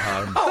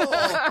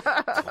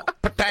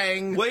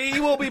 Bang! We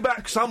will be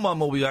back. Someone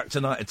will be back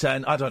tonight at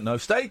 10. I don't know.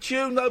 Stay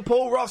tuned, though.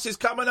 Paul Ross is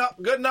coming up.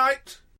 Good night.